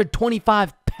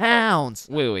 625 pounds.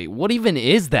 Wait, what even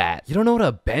is that? You don't know what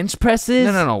a bench press is?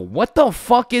 No. What the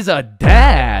fuck is a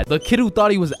dad? The kid who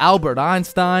thought he was Albert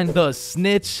Einstein. The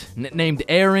snitch named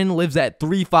Aaron lives at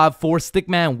 354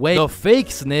 Stickman Way. The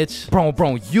fake snitch.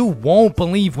 Bro, you won't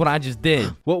believe what I just did.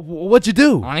 What'd you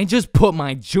do? I just put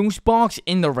my juice box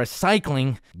in the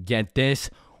recycling. Get this?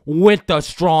 With the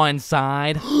straw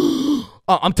inside.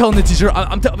 I'm telling the teacher.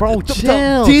 Bro,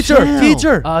 chill.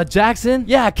 Teacher. Jackson.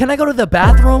 Yeah, can I go to the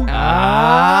bathroom?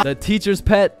 The teacher's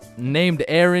pet named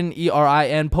Aaron,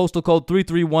 ERIN, postal code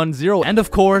 3310. And of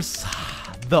course,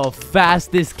 the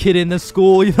fastest kid in the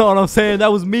school. You know what I'm saying?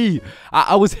 That was me.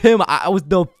 I was him. I was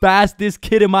the fastest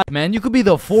kid in my... Man, you could be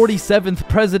the 47th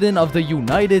president of the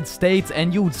United States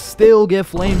and you'd still get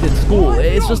flamed in school.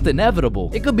 It's just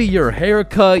inevitable. It could be your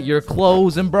haircut, your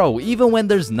clothes, and bro, even when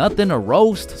there's nothing to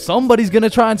roast, somebody's gonna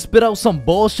try and spit out some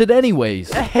bullshit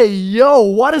anyways. Hey, yo,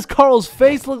 why does Carl's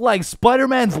face look like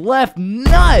Spider-Man's left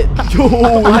nut?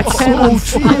 Yo, I can't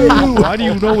see it. Why do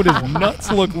you know what his nuts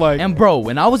look like? And bro,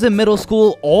 when I was in middle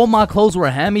school, all my clothes were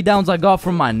hand-me-downs I got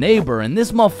from my neighbor, and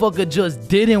this motherfucker just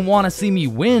didn't want to see me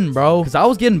win, bro. Because I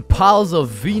was getting piles of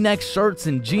V-neck shirts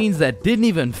and jeans that didn't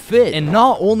even fit. And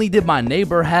not only did my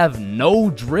neighbor have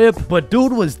no drip, but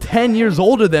dude was 10 years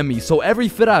older than me, so every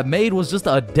fit I made was just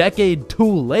a decade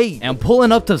too late. And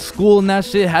pulling up to school and that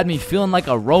shit had me feeling like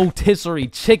a rotisserie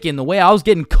chicken, the way I was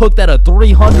getting cooked at a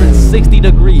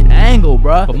 360-degree angle,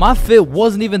 bruh. But my fit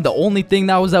wasn't even the only thing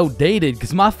that was outdated,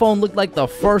 because my phone looked like the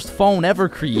first phone ever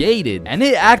created. And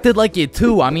it acted like it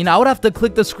too. I mean, I would have to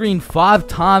click the screen 5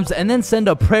 times and then send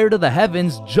a prayer to the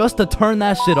heavens just to turn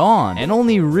that shit on. And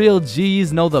only real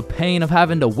G's know the pain of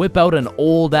having to whip out an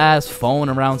old ass phone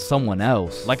around someone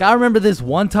else. Like, I remember this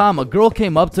one time a girl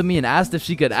came up to me and asked if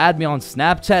she could add me on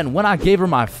Snapchat, and when I gave her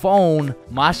my phone,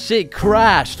 my shit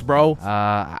crashed, bro.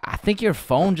 I think your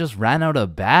phone just ran out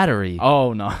of battery.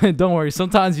 Oh no, don't worry,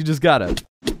 sometimes you just gotta...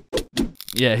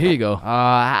 Yeah, here you go.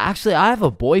 Actually, I have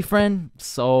a boyfriend,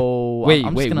 so... Wait,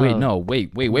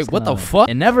 what the fuck?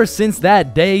 And ever since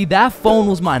that day, that phone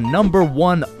was my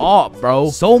 #1 op, bro.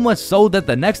 So much so that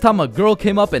the next time a girl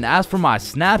came up and asked for my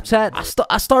Snapchat,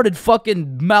 I started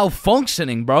fucking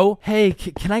malfunctioning, bro. Hey,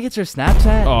 can I get your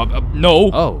Snapchat?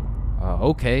 No. Oh.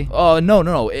 Okay.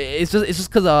 No. It's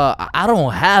just because I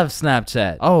don't have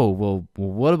Snapchat. Oh, well,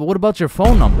 what about your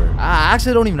phone number? I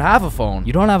actually don't even have a phone.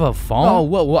 You don't have a phone? Oh,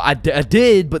 well, I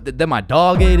did, but then my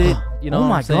dog ate it. You know? Oh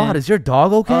my God, is your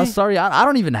dog okay? Sorry, I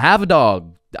don't even have a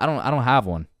dog. I don't have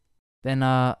one. Then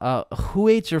who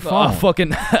ate your phone?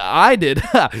 Fucking I did.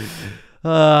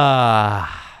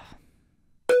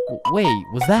 Wait,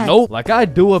 was that? Nope. Like, I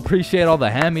do appreciate all the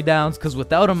hand-me-downs, because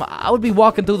without them, I would be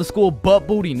walking through the school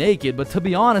butt-booty naked. But to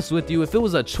be honest with you, if it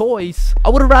was a choice, I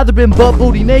would have rather been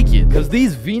butt-booty naked. Because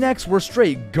these V-necks were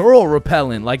straight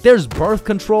girl-repellent. Like, there's birth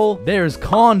control, there's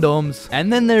condoms,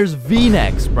 and then there's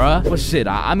V-necks, bruh. But shit,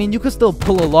 I mean, you could still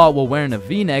pull a lot while wearing a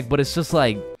V-neck, but it's just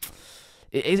like...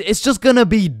 It's just gonna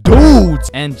be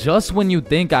dudes. And just when you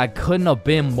think I couldn't have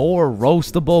been more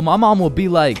roastable, my mom will be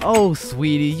like, oh,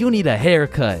 sweetie, you need a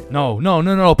haircut. No,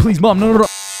 please, mom, no.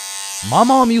 My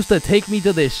mom used to take me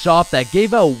to this shop that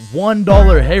gave out $1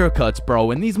 haircuts,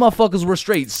 bro, and these motherfuckers were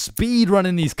straight speed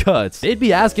running these cuts. They'd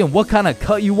be asking what kind of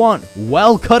cut you want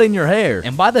while cutting your hair,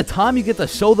 and by the time you get to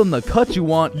show them the cut you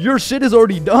want, your shit is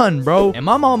already done, bro. And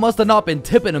my mom must have not been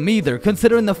tipping them either,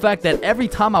 considering the fact that every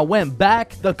time I went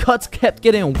back, the cuts kept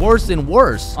getting worse and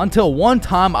worse, until one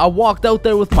time I walked out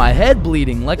there with my head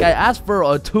bleeding like I asked for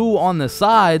a 2 on the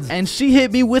sides, and she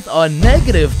hit me with a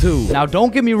 -2. Now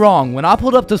don't get me wrong, when I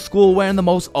pulled up to school wearing the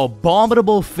most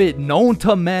abominable fit known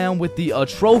to man with the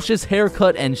atrocious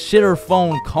haircut and shitter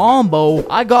phone combo,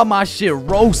 I got my shit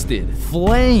roasted,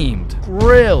 flamed,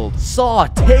 grilled,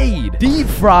 sauteed, deep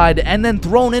fried, and then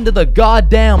thrown into the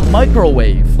goddamn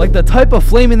microwave. Like the type of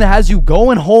flaming that has you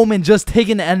going home and just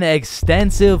taking an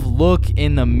extensive look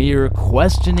in the mirror,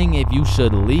 questioning if you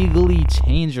should legally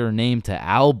change your name to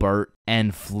Albert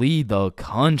and flee the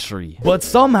country. But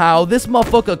somehow, this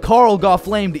motherfucker Carl got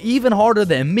flamed even harder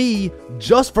than me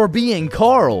just for being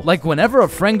Carl. Like, whenever a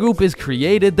friend group is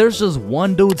created, there's just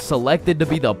one dude selected to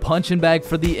be the punching bag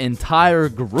for the entire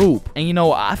group. And you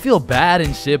know, I feel bad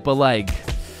and shit, but like,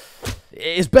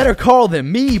 it's better Carl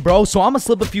than me, bro, so I'ma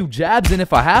slip a few jabs in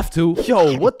if I have to.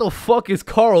 Yo, what the fuck is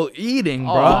Carl eating,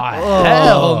 bro? Oh,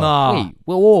 hell nah. Wait,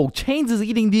 whoa, Chains is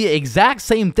eating the exact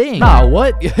same thing. Nah,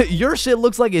 what? Your shit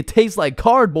looks like it tastes like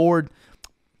cardboard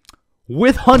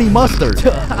with honey mustard.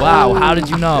 Wow, how did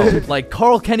you know? Like,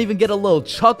 Carl can't even get a little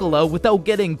chuckle out without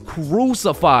getting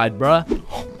crucified, bruh.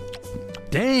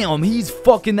 Damn, he's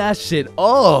fucking that shit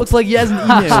up. Looks like he hasn't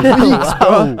eaten in weeks,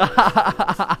 bro.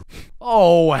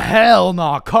 Oh, hell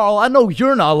nah, Carl. I know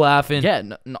you're not laughing. Yeah,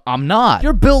 I'm not.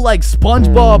 You're built like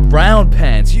SpongeBob Brown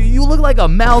Pants. You look like a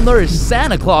malnourished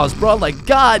Santa Claus, bro. Like,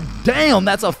 god damn,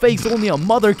 that's a face only a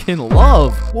mother can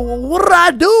love. What did I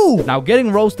do? Now,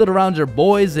 getting roasted around your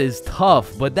boys is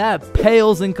tough, but that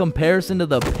pales in comparison to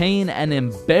the pain and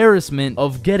embarrassment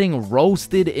of getting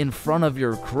roasted in front of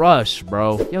your crush,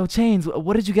 bro. Yo, Chains,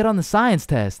 what did you get on the science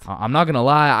test? I'm not gonna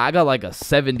lie, I got like a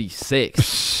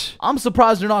 76. I'm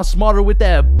surprised you're not smarter with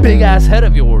that big ass head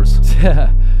of yours.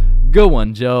 Good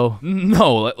one, Joe.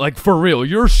 No, like for real,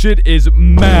 your shit is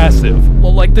massive.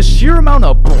 Well, like the sheer amount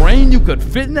of brain you could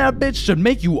fit in that bitch should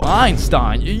make you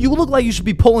Einstein. You look like you should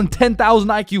be pulling 10,000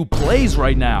 IQ plays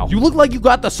right now. You look like you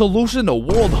got the solution to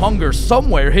world hunger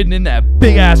somewhere hidden in that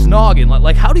big ass noggin.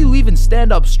 Like how do you even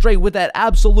stand up straight with that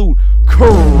absolute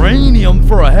cranium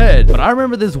for a head? But I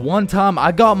remember this one time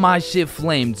I got my shit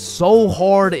flamed so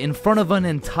hard in front of an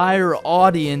entire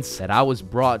audience that I was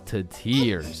brought to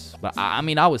tears. But I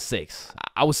mean, I was 6.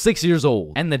 I was 6 years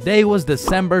old. And the day was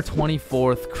December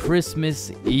 24th,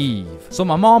 Christmas Eve. So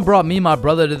my mom brought me and my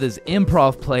brother to this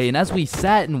improv play, and as we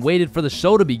sat and waited for the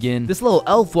show to begin, this little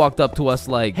elf walked up to us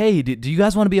like, hey, do you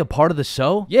guys want to be a part of the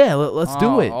show? Yeah, let's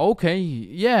do it. Okay,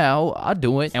 yeah, I'll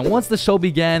do it. And once the show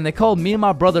began, they called me and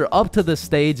my brother up to the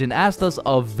stage and asked us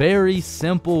a very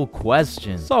simple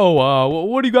question. So,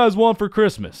 what do you guys want for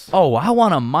Christmas? Oh, I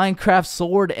want a Minecraft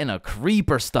sword and a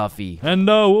creeper stuffy. And,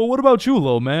 what about you,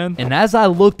 little man? And as I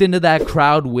looked into that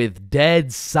crowd with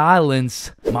dead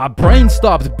silence, my brain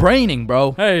stopped braining,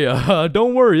 bro. Hey,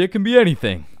 don't worry, it can be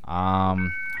anything. Shit.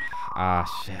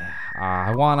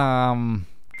 I want,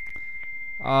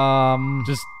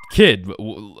 Just, kid,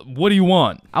 what do you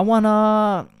want? I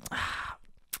wanna...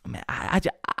 Man,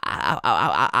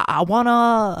 I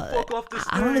wanna...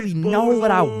 I don't really know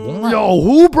what I want. Yo,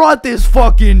 who brought this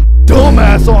fucking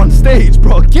dumbass on stage,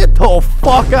 bro? Get the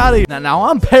fuck out of here. Now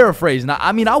I'm paraphrasing.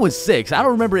 I mean, I was 6. I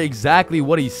don't remember exactly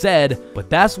what he said, but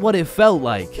that's what it felt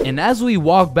like. And as we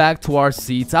walked back to our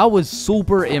seats, I was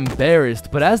super embarrassed.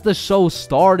 But as the show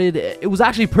started, it was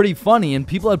actually pretty funny, and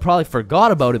people had probably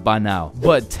forgot about it by now.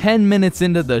 But 10 minutes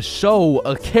into the show,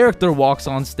 a character walks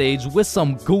on stage with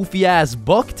some goofy-ass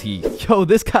buck teeth. Yo,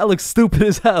 this guy looks stupid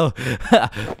as hell.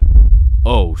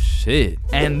 Oh shit.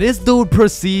 And this dude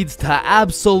proceeds to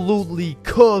absolutely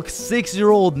cook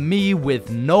 6-year-old me with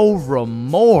no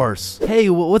remorse. Hey,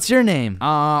 what's your name?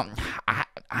 I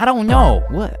don't know.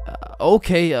 What?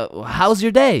 Okay, how's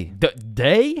your day?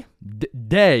 Day?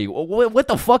 Day? What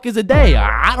the fuck is a day?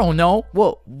 I don't know.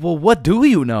 Well, what do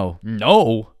you know?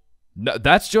 No.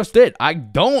 That's just it. I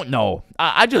don't know.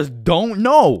 I just don't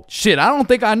know. Shit, I don't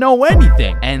think I know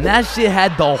anything. And that shit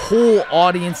had the whole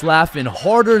audience laughing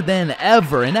harder than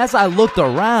ever. And as I looked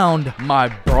around, my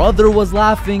brother was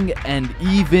laughing and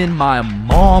even my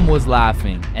mom was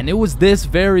laughing. And it was this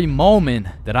very moment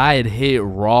that I had hit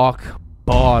rock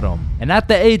bottom. And at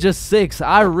the age of 6,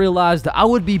 I realized I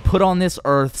would be put on this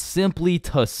earth simply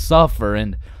to suffer,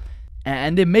 and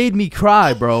it made me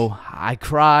cry, bro. I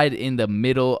cried in the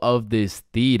middle of this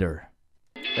theater.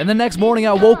 And the next morning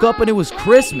I woke up and it was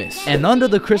Christmas. And under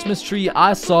the Christmas tree,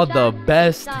 I saw the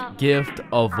best gift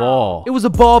of all. It was a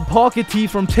Bob pocket tee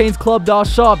from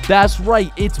ChainsClub.shop. That's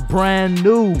right, it's brand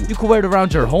new. You can wear it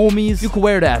around your homies. You can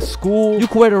wear it at school. You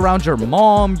can wear it around your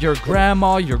mom, your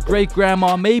grandma, your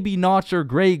great-grandma, maybe not your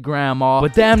great-grandma,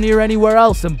 but damn near anywhere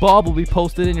else. And Bob will be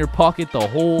posted in your pocket the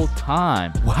whole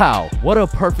time. Wow, what a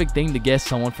perfect thing to get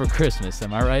someone for Christmas.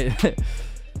 Am I right?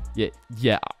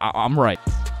 yeah, I'm right.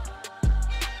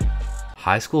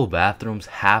 High school bathrooms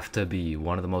have to be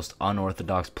one of the most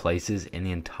unorthodox places in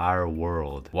the entire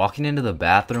world. Walking into the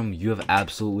bathroom, you have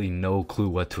absolutely no clue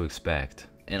what to expect.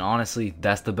 And honestly,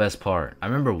 that's the best part. I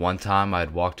remember one time I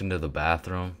had walked into the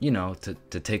bathroom, you know,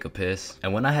 to take a piss.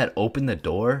 And when I had opened the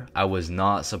door, I was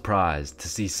not surprised to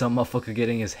see some motherfucker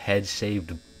getting his head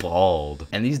shaved bald.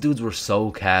 And these dudes were so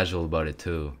casual about it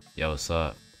too. Yo, what's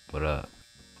up? What up?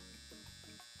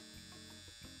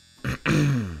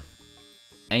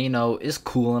 And you know, it's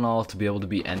cool and all to be able to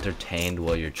be entertained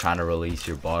while you're trying to release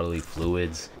your bodily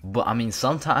fluids. But I mean,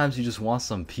 sometimes you just want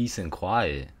some peace and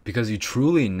quiet. Because you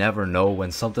truly never know when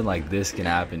something like this can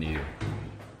happen to you.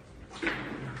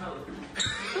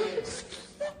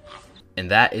 And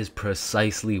that is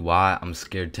precisely why I'm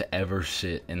scared to ever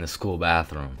shit in the school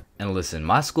bathroom. And listen,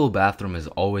 my school bathroom has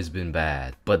always been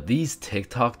bad, but these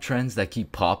TikTok trends that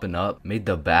keep popping up made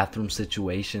the bathroom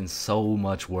situation so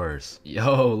much worse.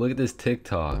 Yo, look at this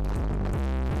TikTok.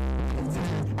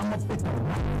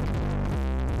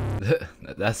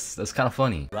 That's kind of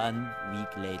funny. 1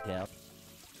 week later.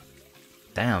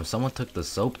 Damn, someone took the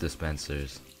soap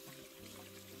dispensers.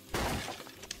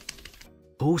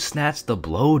 Who snatched the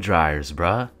blow dryers,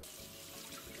 bruh?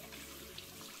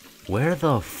 Where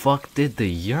the fuck did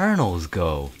the urinals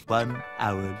go? 1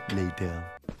 hour later.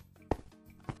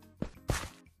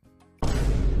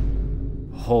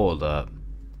 Hold up.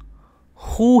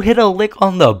 Who hit a lick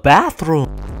on the bathroom?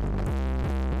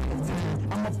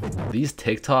 These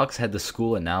TikToks had the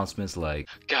school announcements like,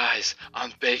 guys,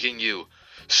 I'm begging you,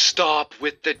 stop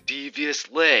with the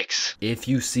devious licks. If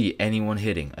you see anyone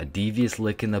hitting a devious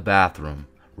lick in the bathroom,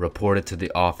 report it to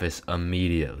the office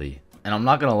immediately. And I'm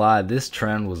not gonna lie, this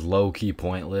trend was low-key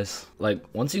pointless. Like,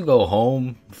 once you go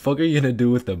home, the fuck are you gonna do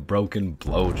with a broken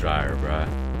blow dryer,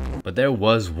 bruh? But there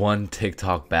was one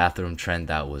TikTok bathroom trend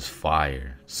that was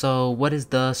fire. So, what is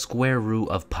the square root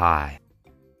of pi?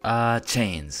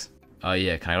 Chains.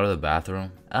 Yeah, can I go to the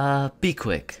bathroom? Be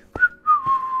quick.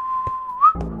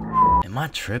 Am I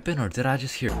tripping or did I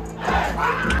just hear?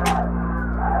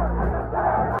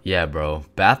 Yeah, bro,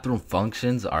 bathroom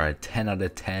functions are a 10 out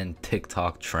of 10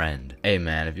 TikTok trend. Hey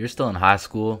man, if you're still in high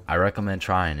school, I recommend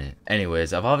trying it.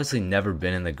 Anyways, I've obviously never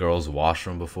been in the girls'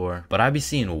 washroom before, but I be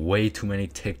seeing way too many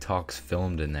TikToks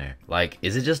filmed in there. Like,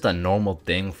 is it just a normal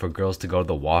thing for girls to go to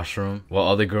the washroom while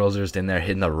other girls are just in there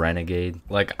hitting the renegade?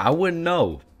 Like, I wouldn't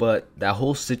know, but that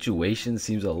whole situation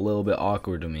seems a little bit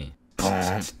awkward to me.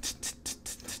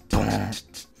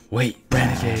 Wait,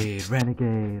 renegade.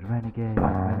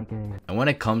 And when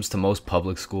it comes to most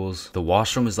public schools, the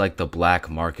washroom is like the black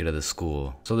market of the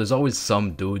school. So there's always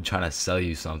some dude trying to sell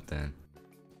you something.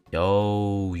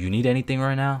 Yo, you need anything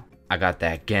right now? I got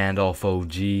that Gandalf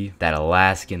OG, that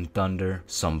Alaskan Thunder,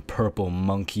 some purple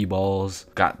monkey balls,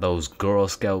 got those Girl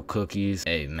Scout cookies.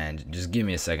 Hey man, just give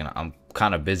me a second, I'm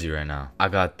kind of busy right now. I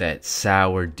got that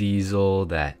Sour Diesel,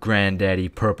 that Granddaddy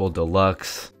Purple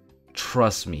Deluxe.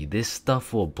 Trust me, this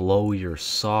stuff will blow your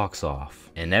socks off.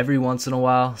 And every once in a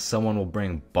while, someone will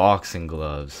bring boxing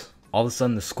gloves. All of a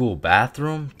sudden, the school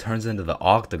bathroom turns into the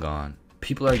octagon.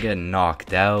 People are getting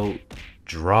knocked out,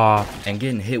 dropped, and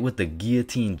getting hit with the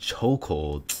guillotine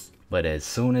chokehold. But as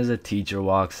soon as a teacher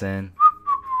walks in,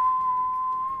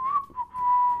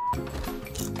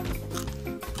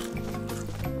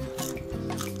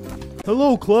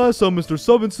 hello class, I'm Mr.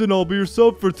 Subinson. I'll be your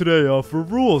sub for today. For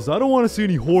rules, I don't want to see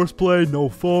any horseplay, no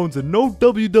phones, and no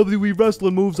WWE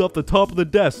wrestling moves off the top of the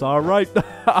desk, alright? Yeah,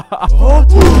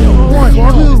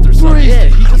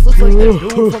 he just looks like that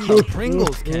dude from the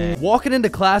Pringles can. Walking into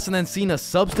class and then seeing a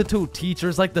substitute teacher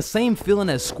is like the same feeling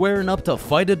as squaring up to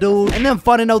fight a dude and then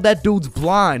finding out that dude's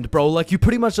blind, bro. Like, you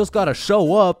pretty much just gotta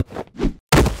show up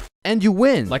and you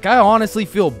win. Like, I honestly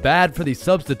feel bad for these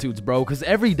substitutes, bro, because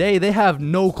every day they have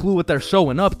no clue what they're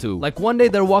showing up to. Like, one day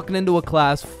they're walking into a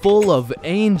class full of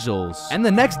angels, and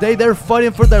the next day they're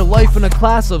fighting for their life in a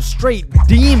class of straight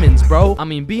demons, bro. I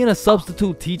mean, being a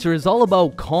substitute teacher is all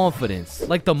about confidence.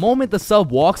 Like, the moment the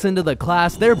sub walks into the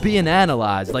class, they're being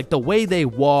analyzed. Like, the way they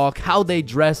walk, how they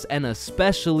dress, and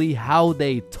especially how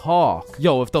they talk.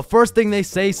 Yo, if the first thing they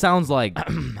say sounds like,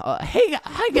 hey,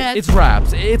 hi guys.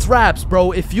 It's raps,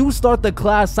 bro. If you You start the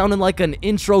class sounding like an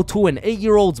intro to an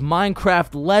 8-year-old's Minecraft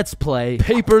Let's Play.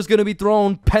 Paper's gonna be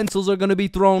thrown, pencils are gonna be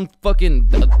thrown, fucking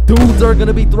dudes are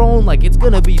gonna be thrown. Like, it's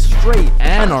gonna be straight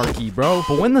anarchy, bro.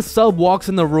 But when the sub walks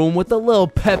in the room with a little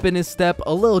pep in his step,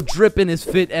 a little drip in his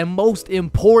fit, and most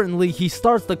importantly, he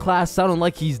starts the class sounding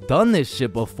like he's done this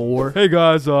shit before. Hey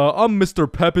guys, I'm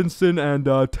Mr. Peppinson,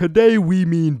 and today we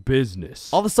mean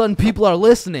business. All of a sudden, people are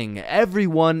listening.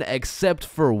 Everyone except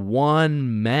for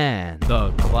one man,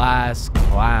 the class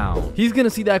clown. He's gonna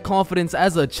see that confidence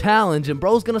as a challenge, and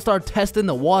bro's gonna start testing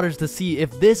the waters to see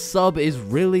if this sub is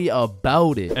really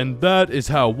about it. And that is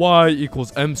how Y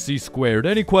equals MC squared.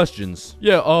 Any questions?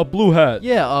 Yeah, blue hat.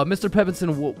 Yeah, Mr.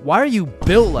 Peppinson, why are you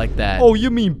built like that? Oh, you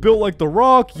mean built like The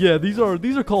Rock? Yeah, these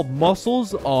are called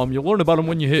muscles. You learn about them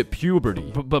when you hit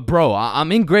puberty. But bro,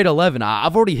 I'm in grade 11.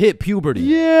 I've already hit puberty.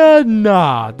 Yeah,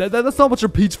 nah. That's not what your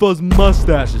peach fuzz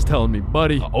mustache is telling me,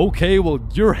 buddy. Okay, well,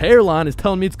 your hairline is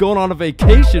telling me it's going on a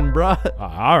vacation, bruh.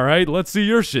 All right, let's see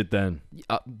your shit then.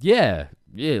 Yeah,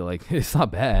 like, it's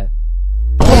not bad.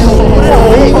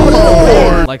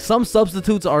 Like, some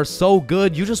substitutes are so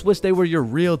good, you just wish they were your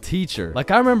real teacher.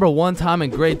 Like, I remember one time in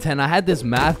grade 10, I had this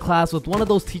math class with one of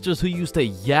those teachers who used to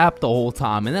yap the whole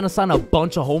time and then assign a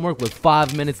bunch of homework with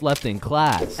 5 minutes left in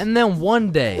class. And then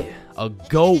one day, a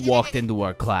goat walked into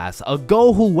our class. A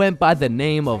goat who went by the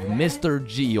name of Mr.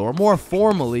 G, or more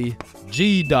formally,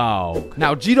 G-Dog.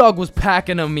 Now, G-Dog was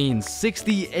packing a mean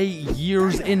 68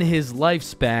 years in his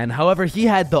lifespan. However, he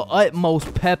had the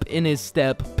utmost pep in his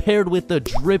step, paired with the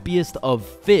drippiest of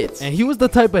fits. And he was the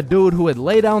type of dude who would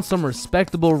lay down some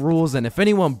respectable rules, and if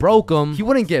anyone broke them, he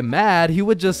wouldn't get mad. He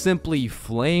would just simply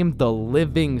flame the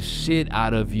living shit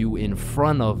out of you in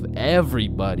front of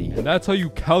everybody. And that's how you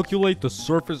calculate the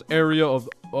surface area of...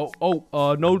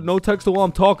 no text while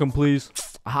I'm talking, please.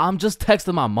 I'm just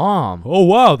texting my mom. Oh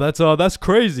wow, that's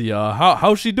crazy.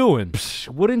 How's she doing? Psh,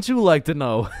 wouldn't you like to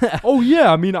know? Oh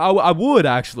yeah, I mean, I would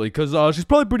actually, cause she's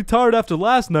probably pretty tired after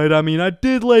last night. I mean, I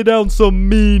did lay down some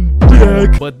mean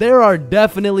dick. But there are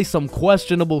definitely some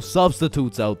questionable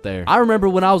substitutes out there. I remember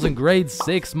when I was in grade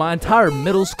 6, my entire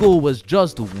middle school was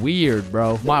just weird,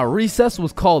 bro. My recess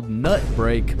was called Nut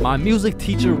Break. My music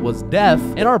teacher was deaf,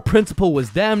 and our principal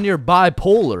was damn near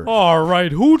bipolar. All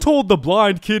right, who told the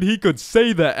blind kid he could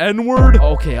say the N-word?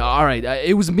 Okay, all right,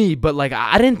 it was me, but like,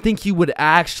 I didn't think he would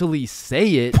actually say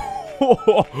it.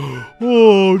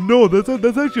 Oh no,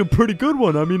 that's actually a pretty good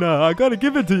one. I mean, I gotta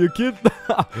give it to you, kid.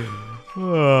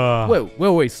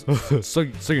 Wait.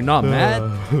 So you're not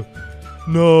mad?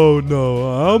 No,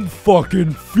 I'm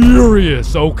fucking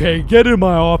furious. Okay, get in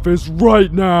my office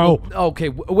right now. Okay,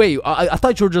 wait. I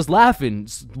thought you were just laughing.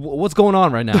 What's going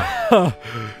on right now?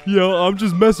 Yo, I'm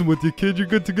just messing with you, kid. You're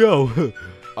good to go.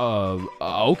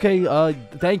 Okay,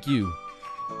 thank you.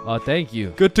 Thank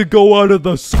you. Get to go out of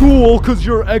the school because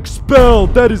you're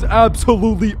expelled. That is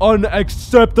absolutely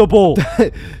unacceptable.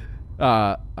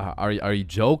 Are you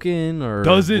joking, or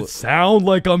does it sound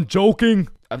like I'm joking?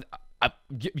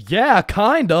 Yeah,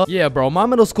 kinda. Yeah, bro, my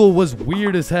middle school was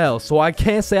weird as hell, so I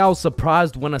can't say I was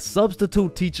surprised when a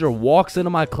substitute teacher walks into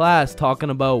my class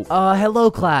talking about, hello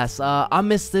class, I'm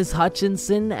Mrs.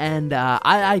 Hutchinson, and I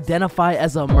identify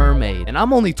as a mermaid. And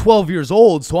I'm only 12 years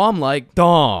old, so I'm like,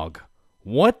 dog,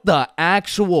 what the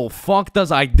actual fuck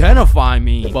does identify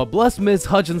mean? But bless Miss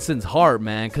Hutchinson's heart,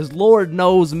 man, because Lord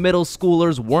knows middle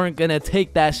schoolers weren't gonna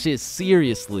take that shit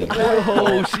seriously.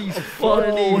 Oh, she's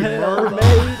funny,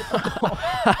 mermaid.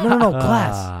 No,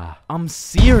 class. I'm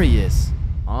serious.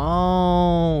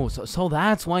 Oh, so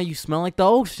that's why you smell like the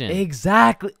ocean.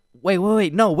 Exactly. Wait,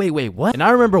 what? And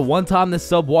I remember one time this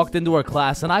sub walked into our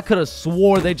class, and I could have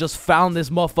swore they just found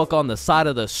this motherfucker on the side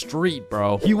of the street,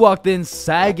 bro. He walked in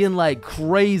sagging like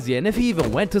crazy, and if he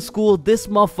even went to school, this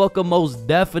motherfucker most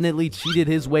definitely cheated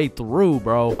his way through,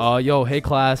 bro. Yo, hey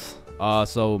class.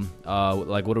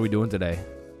 Like, what are we doing today?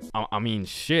 I mean,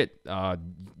 shit.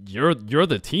 You're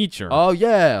the teacher. Oh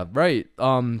yeah, right.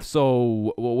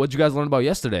 So what'd you guys learn about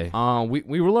yesterday?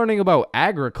 We were learning about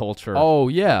agriculture. Oh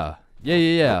yeah.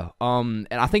 Yeah. And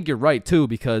I think you're right too,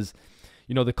 because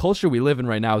you know the culture we live in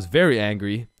right now is very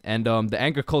angry, and the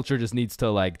anger culture just needs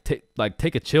to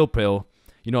take a chill pill.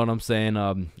 You know what I'm saying?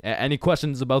 Any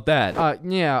questions about that?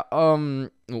 Yeah.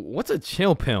 What's a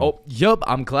chill pill? Oh, yup.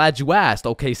 I'm glad you asked.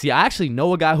 Okay, see, I actually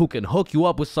know a guy who can hook you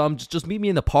up with some. Just meet me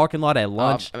in the parking lot at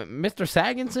lunch. Mr.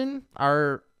 Saginson,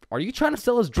 are you trying to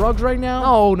sell us drugs right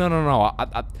now?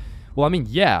 No. Well, I mean,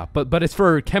 yeah, but it's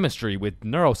for chemistry with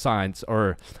neuroscience,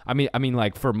 or I mean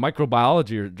like for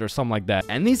microbiology or something like that.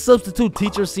 And these substitute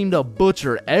teachers seem to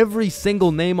butcher every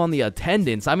single name on the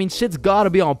attendance. I mean, shit's gotta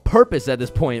be on purpose at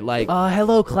this point. Like,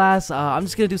 hello class, I'm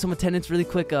just gonna do some attendance really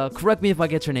quick. Correct me if I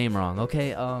get your name wrong,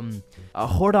 okay?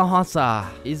 Horda Hansa.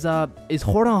 Is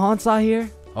Horda Hansa here?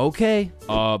 Okay.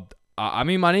 I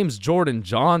mean, my name's Jordan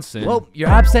Johnson. Well, you're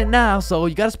absent now, so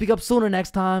you gotta speak up sooner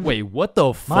next time. Wait, what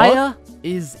the fuck? Maya?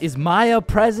 Is Maya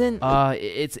present?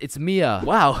 It's Mia.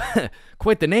 Wow,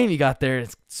 quite the name you got there.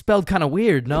 It's spelled kind of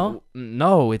weird, no?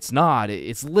 No, it's not.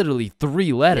 It's literally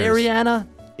 3 letters. Ariana?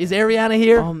 Is Ariana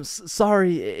here?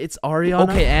 Sorry, it's Ariana.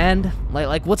 Okay, and?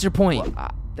 Like what's your point?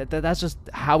 That's just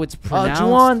how it's pronounced.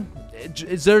 Juan?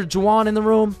 Is there Juan in the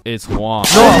room? It's Juan.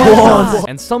 No, Juan.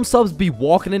 And some subs be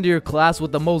walking into your class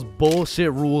with the most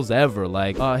bullshit rules ever.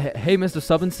 Like, hey, Mr.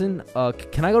 Subinson,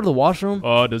 can I go to the washroom?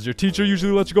 Does your teacher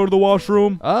usually let you go to the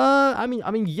washroom? I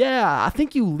mean, yeah. I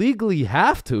think you legally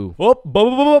have to.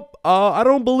 I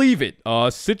don't believe it.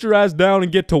 Sit your ass down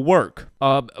and get to work.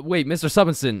 Wait, Mr.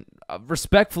 Subinson.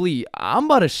 Respectfully, I'm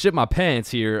about to shit my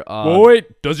pants here.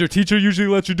 Wait, does your teacher usually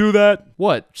let you do that?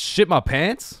 What? Shit my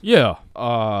pants? Yeah.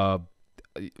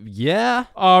 Yeah?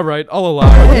 Alright, I'll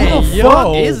allow it. Hey, who the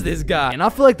fuck is this guy? And I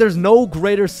feel like there's no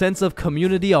greater sense of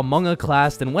community among a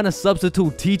class than when a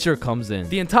substitute teacher comes in.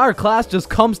 The entire class just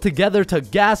comes together to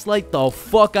gaslight the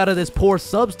fuck out of this poor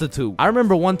substitute. I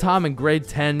remember one time in grade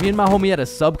 10, me and my homie had a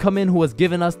sub come in who was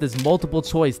giving us this multiple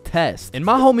choice test. And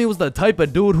my homie was the type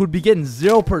of dude who'd be getting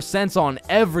 0% on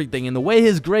everything, and the way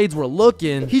his grades were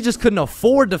looking, he just couldn't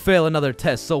afford to fail another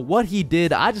test. So what he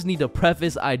did, I just need to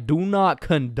preface, I do not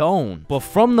condone. But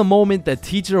from the moment the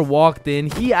teacher walked in,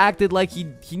 he acted like he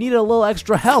needed a little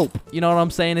extra help. You know what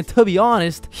I'm saying? And to be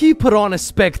honest, he put on a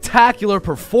spectacular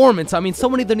performance. I mean,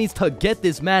 someone either needs to get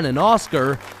this man an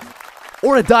Oscar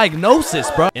or a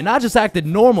diagnosis, bro. And I just acted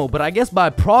normal, but I guess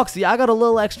by proxy, I got a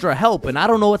little extra help, and I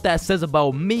don't know what that says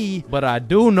about me, but I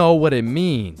do know what it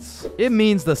means. It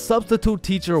means the substitute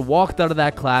teacher walked out of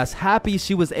that class happy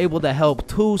she was able to help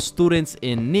 2 students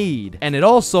in need. And it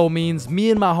also means me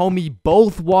and my homie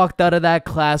both walked out of that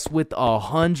class with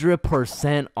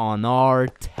 100% on our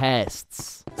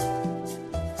tests.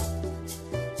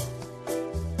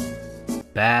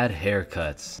 Bad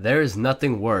haircuts. There is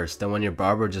nothing worse than when your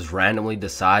barber just randomly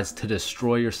decides to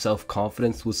destroy your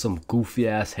self-confidence with some goofy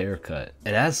ass haircut.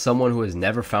 And as someone who has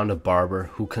never found a barber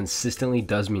who consistently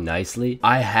does me nicely,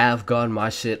 I have gotten my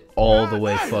shit all the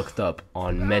way fucked up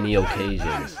on many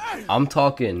occasions. I'm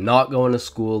talking not going to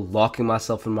school, locking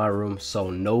myself in my room so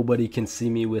nobody can see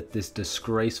me with this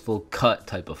disgraceful cut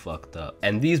type of fucked up.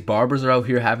 And these barbers are out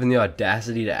here having the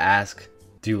audacity to ask,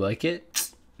 do you like it?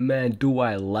 Man, do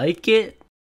I like it?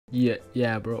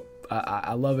 Yeah, bro.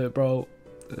 I love it, bro.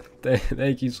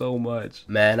 Thank you so much.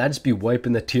 Man, I just be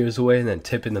wiping the tears away and then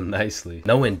tipping them nicely,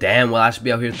 knowing damn well I should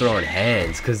be out here throwing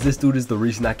hands, cause this dude is the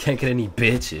reason I can't get any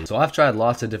bitches. So I've tried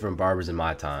lots of different barbers in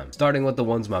my time, starting with the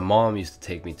ones my mom used to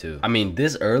take me to. I mean,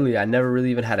 this early, I never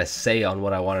really even had a say on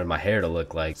what I wanted my hair to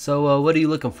look like. So what are you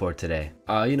looking for today?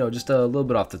 You know, just a little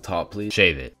bit off the top, please.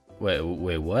 Shave it. Wait,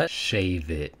 what?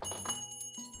 Shave it.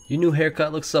 Your new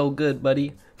haircut looks so good,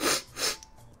 buddy.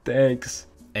 Thanks.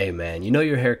 Hey man, you know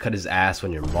your haircut is ass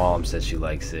when your mom says she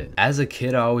likes it. As a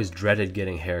kid, I always dreaded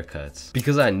getting haircuts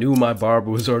because I knew my barber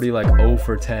was already like 0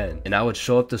 for 10. And I would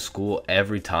show up to school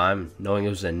every time knowing it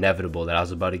was inevitable that I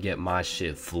was about to get my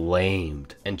shit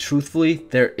flamed. And truthfully,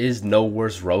 there is no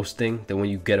worse roasting than when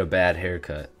you get a bad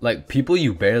haircut. Like, people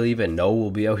you barely even know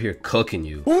will be out here cooking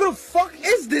you. Who the fuck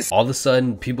is this? All of a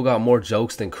sudden, people got more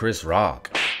jokes than Chris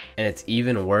Rock. And it's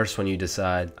even worse when you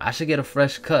decide, I should get a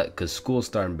fresh cut because school's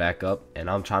starting back up and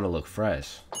I'm trying to look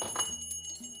fresh.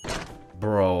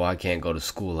 Bro, I can't go to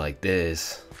school like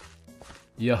this.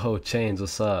 Yo, Chains,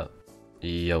 what's up?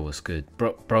 Yo, what's good?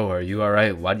 Bro, are you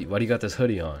alright? Why do you got this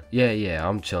hoodie on? Yeah,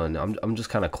 I'm chilling. I'm just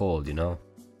kind of cold, you know?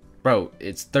 Bro,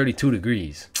 it's 32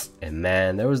 degrees. And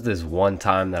man, there was this one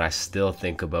time that I still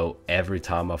think about every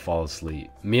time I fall asleep.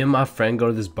 Me and my friend go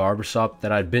to this barbershop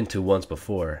that I'd been to once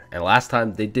before, and last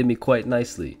time they did me quite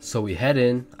nicely. So we head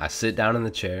in, I sit down in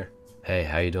the chair. Hey,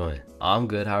 how you doing? I'm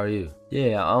good, how are you?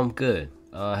 Yeah, I'm good.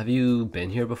 Have you been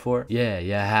here before? Yeah,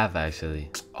 I have actually.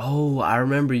 Oh, I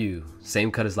remember you.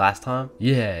 Same cut as last time?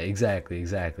 Yeah,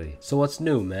 exactly. So what's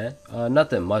new, man?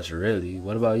 Nothing much really.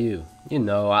 What about you? You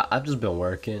know, I've just been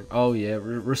working. Oh yeah,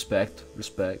 respect.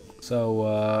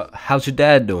 So, how's your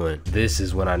dad doing? This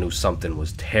is when I knew something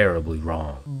was terribly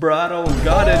wrong. Bro, I don't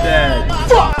got a dad.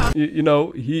 Fuck! You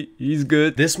know, he's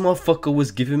good. This motherfucker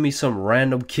was giving me some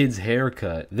random kid's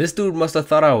haircut. This dude must have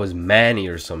thought I was Manny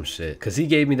or some shit, cause he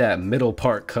gave me that middle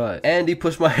part cut and he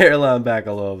pushed my hairline back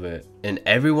a little bit. And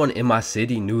everyone in my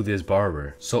city knew this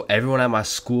barber, so everyone at my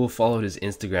school followed his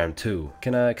Instagram too.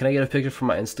 Can I get a picture from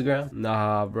my Instagram?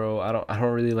 Nah, bro, I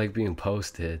don't really like being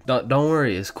posted. Don't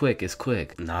worry, it's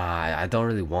quick. Nah, I don't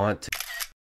really want to.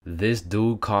 This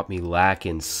dude caught me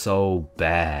lacking so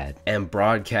bad and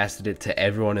broadcasted it to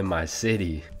everyone in my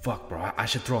city. Fuck, bro, I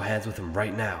should throw hands with him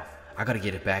right now. I gotta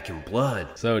get it back in blood.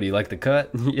 So, do you like the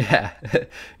cut? Yeah,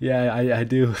 yeah, I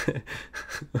do.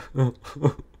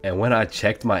 And when I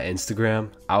checked my Instagram,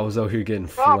 I was out here getting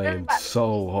flamed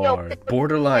so hard.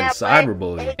 Borderline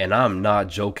cyberbullying. And I'm not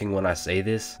joking when I say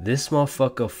this. This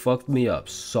motherfucker fucked me up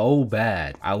so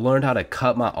bad. I learned how to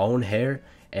cut my own hair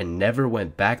and never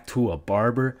went back to a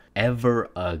barber ever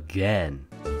again.